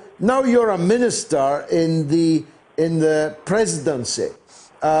 So now you're a minister in the presidency.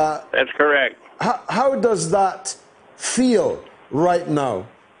 That's correct. How does that feel right now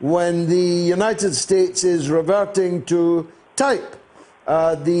when the United States is reverting to type?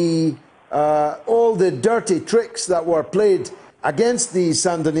 All the dirty tricks that were played against the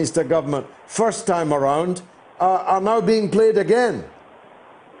Sandinista government first time around are now being played again.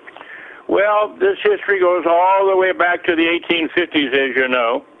 Well, this history goes all the way back to the 1850s, as you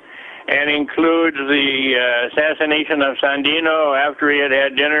know, and includes the assassination of Sandino after he had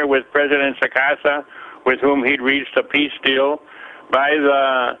had dinner with President Sacasa, with whom he'd reached a peace deal, by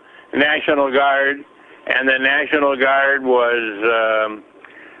the National Guard, and the National Guard was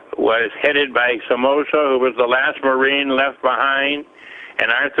headed by Somoza, who was the last Marine left behind,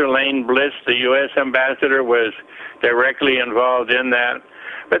 and Arthur Lane Bliss, the U.S. ambassador, was directly involved in that.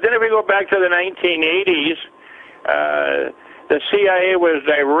 But then if we go back to the 1980s, the CIA was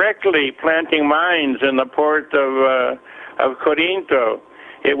directly planting mines in the port of Corinto.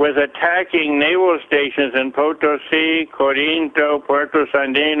 It was attacking naval stations in Potosí, Corinto, Puerto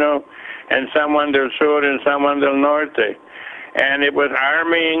Sandino, and San Juan del Sur and San Juan del Norte. And it was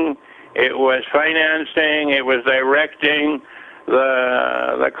arming, it was financing, it was directing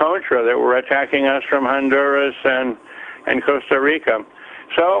the Contra that were attacking us from Honduras and Costa Rica.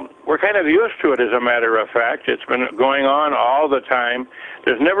 So we're kind of used to it, as a matter of fact. It's been going on all the time.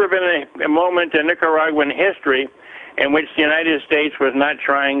 There's never been a moment in Nicaraguan history in which the United States was not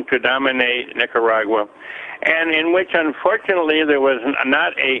trying to dominate Nicaragua, and in which, unfortunately, there was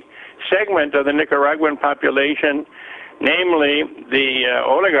not a segment of the Nicaraguan population, namely the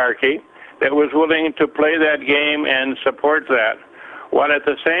oligarchy, that was willing to play that game and support that. While at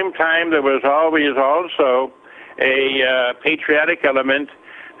the same time, there was always also a patriotic element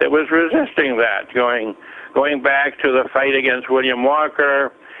that was resisting that, going back to the fight against William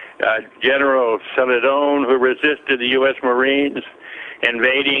Walker, General Celedon, who resisted the U.S. Marines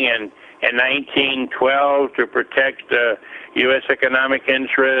invading in 1912 to protect U.S. economic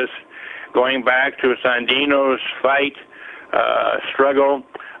interests, going back to Sandino's fight, struggle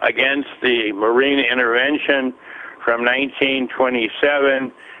against the Marine intervention from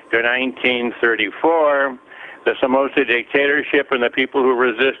 1927 to 1934, the Somoza dictatorship and the people who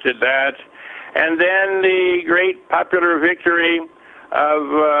resisted that, and then the great popular victory of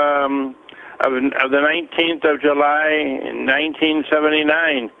the 19th of July in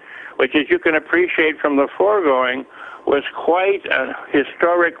 1979, which, as you can appreciate from the foregoing, was quite a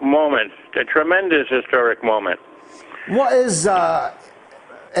historic moment, a tremendous historic moment. What is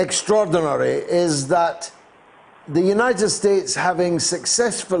extraordinary is that the United States, having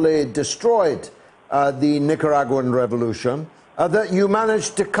successfully destroyed the Nicaraguan revolution, that you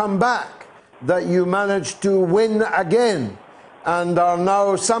managed to come back, that you managed to win again, and are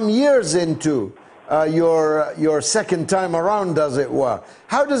now some years into your second time around, as it were.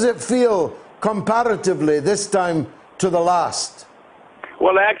 How does it feel comparatively this time to the last?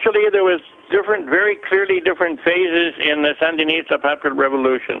 Well, actually, there was very clearly different phases in the Sandinista Popular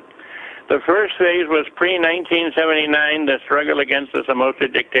Revolution. The first phase was pre-1979, the struggle against the Somoza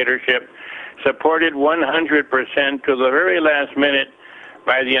dictatorship, supported 100% to the very last minute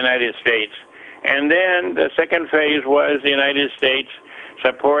by the United States. And then the second phase was the United States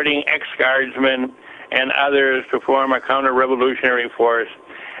supporting ex-guardsmen and others to form a counter-revolutionary force,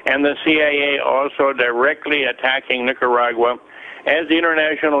 and the CIA also directly attacking Nicaragua, as the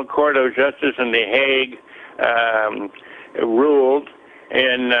International Court of Justice in The Hague ruled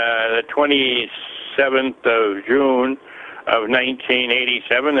in the 27th of June of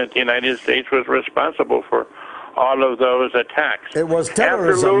 1987 that the United States was responsible for all of those attacks. It was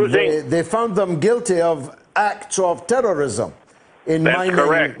terrorism. They found them guilty of acts of terrorism in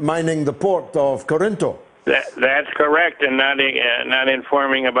mining the port of Corinto. That's correct, and not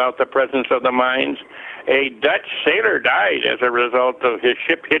informing about the presence of the mines. A Dutch sailor died as a result of his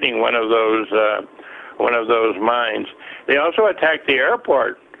ship hitting one of those mines. They also attacked the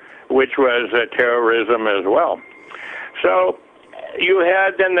airport, which was terrorism as well. So you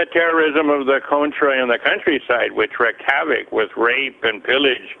had then the terrorism of the Contra in the countryside, which wreaked havoc with rape and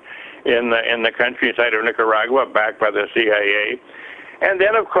pillage in the countryside of Nicaragua, backed by the CIA. And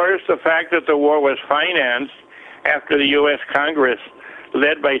then, of course, the fact that the war was financed after the U.S. Congress,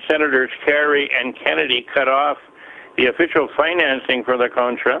 led by Senators Kerry and Kennedy, cut off the official financing for the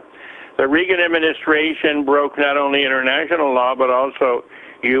Contra. The Reagan administration broke not only international law, but also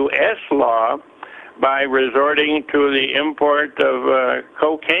U.S. law by resorting to the import of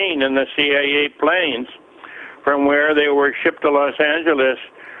cocaine in the CIA planes from where they were shipped to Los Angeles,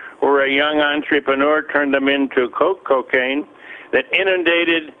 where a young entrepreneur turned them into cocaine that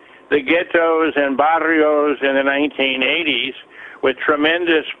inundated the ghettos and barrios in the 1980s with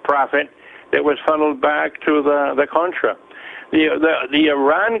tremendous profit that was funneled back to the Contra. The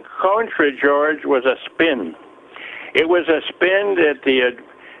Iran-Contra, George, was a spin. It was a spin that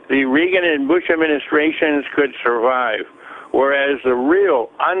the Reagan and Bush administrations could survive, whereas the real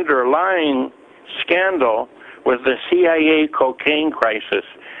underlying scandal was the CIA cocaine crisis,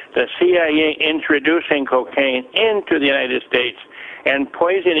 the CIA introducing cocaine into the United States and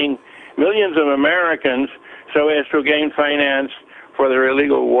poisoning millions of Americans so as to gain finance for their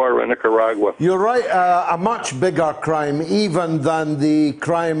illegal war in Nicaragua. You're right, a much bigger crime even than the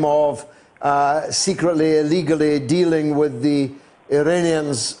crime of secretly, illegally dealing with the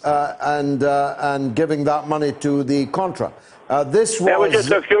Iranians and giving that money to the Contra. That was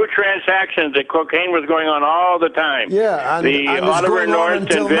just a few transactions. The cocaine was going on all the time. Yeah, and it's going on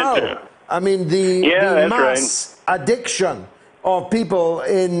until now. I mean, the mass addiction of people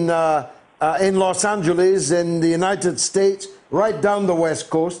in Los Angeles, in the United States, right down the West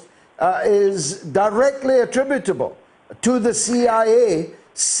Coast, is directly attributable to the CIA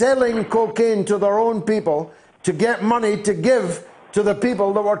selling cocaine to their own people to get money to give to the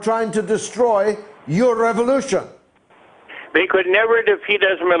people that were trying to destroy your revolution. They could never defeat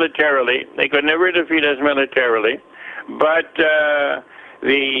us militarily. But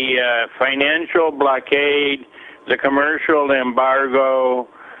the financial blockade, the commercial embargo,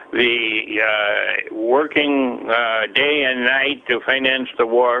 the working day and night to finance the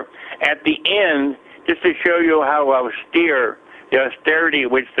war, at the end, just to show you how austere, the austerity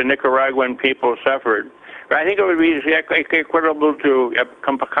which the Nicaraguan people suffered, I think it would be comparable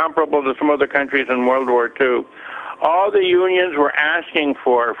to some other countries in World War II. All the unions were asking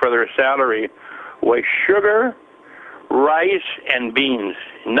for their salary was sugar, rice and beans,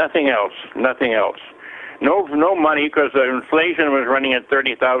 nothing else, nothing else. No money, because the inflation was running at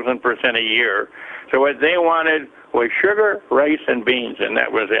 30,000% a year. So what they wanted was sugar, rice, and beans, and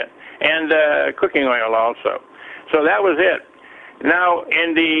that was it. And cooking oil also. So that was it. Now,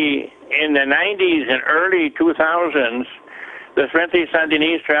 in the 90s and early 2000s, the Frente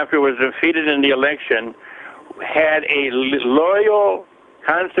Sandinista, after it was defeated in the election, had a loyal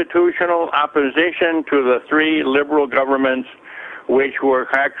constitutional opposition to the three liberal governments, which were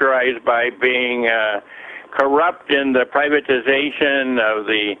characterized by being corrupt in the privatization of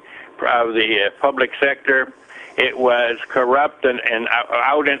the public sector. It was corrupt and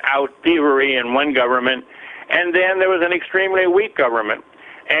out thievery in one government. And then there was an extremely weak government.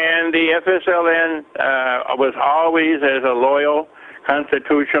 And the FSLN was always as a loyal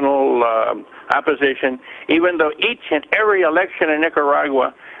constitutional opposition, even though each and every election in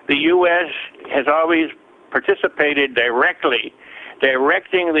Nicaragua, the U.S. has always participated directly,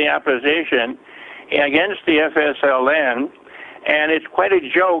 directing the opposition against the FSLN. And it's quite a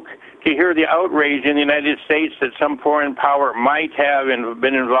joke to hear the outrage in the United States that some foreign power might have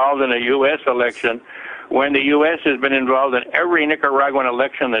been involved in a U.S. election, when the U.S. has been involved in every Nicaraguan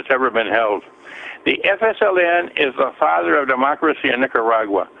election that's ever been held. The FSLN is the father of democracy in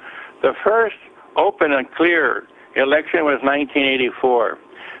Nicaragua. The first open and clear election was 1984.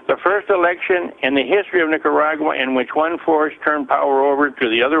 The first election in the history of Nicaragua in which one force turned power over to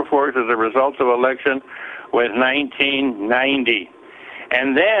the other force as a result of election was 1990.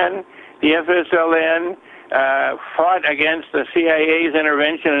 And then the FSLN fought against the CIA's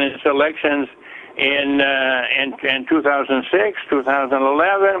intervention in its elections in 2006,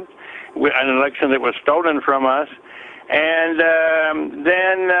 2011, an election that was stolen from us, and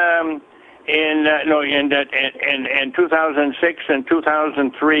then in 2006 and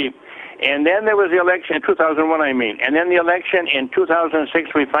 2003, and then there was the election in 2001, and then the election in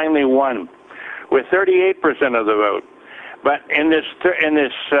 2006 we finally won with 38% of the vote. But in this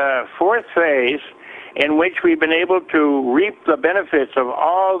fourth phase, in which we've been able to reap the benefits of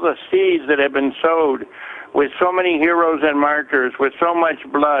all the seeds that have been sowed with so many heroes and martyrs, with so much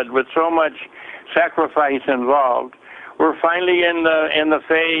blood, with so much sacrifice involved, we're finally in the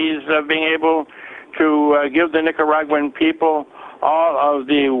phase of being able to give the Nicaraguan people all of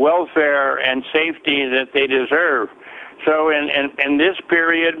the welfare and safety that they deserve. So in this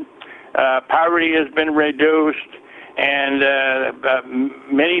period, poverty has been reduced, and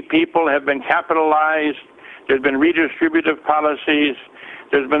many people have been capitalized. There's been redistributive policies.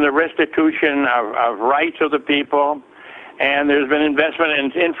 There's been the restitution of rights of the people, and there's been investment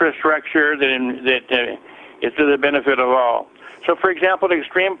in infrastructure that is to the benefit of all. So, for example,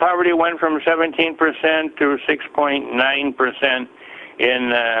 extreme poverty went from 17% to 6.9%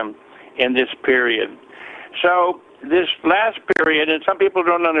 in this period. So this last period, and some people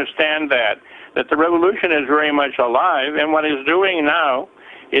don't understand that the revolution is very much alive, and what it's doing now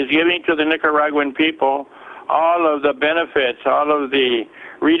is giving to the Nicaraguan people all of the benefits, all of the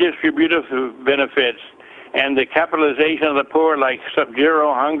redistributive benefits, and the capitalization of the poor, like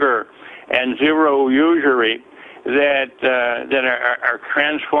sub-zero hunger and zero usury, that are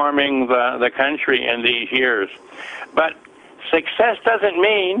transforming the country in these years. But success doesn't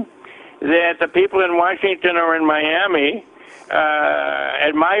mean that the people in Washington or in Miami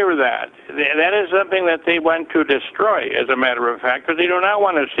admire that. That is something that they want to destroy, as a matter of fact, because they do not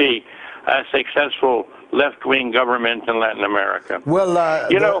want to see a successful left-wing government in Latin America. Well,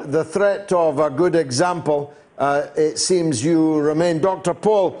 the threat of a good example, it seems you remain. Dr.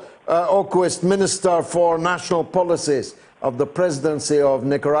 Paul Oquist, Minister for National Policies of the Presidency of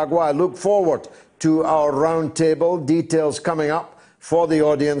Nicaragua. I look forward to our roundtable. Details coming up for the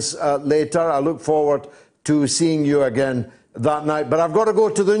audience later. I look forward to seeing you again that night. But I've got to go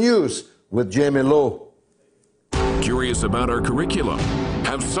to the news with Jamie Lowe. Curious about our curriculum?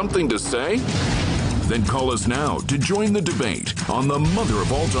 Have something to say? Then call us now to join the debate on the mother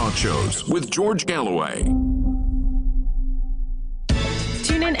of all talk shows with George Galloway.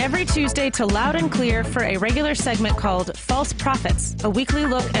 Tune in every Tuesday to Loud and Clear for a regular segment called False Prophets, a weekly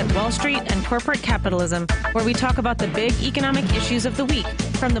look at Wall Street and corporate capitalism, where we talk about the big economic issues of the week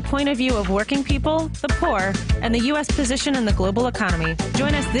from the point of view of working people, the poor, and the U.S. position in the global economy.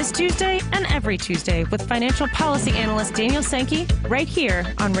 Join us this Tuesday and every Tuesday with financial policy analyst Daniel Sankey right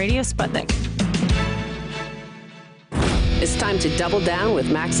here on Radio Sputnik. It's time to double down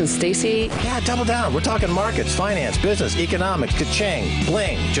with Max and Stacy. Yeah, double down. We're talking markets, finance, business, economics, ka-ching,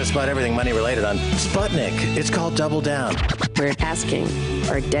 bling, just about everything money related on Sputnik. It's called Double Down. We're asking,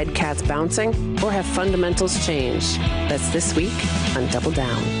 are dead cats bouncing or have fundamentals changed? That's this week on Double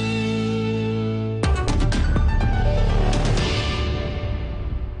Down.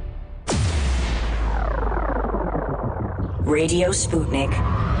 Radio Sputnik.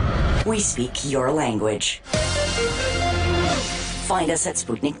 We speak your language. Find us at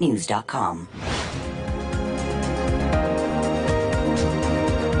SputnikNews.com.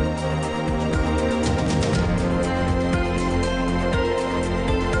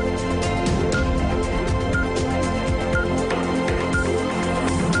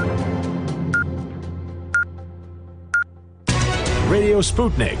 Radio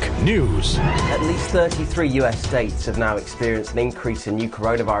Sputnik News. At least 33 US states have now experienced an increase in new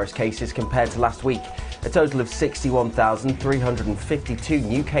coronavirus cases compared to last week. A total of 61,352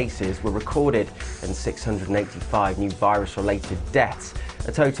 new cases were recorded and 685 new virus-related deaths.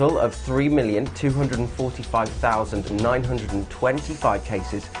 A total of 3,245,925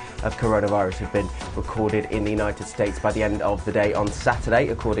 cases of coronavirus have been recorded in the United States by the end of the day on Saturday,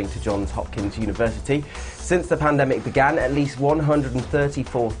 according to Johns Hopkins University. Since the pandemic began, at least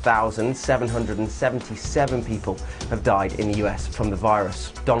 134,777 people have died in the US from the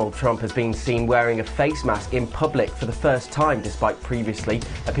virus. Donald Trump has been seen wearing a face mask in public for the first time, despite previously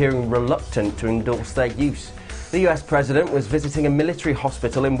appearing reluctant to endorse their use. The US president was visiting a military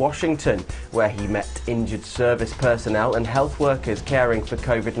hospital in Washington, where he met injured service personnel and health workers caring for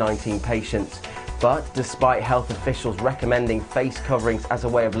COVID-19 patients. But despite health officials recommending face coverings as a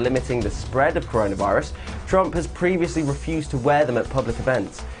way of limiting the spread of coronavirus, Trump has previously refused to wear them at public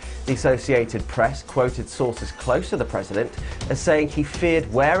events. The Associated Press quoted sources close to the president as saying he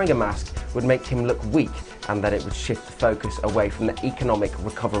feared wearing a mask would make him look weak and that it would shift the focus away from the economic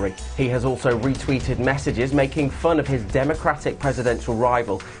recovery. He has also retweeted messages making fun of his Democratic presidential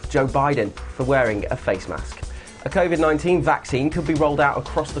rival, Joe Biden, for wearing a face mask. A COVID-19 vaccine could be rolled out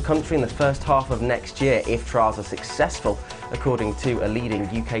across the country in the first half of next year if trials are successful, according to a leading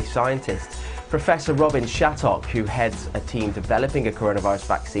UK scientist. Professor Robin Shattock, who heads a team developing a coronavirus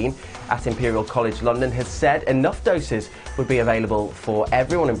vaccine at Imperial College London, has said enough doses would be available for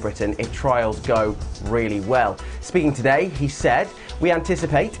everyone in Britain if trials go really well. Speaking today, he said, "We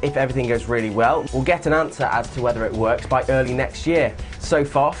anticipate, if everything goes really well, we'll get an answer as to whether it works by early next year." So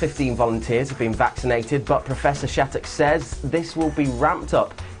far, 15 volunteers have been vaccinated, but Professor Shattock says this will be ramped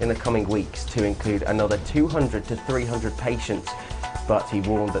up in the coming weeks to include another 200 to 300 patients. But he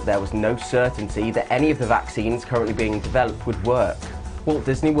warned that there was no certainty that any of the vaccines currently being developed would work. Walt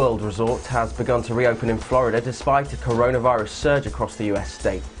Disney World Resort has begun to reopen in Florida despite a coronavirus surge across the US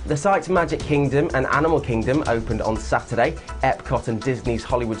state. The site's Magic Kingdom and Animal Kingdom opened on Saturday. Epcot and Disney's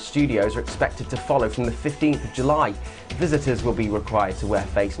Hollywood Studios are expected to follow from the 15th of July. Visitors will be required to wear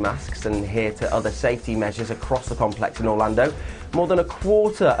face masks and adhere to other safety measures across the complex in Orlando. More than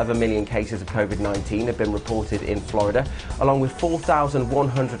 250,000 cases of COVID-19 have been reported in Florida, along with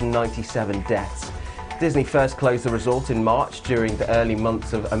 4,197 deaths. Disney first closed the resort in March during the early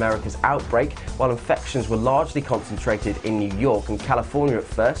months of America's outbreak, while infections were largely concentrated in New York and California at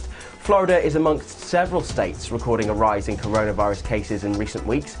first. Florida is amongst several states recording a rise in coronavirus cases in recent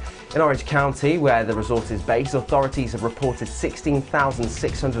weeks. In Orange County, where the resort is based, authorities have reported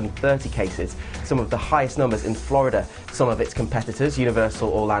 16,630 cases, some of the highest numbers in Florida. Some of its competitors, Universal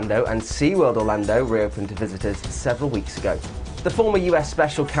Orlando and SeaWorld Orlando, reopened to visitors several weeks ago. The former US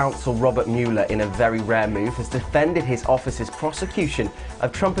Special Counsel Robert Mueller, in a very rare move, has defended his office's prosecution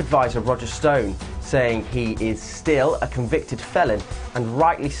of Trump advisor Roger Stone, saying he is still a convicted felon, and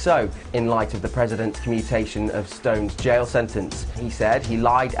rightly so, in light of the president's commutation of Stone's jail sentence. He said he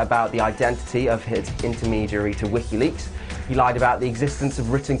lied about the identity of his intermediary to WikiLeaks. He lied about the existence of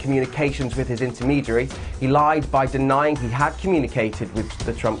written communications with his intermediary. He lied by denying he had communicated with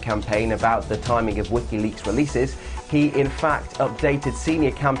the Trump campaign about the timing of WikiLeaks releases. He, in fact, updated senior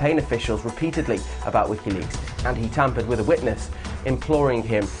campaign officials repeatedly about WikiLeaks, and he tampered with a witness, imploring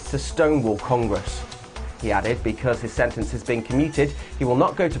him to stonewall Congress. He added, because his sentence has been commuted, he will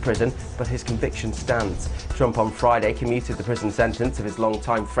not go to prison, but his conviction stands. Trump on Friday commuted the prison sentence of his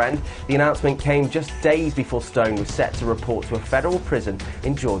longtime friend. The announcement came just days before Stone was set to report to a federal prison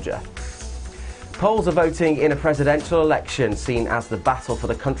in Georgia. Poles are voting in a presidential election seen as the battle for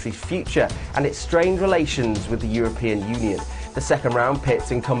the country's future and its strained relations with the European Union. The second round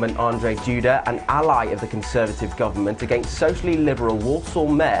pits incumbent Andrzej Duda, an ally of the Conservative government, against socially liberal Warsaw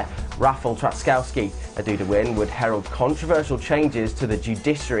Mayor Rafał Trzaskowski. A Duda win would herald controversial changes to the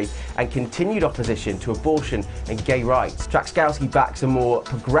judiciary and continued opposition to abortion and gay rights. Trzaskowski backs a more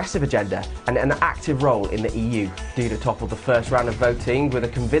progressive agenda and an active role in the EU. Duda toppled the first round of voting with a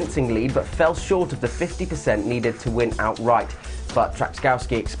convincing lead, but fell short of the 50% needed to win outright. But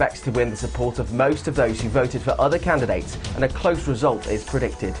Trzaskowski expects to win the support of most of those who voted for other candidates, and a close result is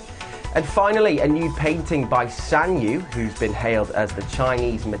predicted. And finally, a new painting by Sanyu, who's been hailed as the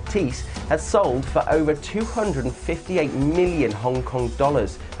Chinese Matisse, has sold for over 258 million Hong Kong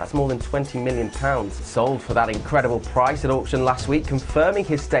dollars. That's more than 20 million pounds. Sold for that incredible price at auction last week, confirming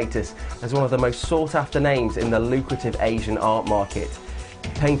his status as one of the most sought-after names in the lucrative Asian art market.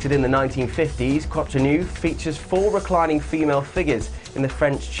 Painted in the 1950s, Cotonou features 4 reclining female figures in the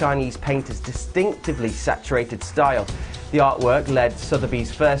French-Chinese painter's distinctively saturated style. The artwork led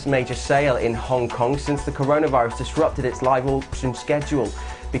Sotheby's first major sale in Hong Kong since the coronavirus disrupted its live auction schedule,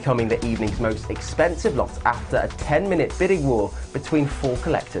 becoming the evening's most expensive lot after a 10-minute bidding war between 4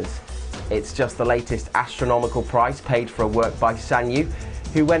 collectors. It's just the latest astronomical price paid for a work by Sanyu,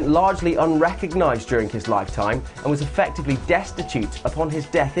 who went largely unrecognised during his lifetime and was effectively destitute upon his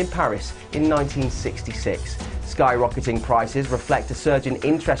death in Paris in 1966. Skyrocketing prices reflect a surge in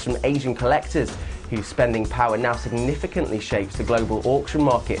interest from Asian collectors, whose spending power now significantly shapes the global auction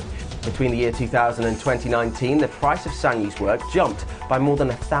market. Between the year 2000 and 2019, the price of Sanyu's work jumped by more than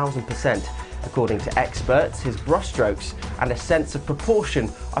 1,000%. According to experts, his brushstrokes and a sense of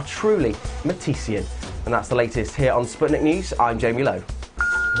proportion are truly Matissean. And that's the latest here on Sputnik News. I'm Jamie Lowe.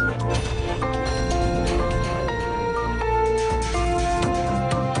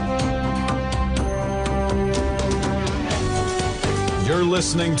 You're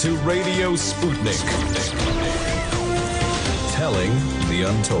listening to Radio Sputnik. Telling the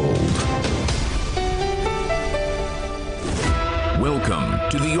untold. Welcome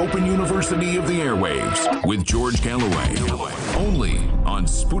to the Open University of the Airwaves with George Galloway. Only on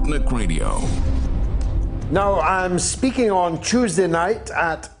Sputnik Radio. Now, I'm speaking on Tuesday night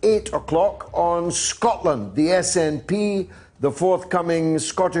at 8 o'clock on Scotland, the SNP, the forthcoming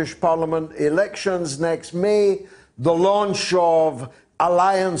Scottish Parliament elections next May, the launch of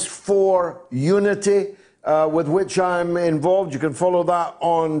Alliance for Unity, with which I'm involved. You can follow that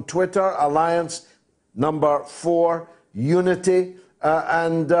on Twitter, Alliance 4 Unity.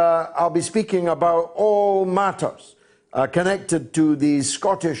 And I'll be speaking about all matters connected to the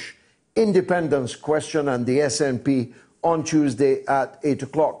Scottish independence question and the SNP on Tuesday at 8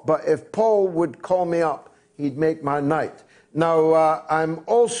 o'clock. But if Paul would call me up, he'd make my night. Now, I'm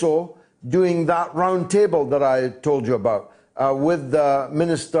also doing that round table that I told you about with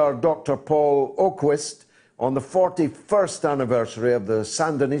Minister Dr. Paul Oaquist on the 41st anniversary of the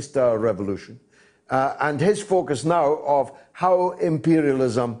Sandinista Revolution, and his focus now of how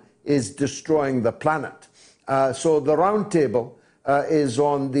imperialism is destroying the planet. So the round table is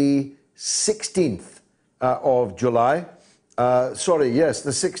on the 16th of July. The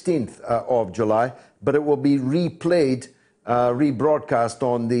 16th of July, but it will be replayed, rebroadcast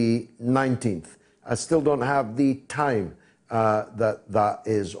on the 19th. I still don't have the time that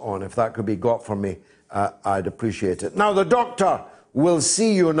is on. If that could be got for me, I'd appreciate it. Now, the doctor will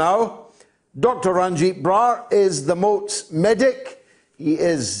see you now. Dr. Ranjit Brar is the Moats medic. He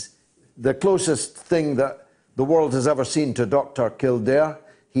is the closest thing that the world has ever seen to Dr. Kildare.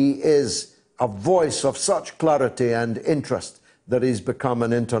 He is a voice of such clarity and interest that he's become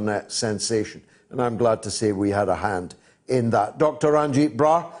an internet sensation. And I'm glad to say we had a hand in that. Dr. Ranjit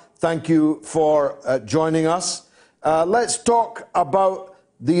Brar, thank you for joining us. Let's talk about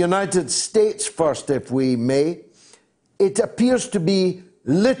the United States first, if we may. It appears to be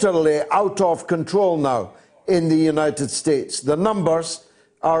literally out of control now in the United States. The numbers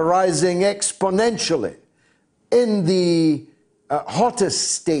are rising exponentially in the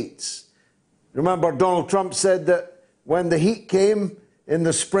hottest states. Remember, Donald Trump said that when the heat came in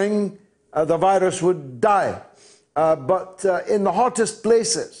the spring, the virus would die. But in the hottest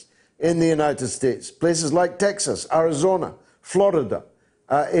places in the United States, places like Texas, Arizona, Florida,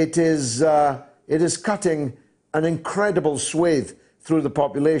 it is cutting an incredible swathe through the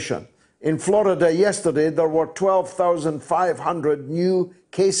population. In Florida yesterday, there were 12,500 new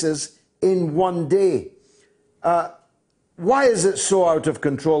cases in one day. Why is it so out of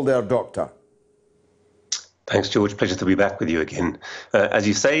control there, Doctor? Thanks, George. Pleasure to be back with you again. As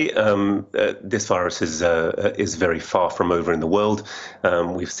you say, this virus is very far from over in the world.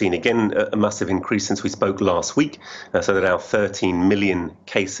 We've seen, again, a massive increase since we spoke last week. So there are now 13 million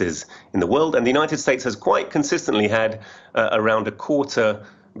cases in the world. And the United States has quite consistently had around a quarter,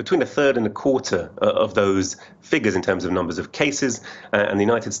 between a third and a quarter of those figures in terms of numbers of cases. And the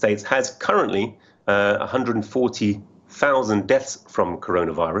United States has currently 140,000 deaths from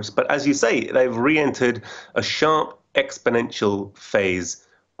coronavirus. But as you say, they've re-entered a sharp exponential phase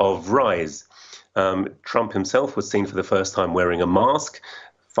of rise. Trump himself was seen for the first time wearing a mask,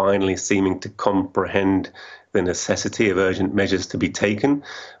 finally seeming to comprehend the necessity of urgent measures to be taken.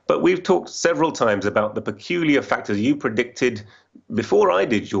 But we've talked several times about the peculiar factors. You predicted before I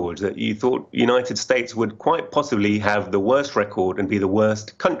did, George, that you thought United States would quite possibly have the worst record and be the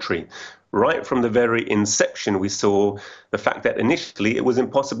worst country. Right from the very inception, we saw the fact that initially it was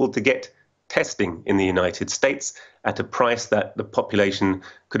impossible to get testing in the United States at a price that the population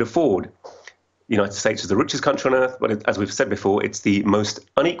could afford. The United States is the richest country on earth, but as we've said before, it's the most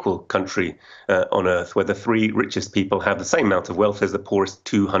unequal country on earth, where the 3 richest people have the same amount of wealth as the poorest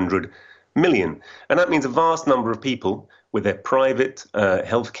 200 million. And that means a vast number of people with their private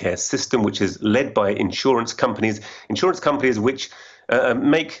healthcare system, which is led by insurance companies which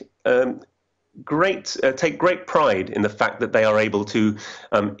take great pride in the fact that they are able to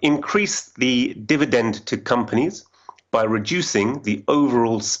increase the dividend to companies by reducing the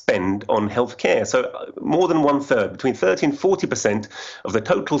overall spend on healthcare. So more than 1/3, between 30 and 40% of the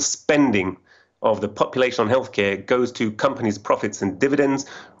total spending of the population on healthcare goes to companies' profits and dividends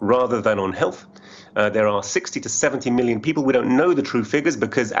rather than on health. There are 60 to 70 million people. We don't know the true figures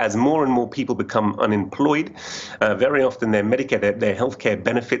because as more and more people become unemployed, very often their Medicare, their healthcare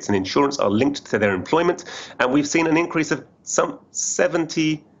benefits and insurance are linked to their employment. And we've seen an increase of some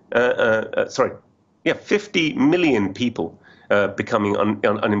 50 million people becoming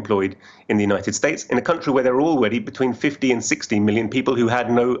unemployed in the United States, in a country where there are already between 50 and 60 million people who had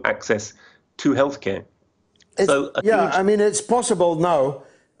no access to healthcare. It's possible now.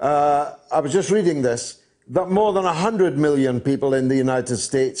 I was just reading this, that more than 100 million people in the United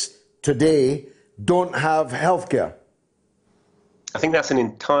States today don't have healthcare. I think that's an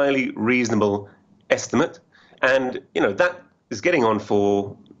entirely reasonable estimate. And, that is getting on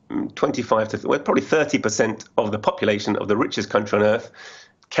for 25 to probably 30% of the population of the richest country on earth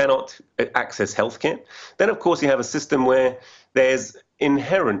cannot access healthcare. Then, of course, you have a system where there's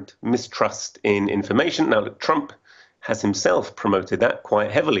inherent mistrust in information. Now, Trump has himself promoted that quite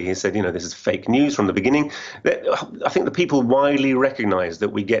heavily. He said, this is fake news from the beginning. I think the people widely recognize that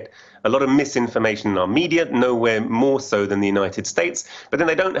we get a lot of misinformation in our media, nowhere more so than the United States, but then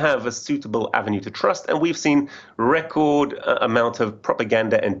they don't have a suitable avenue to trust. And we've seen record amount of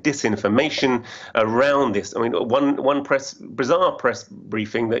propaganda and disinformation around this. I mean, one bizarre press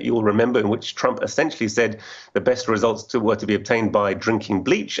briefing that you'll remember in which Trump essentially said the best results were to be obtained by drinking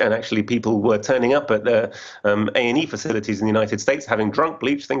bleach, and actually people were turning up at the A&E facilities in the United States having drunk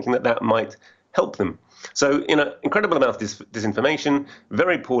bleach, thinking that might help them. So, incredible amount of disinformation,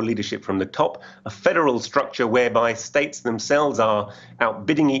 very poor leadership from the top, a federal structure whereby states themselves are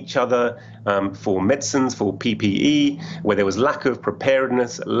outbidding each other for medicines, for PPE, where there was lack of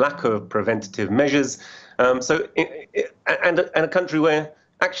preparedness, lack of preventative measures. And a country where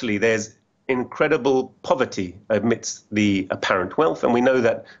actually there's incredible poverty amidst the apparent wealth. And we know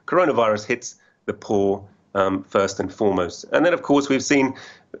that coronavirus hits the poor first and foremost. And then, of course, we've seen,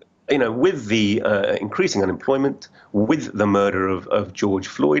 with the increasing unemployment, with the murder of George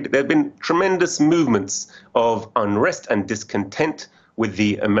Floyd, there have been tremendous movements of unrest and discontent with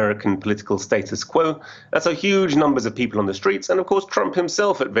the American political status quo. That's huge numbers of people on the streets. And, of course, Trump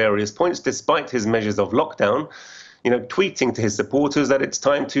himself at various points, despite his measures of lockdown, tweeting to his supporters that it's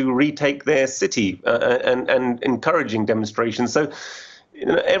time to retake their city and encouraging demonstrations. So,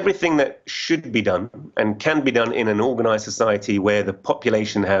 everything that should be done and can be done in an organized society where the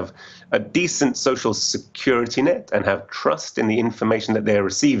population have a decent social security net and have trust in the information that they're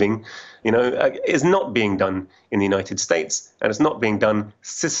receiving, is not being done in the United States, and it's not being done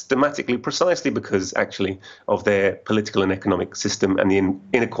systematically, precisely because actually of their political and economic system and the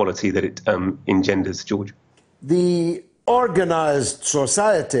inequality that it engenders, George. The organized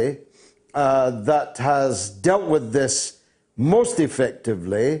society that has dealt with this most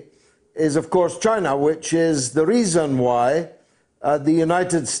effectively is, of course, China, which is the reason why the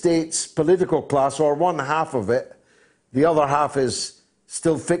United States political class, or one half of it, the other half is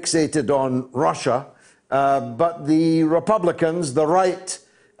still fixated on Russia, but the Republicans, the right,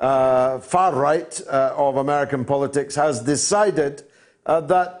 far right of American politics, has decided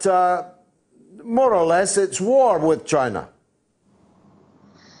that more or less it's war with China.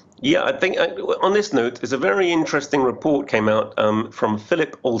 Yeah, I think on this note, there's a very interesting report came out from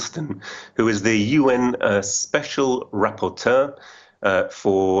Philip Alston, who is the UN Special Rapporteur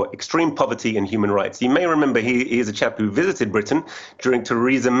for Extreme Poverty and Human Rights. You may remember he is a chap who visited Britain during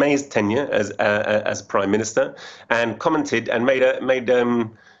Theresa May's tenure as Prime Minister and commented and made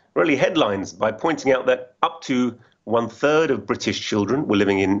really headlines by pointing out that up to 1/3 of British children were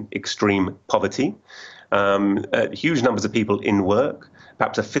living in extreme poverty, huge numbers of people in work.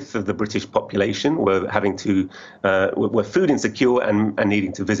 perhaps a fifth of the British population were were food insecure and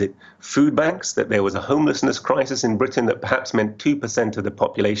needing to visit food banks, that there was a homelessness crisis in Britain that perhaps meant 2% of the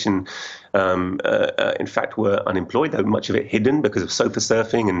population, in fact, were unemployed, though much of it hidden because of sofa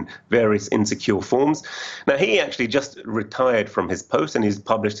surfing and various insecure forms. Now, he actually just retired from his post and he's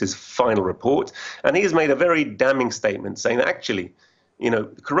published his final report, and he has made a very damning statement saying that actually,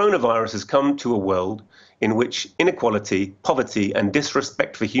 coronavirus has come to a world in which inequality, poverty, and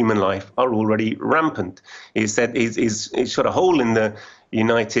disrespect for human life are already rampant. He said he's shot a hole in the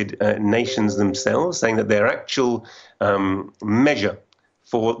United Nations themselves, saying that their actual measure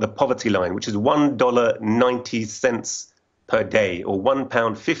for the poverty line, which is $1.90 per day, or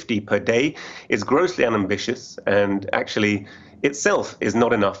 £1.50 per day, is grossly unambitious and actually itself is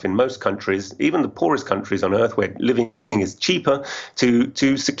not enough in most countries, even the poorest countries on earth where living is cheaper,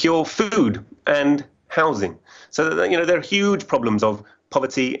 to secure food and housing. So there are huge problems of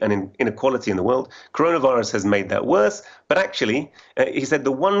poverty and inequality in the world. Coronavirus has made that worse, but actually, he said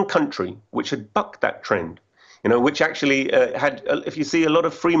the one country which had bucked that trend, which actually had, if you see a lot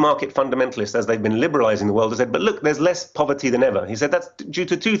of free market fundamentalists as they've been liberalizing the world, have said, but look, there's less poverty than ever. He said that's due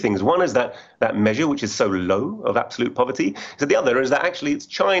to two things. One is that measure, which is so low of absolute poverty. So the other is that actually it's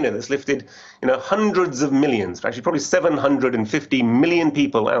China that's lifted, hundreds of millions, actually probably 750 million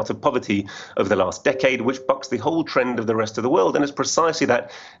people out of poverty over the last decade, which bucks the whole trend of the rest of the world. And it's precisely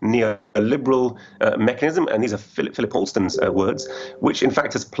that neoliberal mechanism, and these are Philip Alston's words, which in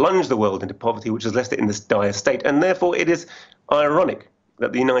fact has plunged the world into poverty, which has left it in this dire state. And therefore, it is ironic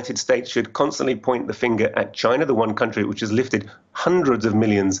that the United States should constantly point the finger at China, the one country which has lifted hundreds of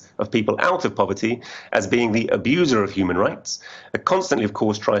millions of people out of poverty, as being the abuser of human rights. It constantly, of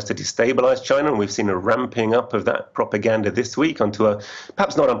course, tries to destabilize China, and we've seen a ramping up of that propaganda this week onto a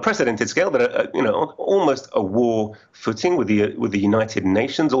perhaps not unprecedented scale, but almost a war footing, with the United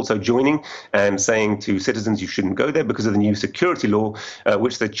Nations also joining and saying to citizens you shouldn't go there because of the new security law,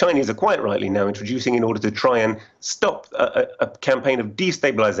 which the Chinese are quite rightly now introducing in order to try and stop a campaign of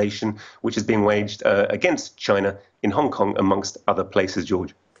destabilization which is being waged against China in Hong Kong, amongst other places,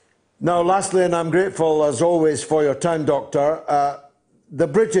 George. Now, lastly, and I'm grateful as always for your time, Doctor, the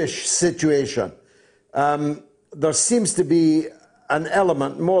British situation. There seems to be an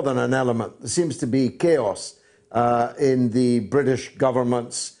element, more than an element, there seems to be chaos in the British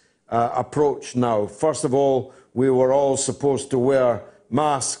government's approach now. First of all, we were all supposed to wear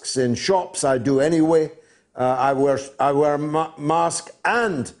masks in shops. I do anyway. I wear mask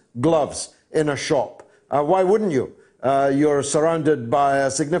and gloves in a shop. Why wouldn't you? You're surrounded by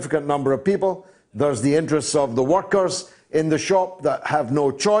a significant number of people. There's the interests of the workers in the shop that have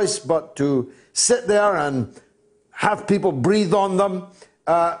no choice but to sit there and have people breathe on them.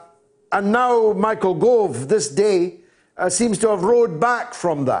 And now Michael Gove, this day, seems to have rowed back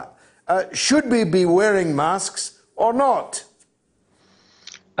from that. Should we be wearing masks or not?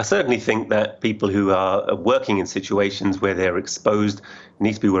 I certainly think that people who are working in situations where they're exposed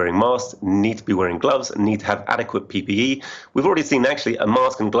need to be wearing masks, need to be wearing gloves, and need to have adequate PPE. We've already seen actually a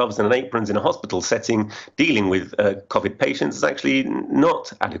mask and gloves and an aprons in a hospital setting dealing with COVID patients is actually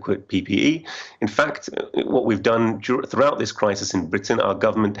not adequate PPE. In fact, what we've done throughout this crisis in Britain, our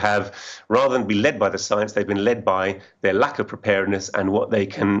government have, rather than be led by the science, they've been led by their lack of preparedness and what they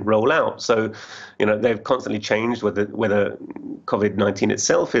can roll out. So, they've constantly changed whether COVID-19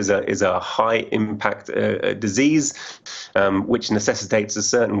 itself is a high impact disease, which necessitates a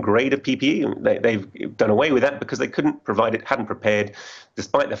certain grade of PPE. They've done away with that because they couldn't provide it, hadn't prepared,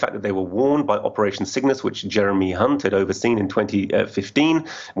 despite the fact that they were warned by Operation Cygnus, which Jeremy Hunt had overseen in 2015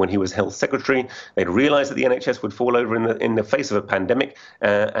 when he was Health Secretary. They'd realised that the NHS would fall over in the face of a pandemic,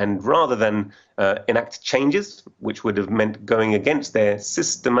 and rather than enact changes, which would have meant going against their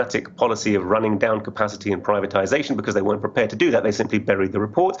systematic policy of running down capacity and privatisation because they weren't prepared to do that, they simply buried the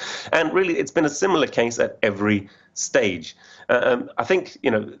report. And really, it's been a similar case at every stage. I think,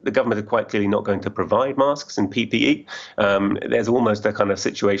 the government are quite clearly not going to provide masks and PPE. There's almost a kind of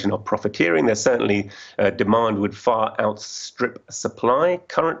situation of profiteering. There's certainly demand would far outstrip supply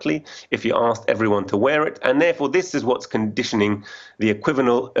currently if you asked everyone to wear it. And therefore, this is what's conditioning the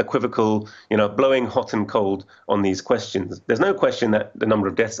equivocal, blowing hot and cold on these questions. There's no question that the number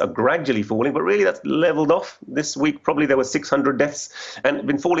of deaths are gradually falling, but really that's leveled off. This week, probably there were 600 deaths and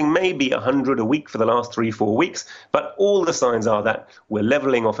been falling maybe 100 a week for the last 3-4 weeks. But all the signs are that we're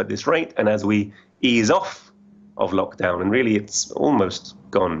leveling off at this rate. And as we ease off of lockdown, and really it's almost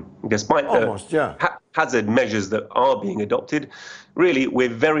gone, despite hazard measures that are being adopted, really, we're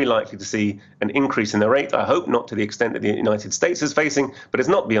very likely to see an increase in the rate. I hope not to the extent that the United States is facing, but it's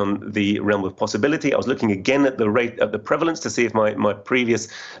not beyond the realm of possibility. I was looking again at the rate of the prevalence to see if my previous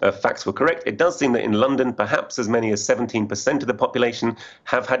facts were correct. It does seem that in London, perhaps as many as 17% of the population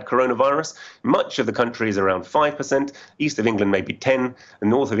have had coronavirus. Much of the country is around 5%. East of England maybe 10, and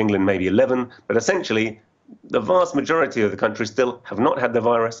north of England maybe 11. But essentially, the vast majority of the country still have not had the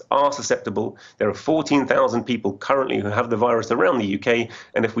virus, are susceptible. There are 14,000 people currently who have the virus around the UK,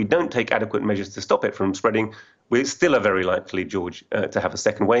 and if we don't take adequate measures to stop it from spreading, we still are very likely, George, to have a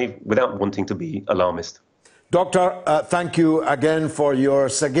second wave without wanting to be alarmist. Doctor, thank you again for your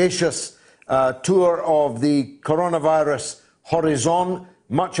sagacious tour of the coronavirus horizon.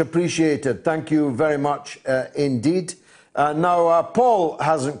 Much appreciated. Thank you very much indeed. Now, Paul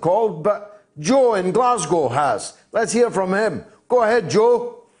hasn't called, but Joe in Glasgow has. Let's hear from him. Go ahead,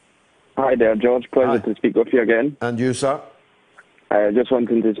 Joe. Hi there, George. Pleasure to speak with you again. And you, sir? Just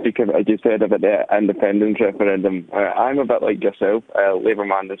wanting to speak about, as you said, about the independence referendum. I'm a bit like yourself, Labour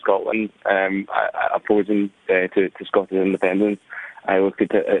man in Scotland, opposing to Scottish independence. I look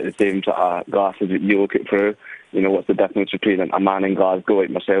at it at the same sort of glasses that you look at through. You know, what's the difference between a man in Glasgow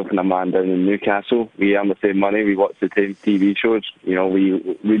like myself and a man down in Newcastle? We earn the same money, we watch the same TV shows, you know, we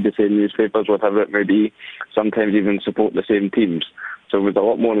read the same newspapers, whatever it may be, sometimes even support the same teams. So there's a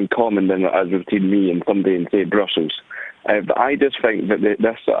lot more in common than as between me and somebody in, say, Brussels. But I just think that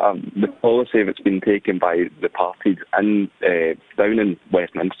the policy that's been taken by the parties down in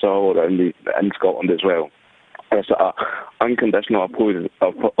Westminster or in Scotland as well, unconditional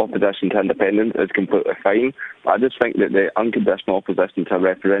opposition to independence is completely fine. But I just think that the unconditional opposition to a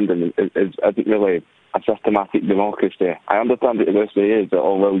referendum isn't really a systematic democracy. I understand that this is that,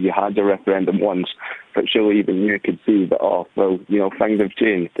 oh, well, you had your referendum once, but surely even you could see that, oh, well, you know, things have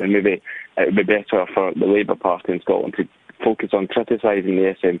changed, and maybe it would be better for the Labour Party in Scotland to focus on criticising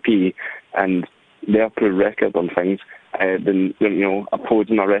the SNP and their poor record on things than, you know,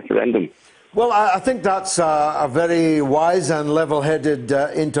 opposing a referendum. Well, I think that's a very wise and level-headed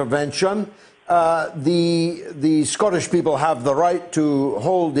intervention. The Scottish people have the right to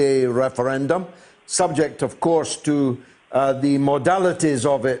hold a referendum, subject, of course, to the modalities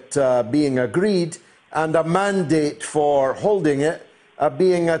of it being agreed and a mandate for holding it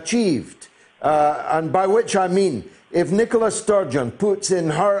being achieved. And by which I mean, if Nicola Sturgeon puts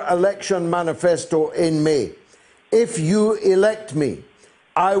in her election manifesto in May, if you elect me,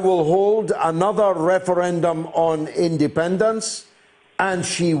 I will hold another referendum on independence, and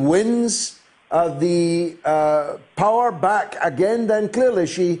she wins the power back again, then clearly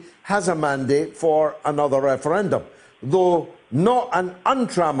she has a mandate for another referendum, though not an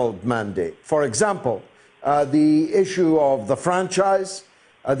untrammeled mandate. For example, the issue of the franchise,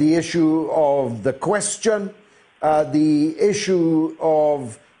 the issue of the question, the issue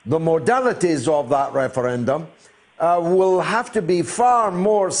of the modalities of that referendum, will have to be far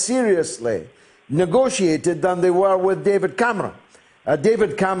more seriously negotiated than they were with David Cameron.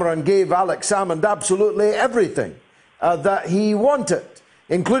 David Cameron gave Alex Salmond absolutely everything that he wanted,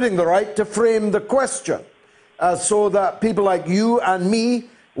 including the right to frame the question, so that people like you and me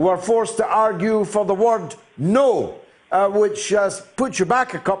were forced to argue for the word no, which puts you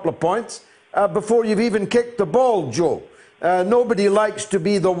back a couple of points before you've even kicked the ball, Joe. Nobody likes to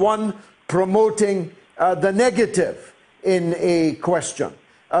be the one promoting the negative in a question.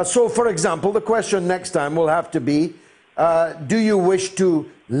 So, for example, the question next time will have to be, do you wish to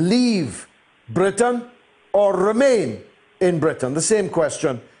leave Britain or remain in Britain? The same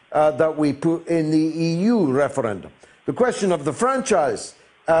question that we put in the EU referendum. The question of the franchise,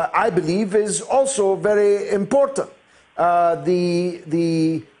 I believe, is also very important.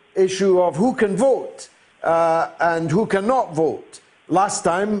 The issue of who can vote and who cannot vote. Last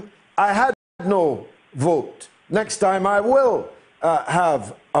time, I had no vote. Next time I will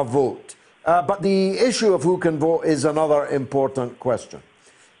have a vote. But the issue of who can vote is another important question.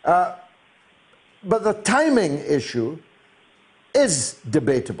 But the timing issue is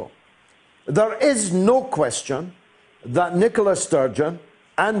debatable. There is no question that Nicola Sturgeon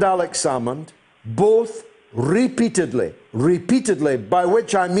and Alex Salmond both repeatedly, by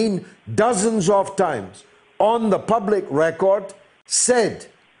which I mean dozens of times, on the public record, said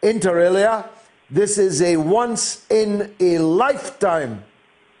inter alia, this is a once-in-a-lifetime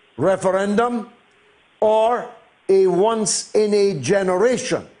referendum or a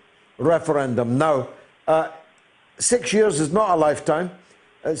once-in-a-generation referendum. Now, 6 years is not a lifetime.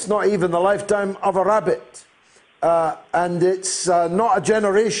 It's not even the lifetime of a rabbit. And it's not a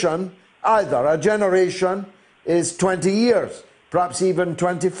generation either. A generation is 20 years, perhaps even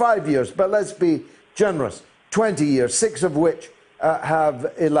 25 years. But let's be generous. 20 years, 6 of which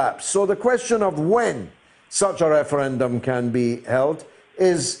have elapsed. So the question of when such a referendum can be held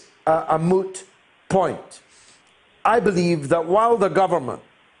is a moot point. I believe that while the government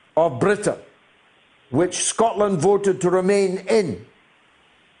of Britain, which Scotland voted to remain in,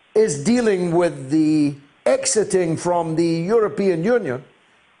 is dealing with the exiting from the European Union,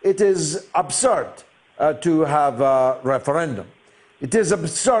 it is absurd to have a referendum. It is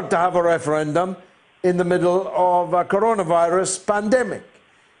absurd to have a referendum in the middle of a coronavirus pandemic.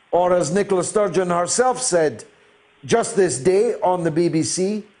 Or as Nicola Sturgeon herself said just this day on the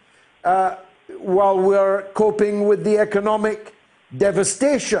BBC, while we're coping with the economic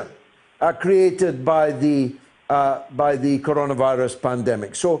devastation created by the coronavirus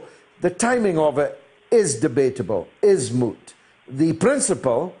pandemic. So the timing of it is debatable, is moot. The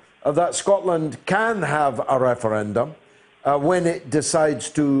principle that Scotland can have a referendum when it decides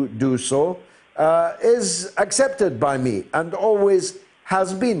to do so is accepted by me and always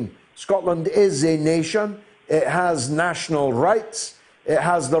has been. Scotland is a nation. It has national rights. It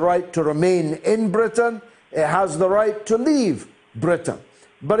has the right to remain in Britain. It has the right to leave Britain.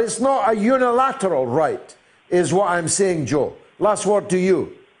 But it's not a unilateral right, is what I'm saying, Joe. Last word to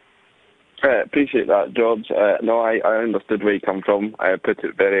you. Appreciate that, George. No, I understood where you come from. I put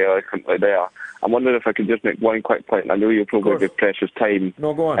it very eloquently there. I'm wondering if I could just make one quick point. I know you'll probably give precious time.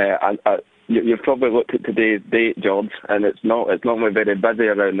 No, go on. You've probably looked at today's date, George, and it's normally very busy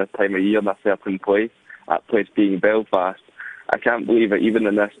around this time of year in a certain place, that place being Belfast. I can't believe it, even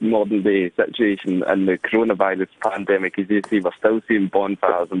in this modern day situation and the coronavirus pandemic, as you see, we're still seeing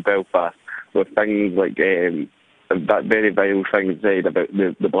bonfires in Belfast with things like that very vile thing said about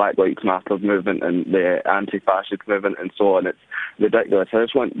the Black Lives Matter movement and the anti-fascist movement and so on. It's ridiculous. I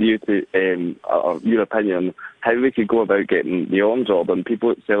just want you to, your opinion on how we could go about getting the arms order and people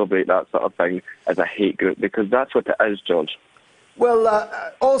that celebrate that sort of thing as a hate group, because that's what it is, George. Well,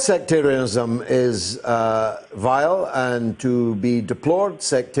 all sectarianism is vile and to be deplored.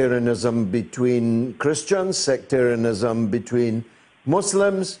 Sectarianism between Christians, sectarianism between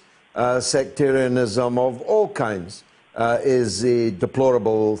Muslims, sectarianism of all kinds is a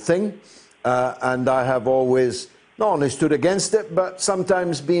deplorable thing. And I have always not only stood against it, but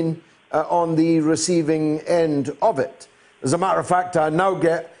sometimes been on the receiving end of it. As a matter of fact, I now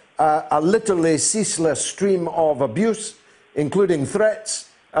get a literally ceaseless stream of abuse, including threats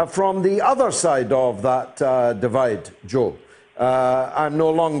from the other side of that divide, Joe. I'm no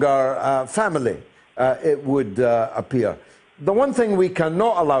longer family, it would appear. The one thing we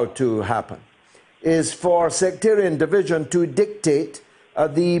cannot allow to happen is for sectarian division to dictate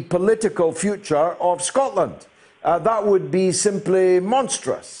the political future of Scotland. That would be simply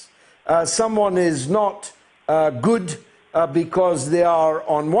monstrous. Someone is not good because they are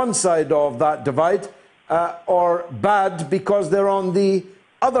on one side of that divide, or bad because they're on the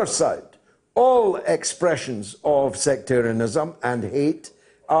other side. All expressions of sectarianism and hate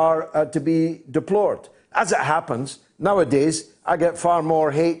are to be deplored. As it happens, nowadays, I get far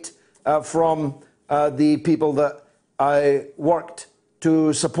more hate from the people that I worked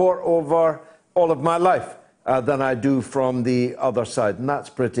to support over all of my life than I do from the other side. And that's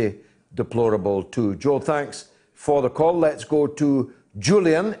pretty deplorable too. Joe, thanks for the call. Let's go to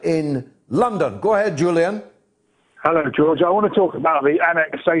Julian in London. Go ahead, Julian. Hello, George. I want to talk about the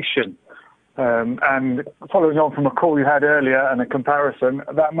annexation. And following on from a call you had earlier and a comparison,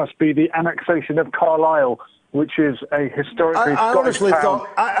 that must be the annexation of Carlisle, which is a historically Scottish town.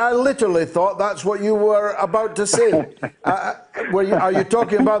 I literally thought that's what you were about to say. Are you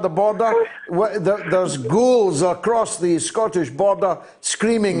talking about the border? There's ghouls across the Scottish border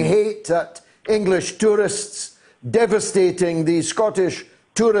screaming hate at English tourists, devastating the Scottish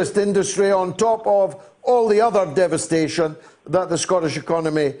tourist industry on top of all the other devastation that the Scottish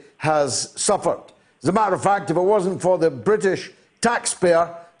economy has suffered. As a matter of fact, if it wasn't for the British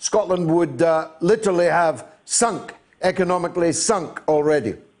taxpayer, Scotland would literally have sunk, economically sunk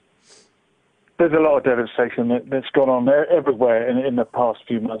already. There's a lot of devastation that's gone on everywhere in the past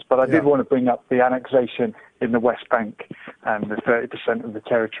few months, but I did want to bring up the annexation in the West Bank and the 30% of the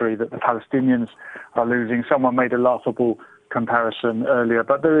territory that the Palestinians are losing. Someone made a laughable comparison earlier,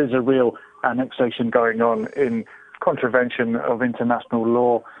 but there is a real annexation going on in contravention of international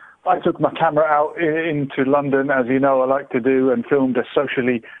law. I took my camera out into London, as you know I like to do, and filmed a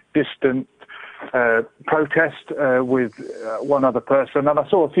socially distant protest with one other person, and I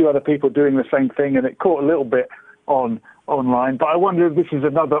saw a few other people doing the same thing, and it caught a little bit online. But I wonder if this is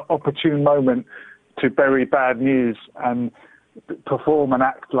another opportune moment to bury bad news and perform an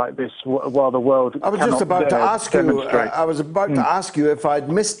act like this while the world I was just about to ask you. demonstrate. I was about to ask you if I'd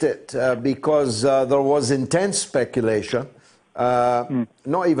missed it because there was intense speculation.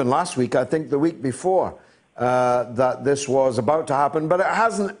 Not even last week. I think the week before that this was about to happen, but it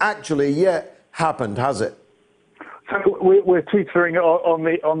hasn't actually yet happened, has it? So we're teetering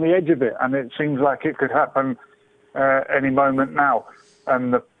on the edge of it, and it seems like it could happen any moment now.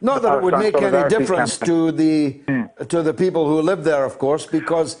 And not that it would make any difference to the people who live there, of course,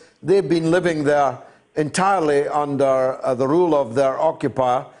 because they've been living there entirely under the rule of their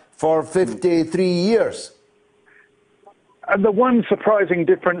occupier for 53 years. And the one surprising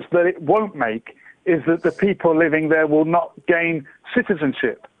difference that it won't make is that the people living there will not gain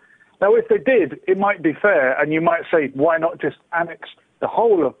citizenship. Now, if they did, it might be fair, and you might say, why not just annex the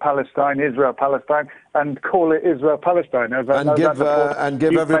whole of Palestine, Israel-Palestine, and call it Israel-Palestine? And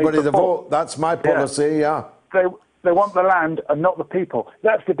give everybody the vote. That's my policy, yeah. They want the land and not the people.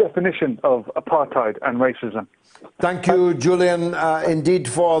 That's the definition of apartheid and racism. Thank you, Julian, indeed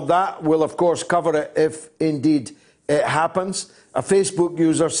for that. We'll, of course, cover it if indeed it happens. A Facebook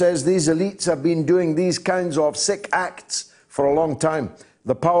user says these elites have been doing these kinds of sick acts for a long time.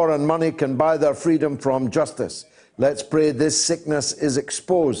 The power and money can buy their freedom from justice. Let's pray this sickness is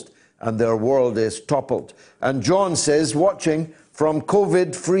exposed and their world is toppled. And John says, watching from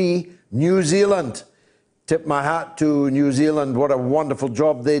COVID-free New Zealand. Tip my hat to New Zealand. What a wonderful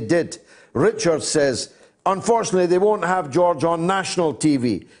job they did. Richard says, unfortunately, they won't have George on national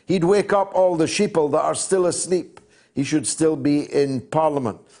TV. He'd wake up all the sheeple that are still asleep. He should still be in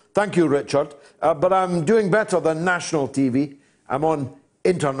Parliament. Thank you, Richard. But I'm doing better than national TV. I'm on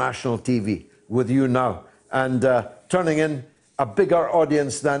international TV with you now, and turning in a bigger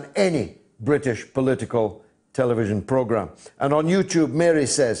audience than any British political television programme. And on YouTube, Mary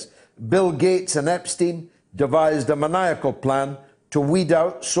says, Bill Gates and Epstein devised a maniacal plan to weed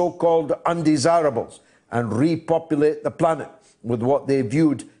out so-called undesirables and repopulate the planet with what they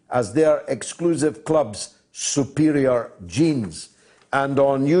viewed as their exclusive club's superior genes. And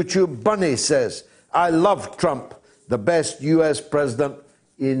on YouTube, Bunny says, I love Trump, the best US president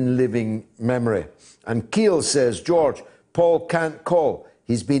in living memory. And Keel says, George, Paul can't call.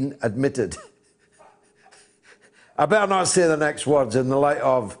 He's been admitted. I better not say the next words in the light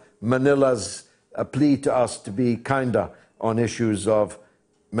of Manila's plea to us to be kinder on issues of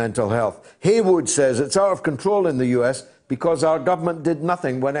mental health. Haywood says it's out of control in the US because our government did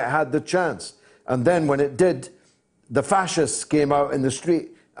nothing when it had the chance. And then when it did, the fascists came out in the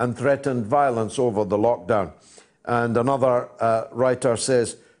street and threatened violence over the lockdown. And another writer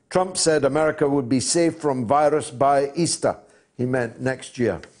says, Trump said America would be safe from virus by Easter. He meant next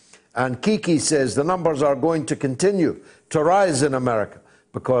year. And Kiki says the numbers are going to continue to rise in America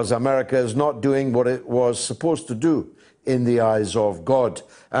because America is not doing what it was supposed to do in the eyes of God.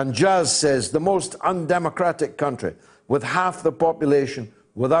 And Jazz says the most undemocratic country with half the population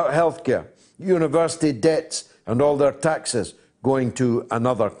without health care, university debts and all their taxes going to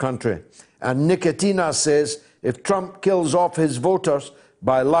another country. And Nicotina says if Trump kills off his voters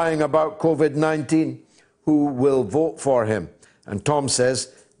by lying about COVID-19, who will vote for him? And Tom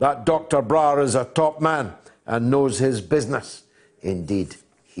says that Dr. Brar is a top man and knows his business. Indeed,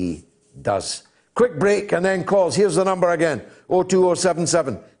 he does. Quick break and then calls. Here's the number again,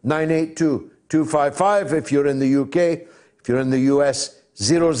 02077 982 255 if you're in the UK. If you're in the US,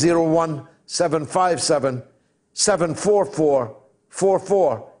 001 757 744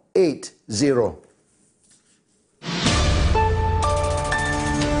 4480.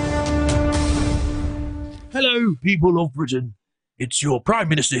 Hello, people of Britain. It's your Prime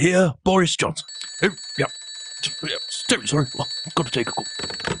Minister here, Boris Johnson. Oh, yeah. Sorry, well, I've got to take a call.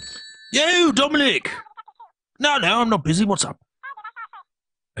 Yo, Dominic! No, I'm not busy. What's up?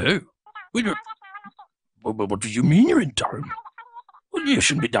 Oh, what do you mean you're in Durham? Well, you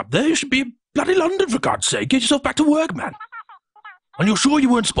shouldn't be up there. You should be in bloody London, for God's sake. Get yourself back to work, man. And you're sure you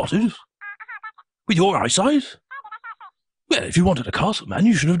weren't spotted? With your eyesight? Well, if you wanted a castle, man,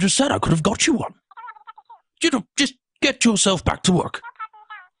 you should have just said I could have got you one. Just get yourself back to work.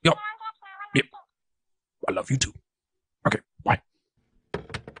 Yep. I love you too. Okay, bye.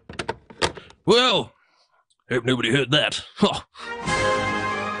 Well, hope nobody heard that.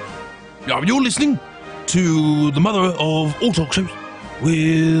 Now, you're listening to the mother of all talk shows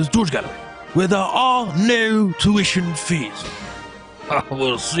with George Galloway, where there are no tuition fees.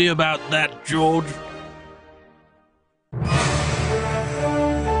 We'll see about that, George.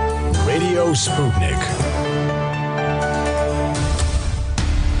 Radio Sputnik.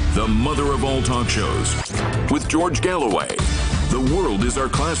 The mother of all talk shows with George Galloway. The world is our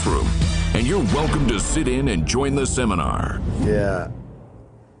classroom. and you're welcome to sit in and join the seminar. Yeah.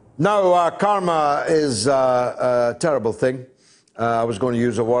 Now, karma is a terrible thing. I was going to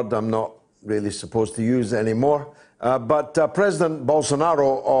use a word I'm not really supposed to use anymore. But President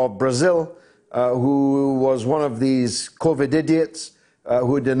Bolsonaro of Brazil, who was one of these COVID idiots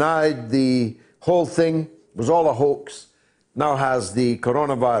who denied the whole thing was all a hoax, now has the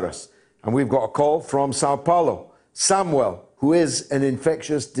coronavirus. And we've got a call from Sao Paulo. Samuel, who is an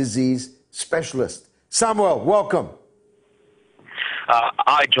infectious disease specialist. Samuel, welcome.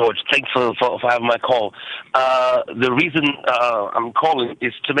 Hi, George. Thanks for having my call. The reason I'm calling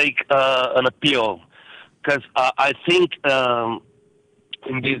is to make an appeal, because I think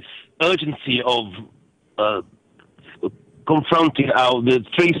in this urgency of confronting the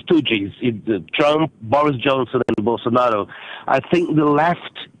three stooges, Trump, Boris Johnson, and Bolsonaro, I think the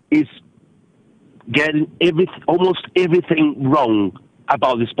left is getting almost everything wrong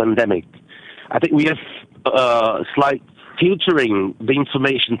about this pandemic. I think we have slight filtering the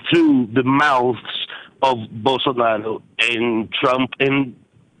information through the mouths of Bolsonaro and Trump, and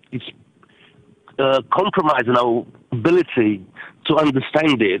it's compromising our ability to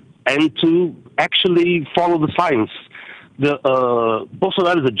understand it and to actually follow the science.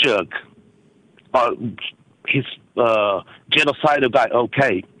 Bolsonaro is a jerk. He's genocidal guy,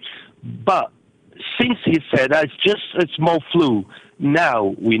 okay. But since he said that it's just a small flu,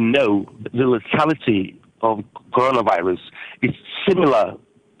 now we know the lethality of coronavirus is similar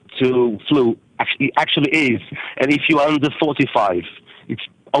to flu. Actually is. And if you're under 45, it's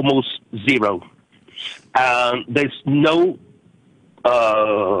almost zero. There's no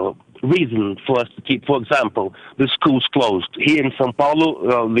reason for us to keep, for example, the schools closed. Here in Sao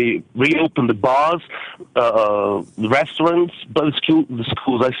Paulo, they reopened the bars, the restaurants, but the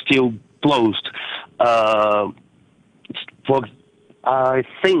schools are still closed. I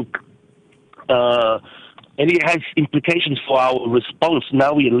think, and it has implications for our response.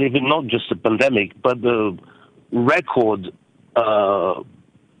 Now we are living not just a pandemic, but the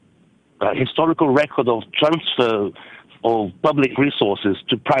historical record of transfer of public resources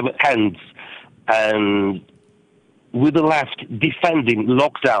to private hands, and with the left defending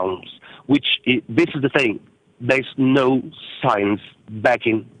lockdowns, this is the thing, there's no science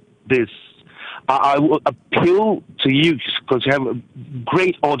backing this. I will appeal to you because you have a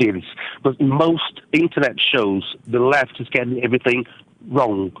great audience, but most internet shows the left is getting everything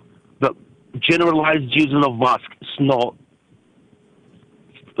wrong. The generalized using of masks is not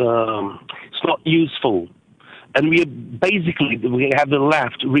useful. And we have the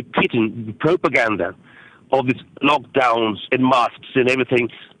left repeating the propaganda of these lockdowns and masks and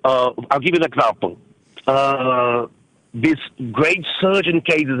everything. I'll give you an example. This great surge in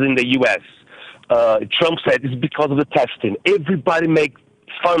cases in the U.S., Trump said it's because of the testing. Everybody makes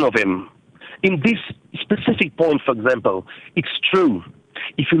fun of him. In this specific point, for example, it's true.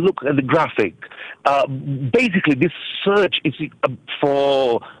 If you look at the graphic, basically this surge is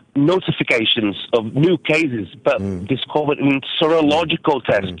for notifications of new cases, but discovered in serological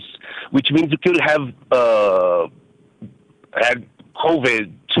tests, which means you could have had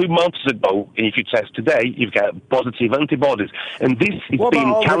COVID 2 months ago, and if you test today, you've got positive antibodies, and this is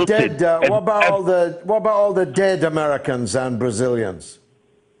being counted. What about all the dead Americans and Brazilians?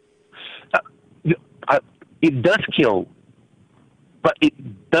 It does kill, but it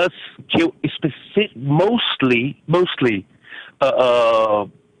does kill mostly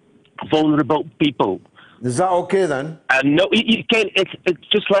vulnerable people. Is that okay then? No, you can't. It's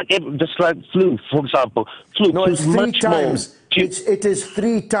just like flu, for example. Flu. No, it's three times. It is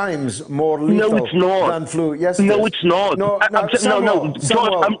 3 times more lethal than flu. Yes, it's not. No,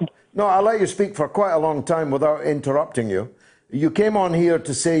 I'll let you speak for quite a long time without interrupting you. You came on here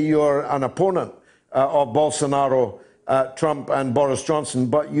to say you're an opponent of Bolsonaro, Trump, and Boris Johnson,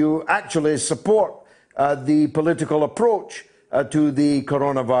 but you actually support the political approach to the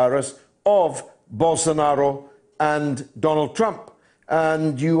coronavirus of Bolsonaro and Donald Trump.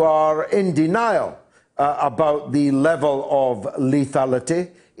 And you are in denial about the level of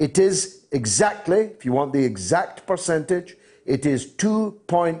lethality. It is exactly, if you want the exact percentage, it is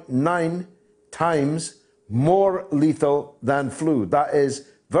 2.9 times more lethal than flu. That is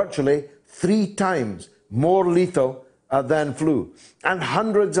virtually 3 times more lethal than flu. And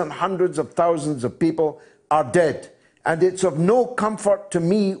hundreds of thousands of people are dead. And it's of no comfort to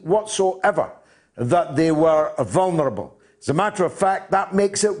me whatsoever that they were vulnerable. As a matter of fact, that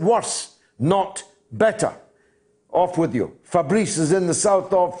makes it worse, not better. Off with you. Fabrice is in the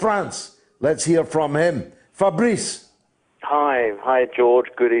south of France. Let's hear from him. Fabrice. Hi, George.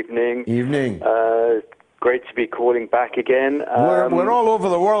 Good evening. Evening. Great to be calling back again. We're all over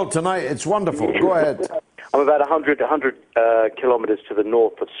the world tonight. It's wonderful. Go ahead. I'm about 100 kilometers to the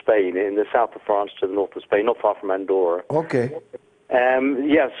north of Spain, in the south of France to the north of Spain, not far from Andorra. Okay.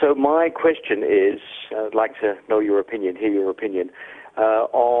 So my question is, I'd like to know your opinion, hear your opinion,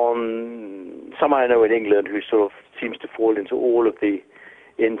 on someone I know in England who sort of seems to fall into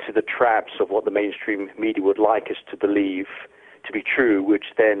into the traps of what the mainstream media would like us to believe to be true, which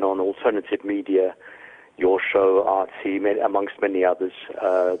then on alternative media, your show, RT, amongst many others,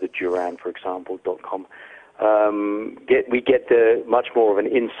 the Duran, for example, .com, we get the much more of an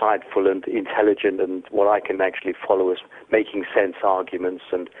insightful and intelligent and what I can actually follow as making sense arguments.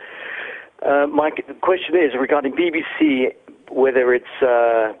 And my question is regarding BBC, whether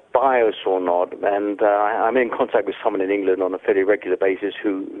it's bias or not. And I'm in contact with someone in England on a fairly regular basis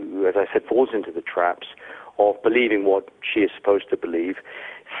who, as I said, falls into the traps of believing what she is supposed to believe.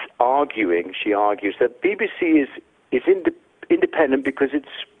 She argues that BBC is independent because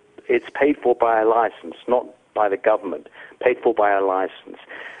it's paid for by a license, not by the government, paid for by a license.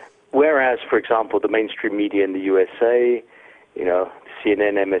 Whereas, for example, the mainstream media in the USA,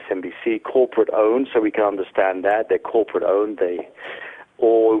 CNN, MSNBC, corporate-owned, so we can understand that. They're corporate-owned.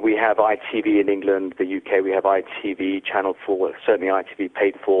 Or we have ITV in England, the UK, we have ITV, Channel 4, certainly ITV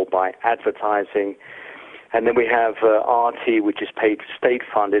paid for by advertising. And then we have RT, which is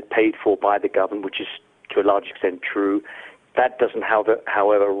state-funded, paid for by the government, which is to a large extent true. That doesn't,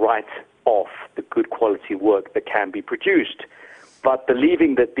 however, write off the good quality work that can be produced. But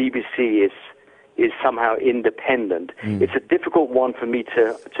believing that BBC is somehow independent, it's a difficult one for me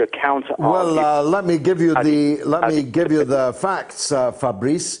to counter argue. Well, let me give you the facts,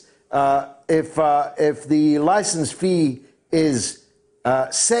 Fabrice. If the license fee is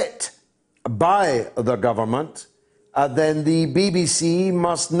set by the government, then the BBC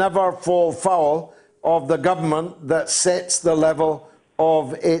must never fall foul of the government that sets the level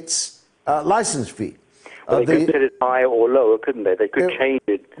of its license fee. Well, they could set it higher or lower, couldn't they? They could change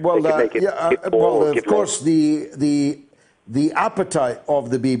it. Well, they could make it of course, the appetite of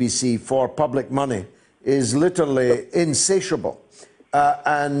the BBC for public money is literally insatiable,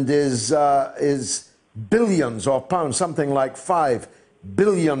 and is billions of pounds, something like £5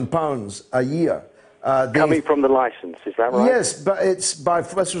 billion a year. Coming from the license, is that right? Yes, but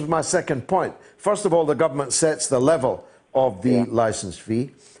this was my second point. First of all, the government sets the level of the license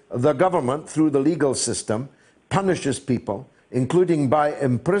fee. The government, through the legal system, punishes people, including by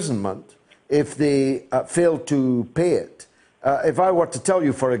imprisonment, if they fail to pay it. If I were to tell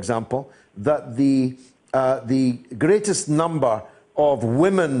you, for example, that the greatest number of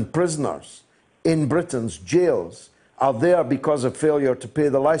women prisoners in Britain's jails are there because of failure to pay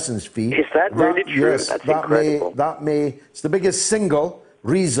the license fee. Is that really true? Yes, That's incredible. It's the biggest single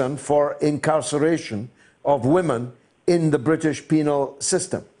reason for incarceration of women in the British penal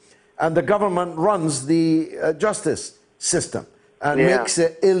system. And the government runs the justice system and makes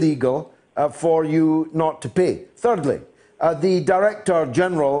it illegal for you not to pay. Thirdly, the Director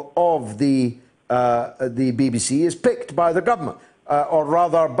General of the BBC is picked by the government, or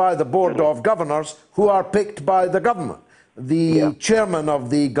rather by the Board of Governors, who are picked by the government. The Chairman of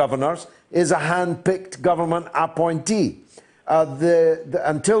the Governors is a hand-picked government appointee.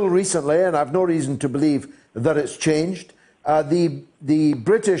 Until recently, and I've no reason to believe that it's changed, the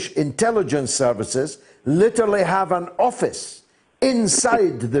British intelligence services literally have an office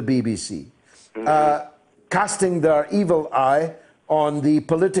inside the BBC, casting their evil eye on the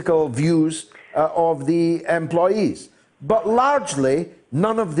political views of the employees. But largely,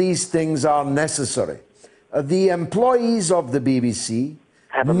 none of these things are necessary. The employees of the BBC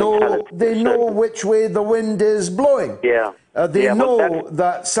know which way the wind is blowing. They know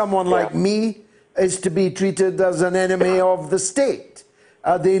that someone like me is to be treated as an enemy of the state.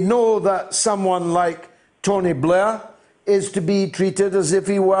 They know that someone like Tony Blair is to be treated as if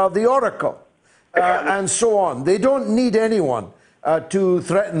he were the Oracle, and so on. They don't need anyone to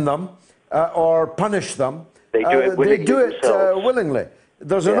threaten them or punish them. They do it willingly.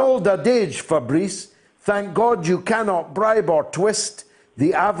 There's an old adage, Fabrice. Thank God you cannot bribe or twist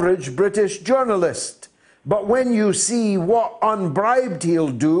the average British journalist. But when you see what unbribed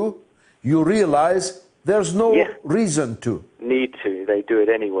he'll do, you realize there's no reason to. Need to. They do it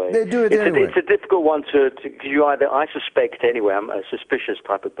anyway. They do it anyway. It's a difficult one to I suspect anyway. I'm a suspicious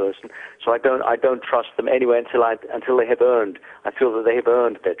type of person, so I don't trust them anyway until they have earned. I feel that they have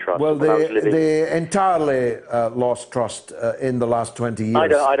earned their trust. Well, they entirely lost trust in the last 20 years.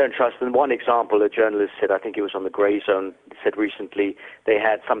 I don't trust them. One example, a journalist said, I think it was on the Grey Zone, said recently they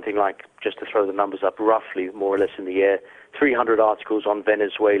had something like, just to throw the numbers up, roughly, more or less in the air, 300 articles on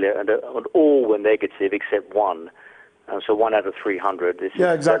Venezuela, and all were negative except one. So 1 out of 300.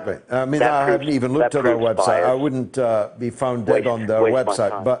 Yeah, exactly. I mean, I haven't even looked at their website. Bias. I wouldn't be found dead on their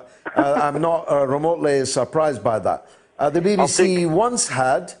website, but I'm not remotely surprised by that. The BBC once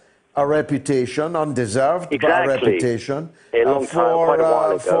had a reputation, undeserved, but a reputation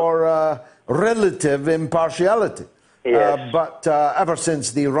for relative impartiality. Yes. But ever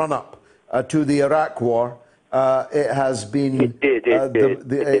since the run-up to the Iraq War, it has been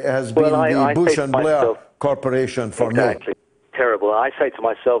the Bush and Blair Corporation for me. Terrible. I say to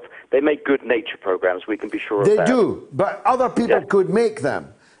myself, they make good nature programs. We can be sure of that. They do, but other people could make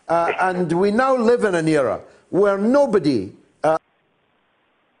them. And we now live in an era where nobody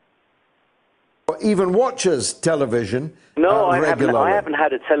even watches television regularly. I haven't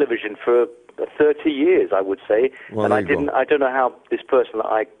had a television for 30 years, I would say. Well, and I don't know how this person that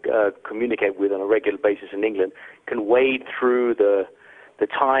I communicate with on a regular basis in England can wade through the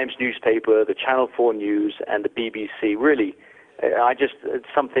Times newspaper, the Channel 4 News, and the BBC. Really, it's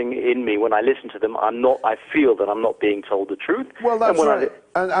something in me when I listen to them. I feel that I'm not being told the truth. Well, that's right.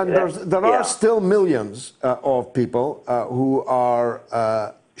 There are still millions of people who are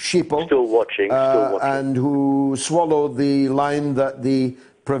sheeple, still watching, and who swallow the line that the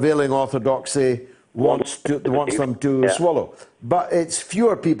prevailing orthodoxy wants them to swallow. But it's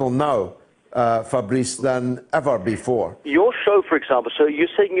fewer people now, Fabrice, than ever before. Your show, for example, so you're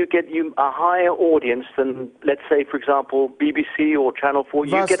saying you get a higher audience than, let's say, for example, BBC or Channel 4,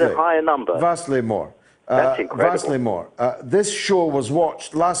 you get a higher number. Vastly more. That's incredible. Vastly more. This show was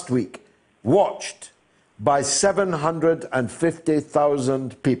watched last week, by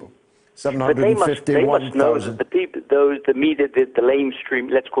 750,000 people. 751,000. The people, the media, the mainstream,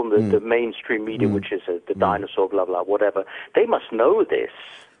 let's call them the mainstream media, which is the dinosaur, blah, blah, whatever, they must know this.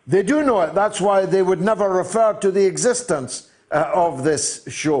 They do know it. That's why they would never refer to the existence of this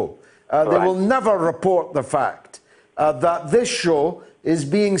show. They will never report the fact that this show is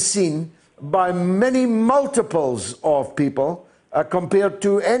being seen by many multiples of people compared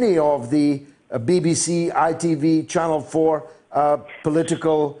to any of the BBC, ITV, Channel 4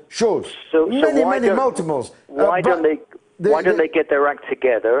 political shows. Many multiples. Why don't they get their act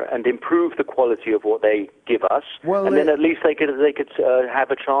together and improve the quality of what they give us, and then at least they could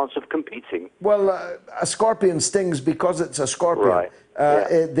have a chance of competing? Well, a scorpion stings because it's a scorpion.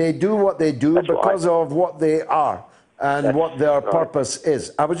 They do what they do because of what they are and what their purpose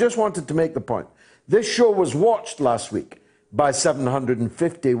is. I just wanted to make the point. This show was watched last week by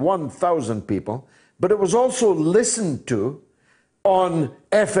 751,000 people, but it was also listened to on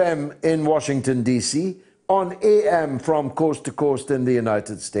FM in Washington, D.C., on AM from coast to coast in the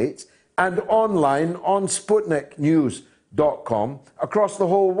United States, and online on SputnikNews.com across the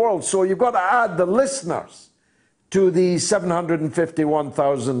whole world. So you've got to add the listeners to the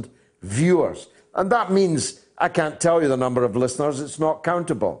 751,000 viewers. And that means, I can't tell you the number of listeners, it's not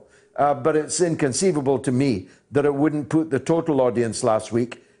countable. But it's inconceivable to me that it wouldn't put the total audience last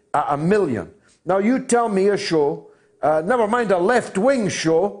week at 1 million. Now, you tell me a show, never mind a left-wing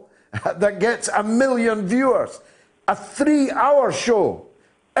show, that gets 1 million viewers. A 3-hour show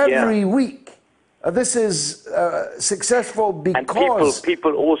every week. This is successful because... And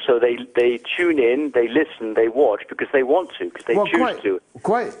people also, they tune in, they listen, they watch because they want to, because they choose to.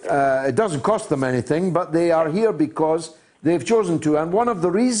 It doesn't cost them anything, but they are here because they've chosen to. And one of the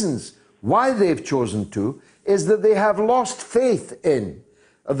reasons why they've chosen to is that they have lost faith in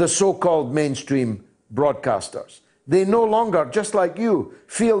the so-called mainstream broadcasters. They no longer, just like you,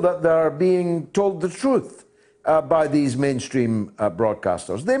 feel that they're being told the truth by these mainstream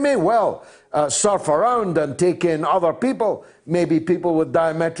broadcasters. They may well surf around and take in other people, maybe people with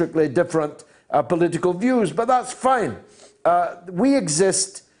diametrically different political views, but that's fine. We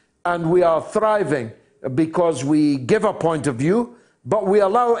exist and we are thriving because we give a point of view, but we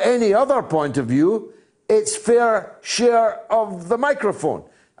allow any other point of view its fair share of the microphone.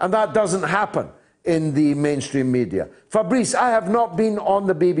 And that doesn't happen in the mainstream media. Fabrice, I have not been on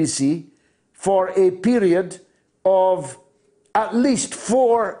the BBC for a period of at least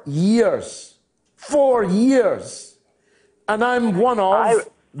 4 years. 4 years. And I'm one of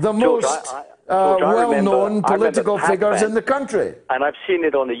the most well-known political figures in the country. And I've seen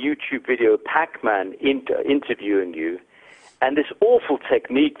it on a YouTube video, Pac-Man interviewing you. And this awful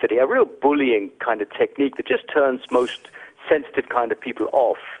technique, a real bullying kind of technique that just turns most sensitive kind of people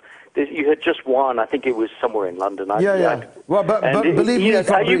off. You had just won, I think it was somewhere in London. Well, but believe me,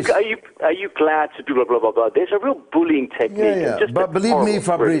 Fabrice... Are you glad to do blah, blah, blah, blah? There's a real bullying technique. But believe me,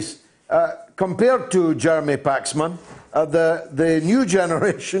 Fabrice, compared to Jeremy Paxman, The new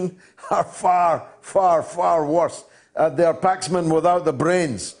generation are far, far, far worse. They're paxmen without the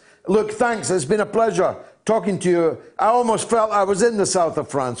brains. Look, thanks. It's been a pleasure talking to you. I almost felt I was in the south of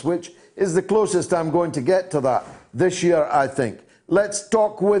France, which is the closest I'm going to get to that this year, I think. Let's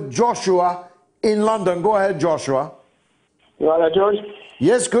talk with Joshua in London. Go ahead, Joshua. You all right there, George?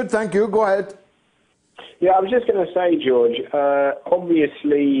 Yes, good, thank you. Go ahead. Yeah, I was just going to say, George,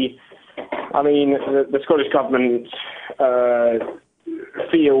 obviously, I mean, the Scottish Government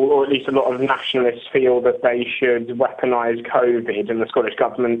feel, or at least a lot of nationalists feel, that they should weaponise COVID, and the Scottish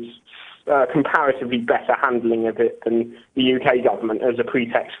Government's comparatively better handling of it than the UK government as a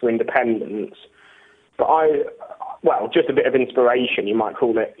pretext for independence. But well, just a bit of inspiration, you might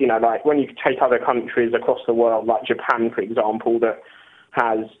call it. You know, like when you take other countries across the world, like Japan, for example, that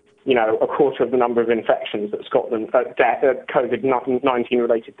has, you know, a quarter of the number of infections that Scotland, COVID-19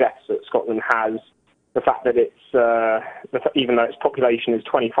 related deaths that Scotland has. The fact that it's, even though its population is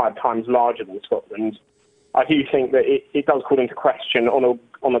 25 times larger than Scotland, I do think that it does call into question on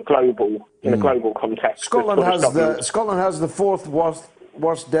a global, in a global context. Scotland has the fourth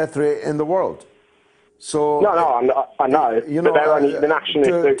worst death rate in the world. So I know. You know, but they're only, the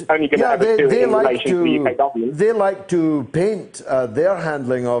nationalists are only going to ever do it in relation to the UK government. They like to paint their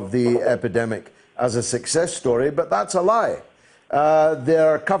handling of the epidemic as a success story, but that's a lie.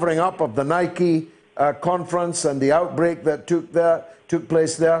 Their covering up of the Nike conference and the outbreak that took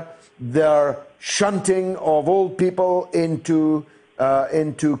place there, their shunting of old people into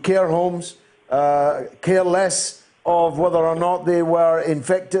care homes, careless of whether or not they were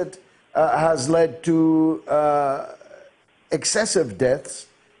infected, has led to excessive deaths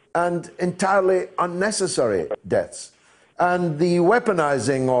and entirely unnecessary deaths. And the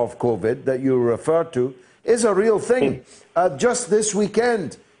weaponizing of COVID that you refer to is a real thing. Just this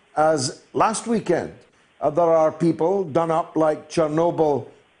weekend, as last weekend, there are people done up like Chernobyl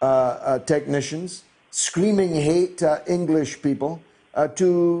technicians, screaming hate at English people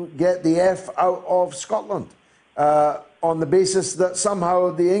to get the F out of Scotland on the basis that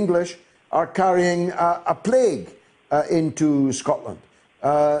somehow the English are carrying a plague into Scotland.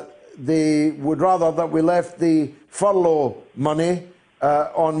 They would rather that we left the furlough money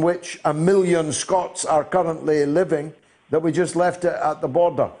on which 1 million Scots are currently living, that we just left it at the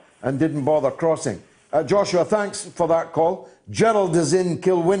border and didn't bother crossing. Joshua, thanks for that call. Gerald is in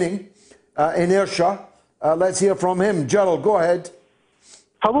Kilwinning, in Ayrshire. Let's hear from him. Gerald, go ahead.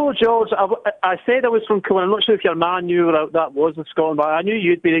 Hello, George. I said I was from Kilwinning. I'm not sure if your man knew where that was in Scotland, but I knew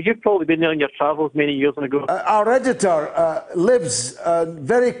you'd been there. You've probably been there on your travels many years ago. Our editor lives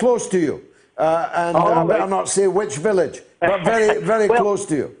very close to you, and I better not say which village, but very, very close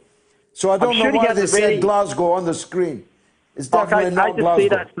to you. So I don't know why they said Glasgow on the screen. It's definitely not Glasgow. I just say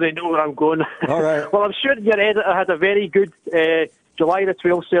that so they know where I'm going. All right. Well, I'm sure your editor had a very good July the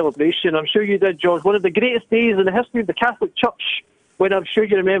 12th celebration. I'm sure you did, George. One of the greatest days in the history of the Catholic Church, when I'm sure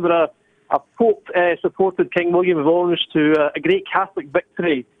you remember a Pope supported King William of Orange to a great Catholic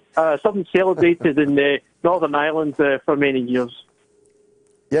victory, something celebrated in Northern Ireland for many years.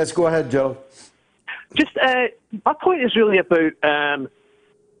 Yes, go ahead, Joe. Just, my point is really about,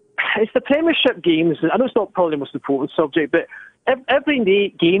 it's the Premiership games. I know it's not probably the most important subject, but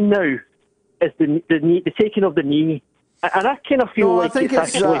every game now is the taking of the knee. And I kind of feel like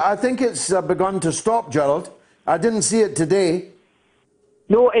I think it's begun to stop, Gerald. I didn't see it today.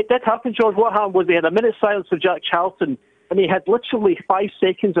 No, it did happen, George. What happened was they had a minute's silence for Jack Charlton, and he had literally 5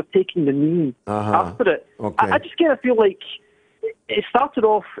 seconds of taking the knee after it. Okay. I just kind of feel like it started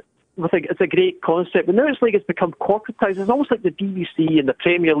off with it's a great concept, but now it's like it's become corporatized. It's almost like the BBC and the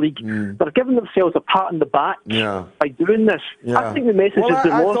Premier League. They're giving themselves a pat on the back by doing this. Yeah. I think the message is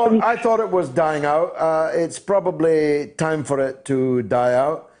lost. I thought it was dying out. It's probably time for it to die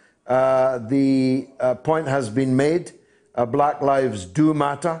out. The point has been made. Black lives do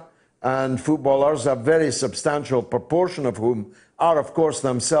matter, and footballers, a very substantial proportion of whom are, of course,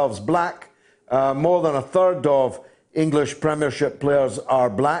 themselves black. More than a third of English Premiership players are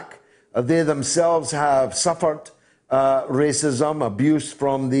black. They themselves have suffered racism, abuse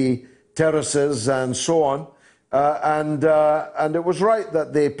from the terraces, and so on. And it was right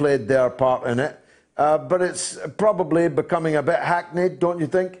that they played their part in it. But it's probably becoming a bit hackneyed, don't you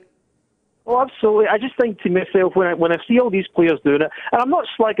think? Oh, absolutely. I just think to myself, when I see all these players doing it, and I'm not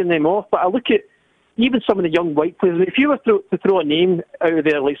slagging them off, but I look at even some of the young white players. If you were to throw a name out of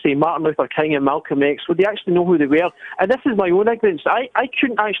there, like, say, Martin Luther King and Malcolm X, would they actually know who they were? And this is my own ignorance. I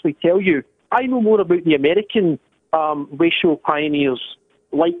couldn't actually tell you. I know more about the American racial pioneers,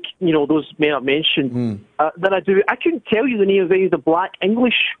 like, you know, those men I've mentioned, than I do. I couldn't tell you the name of any of the black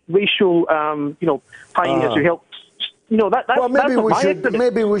English racial, pioneers who helped well,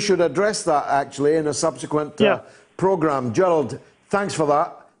 maybe we should address that actually in a subsequent program. Gerald, thanks for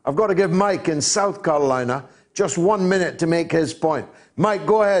that. I've got to give Mike in South Carolina just 1 minute to make his point. Mike,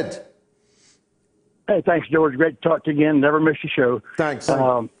 go ahead. Hey, thanks, George. Great to talk to you again. Never miss your show. Thanks.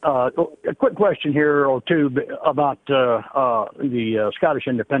 A quick question here or two about the Scottish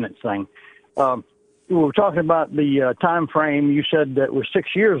independence thing. We were talking about the time frame. You said that was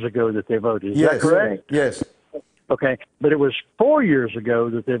 6 years ago that they voted. Is that correct? Yes. Okay, but it was 4 years ago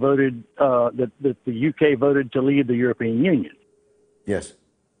that they voted that the UK voted to leave the European Union. Yes.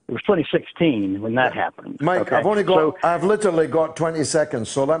 It was 2016 when that happened. Mike, okay. I've literally got 20 seconds,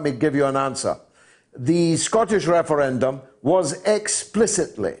 so let me give you an answer. The Scottish referendum was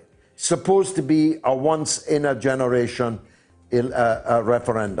explicitly supposed to be a once-in-a-generation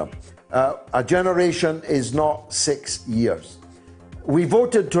referendum. A generation is not 6 years. We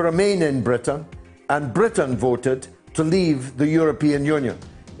voted to remain in Britain, and Britain voted to leave the European Union.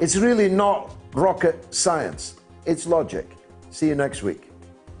 It's really not rocket science. It's logic. See you next week.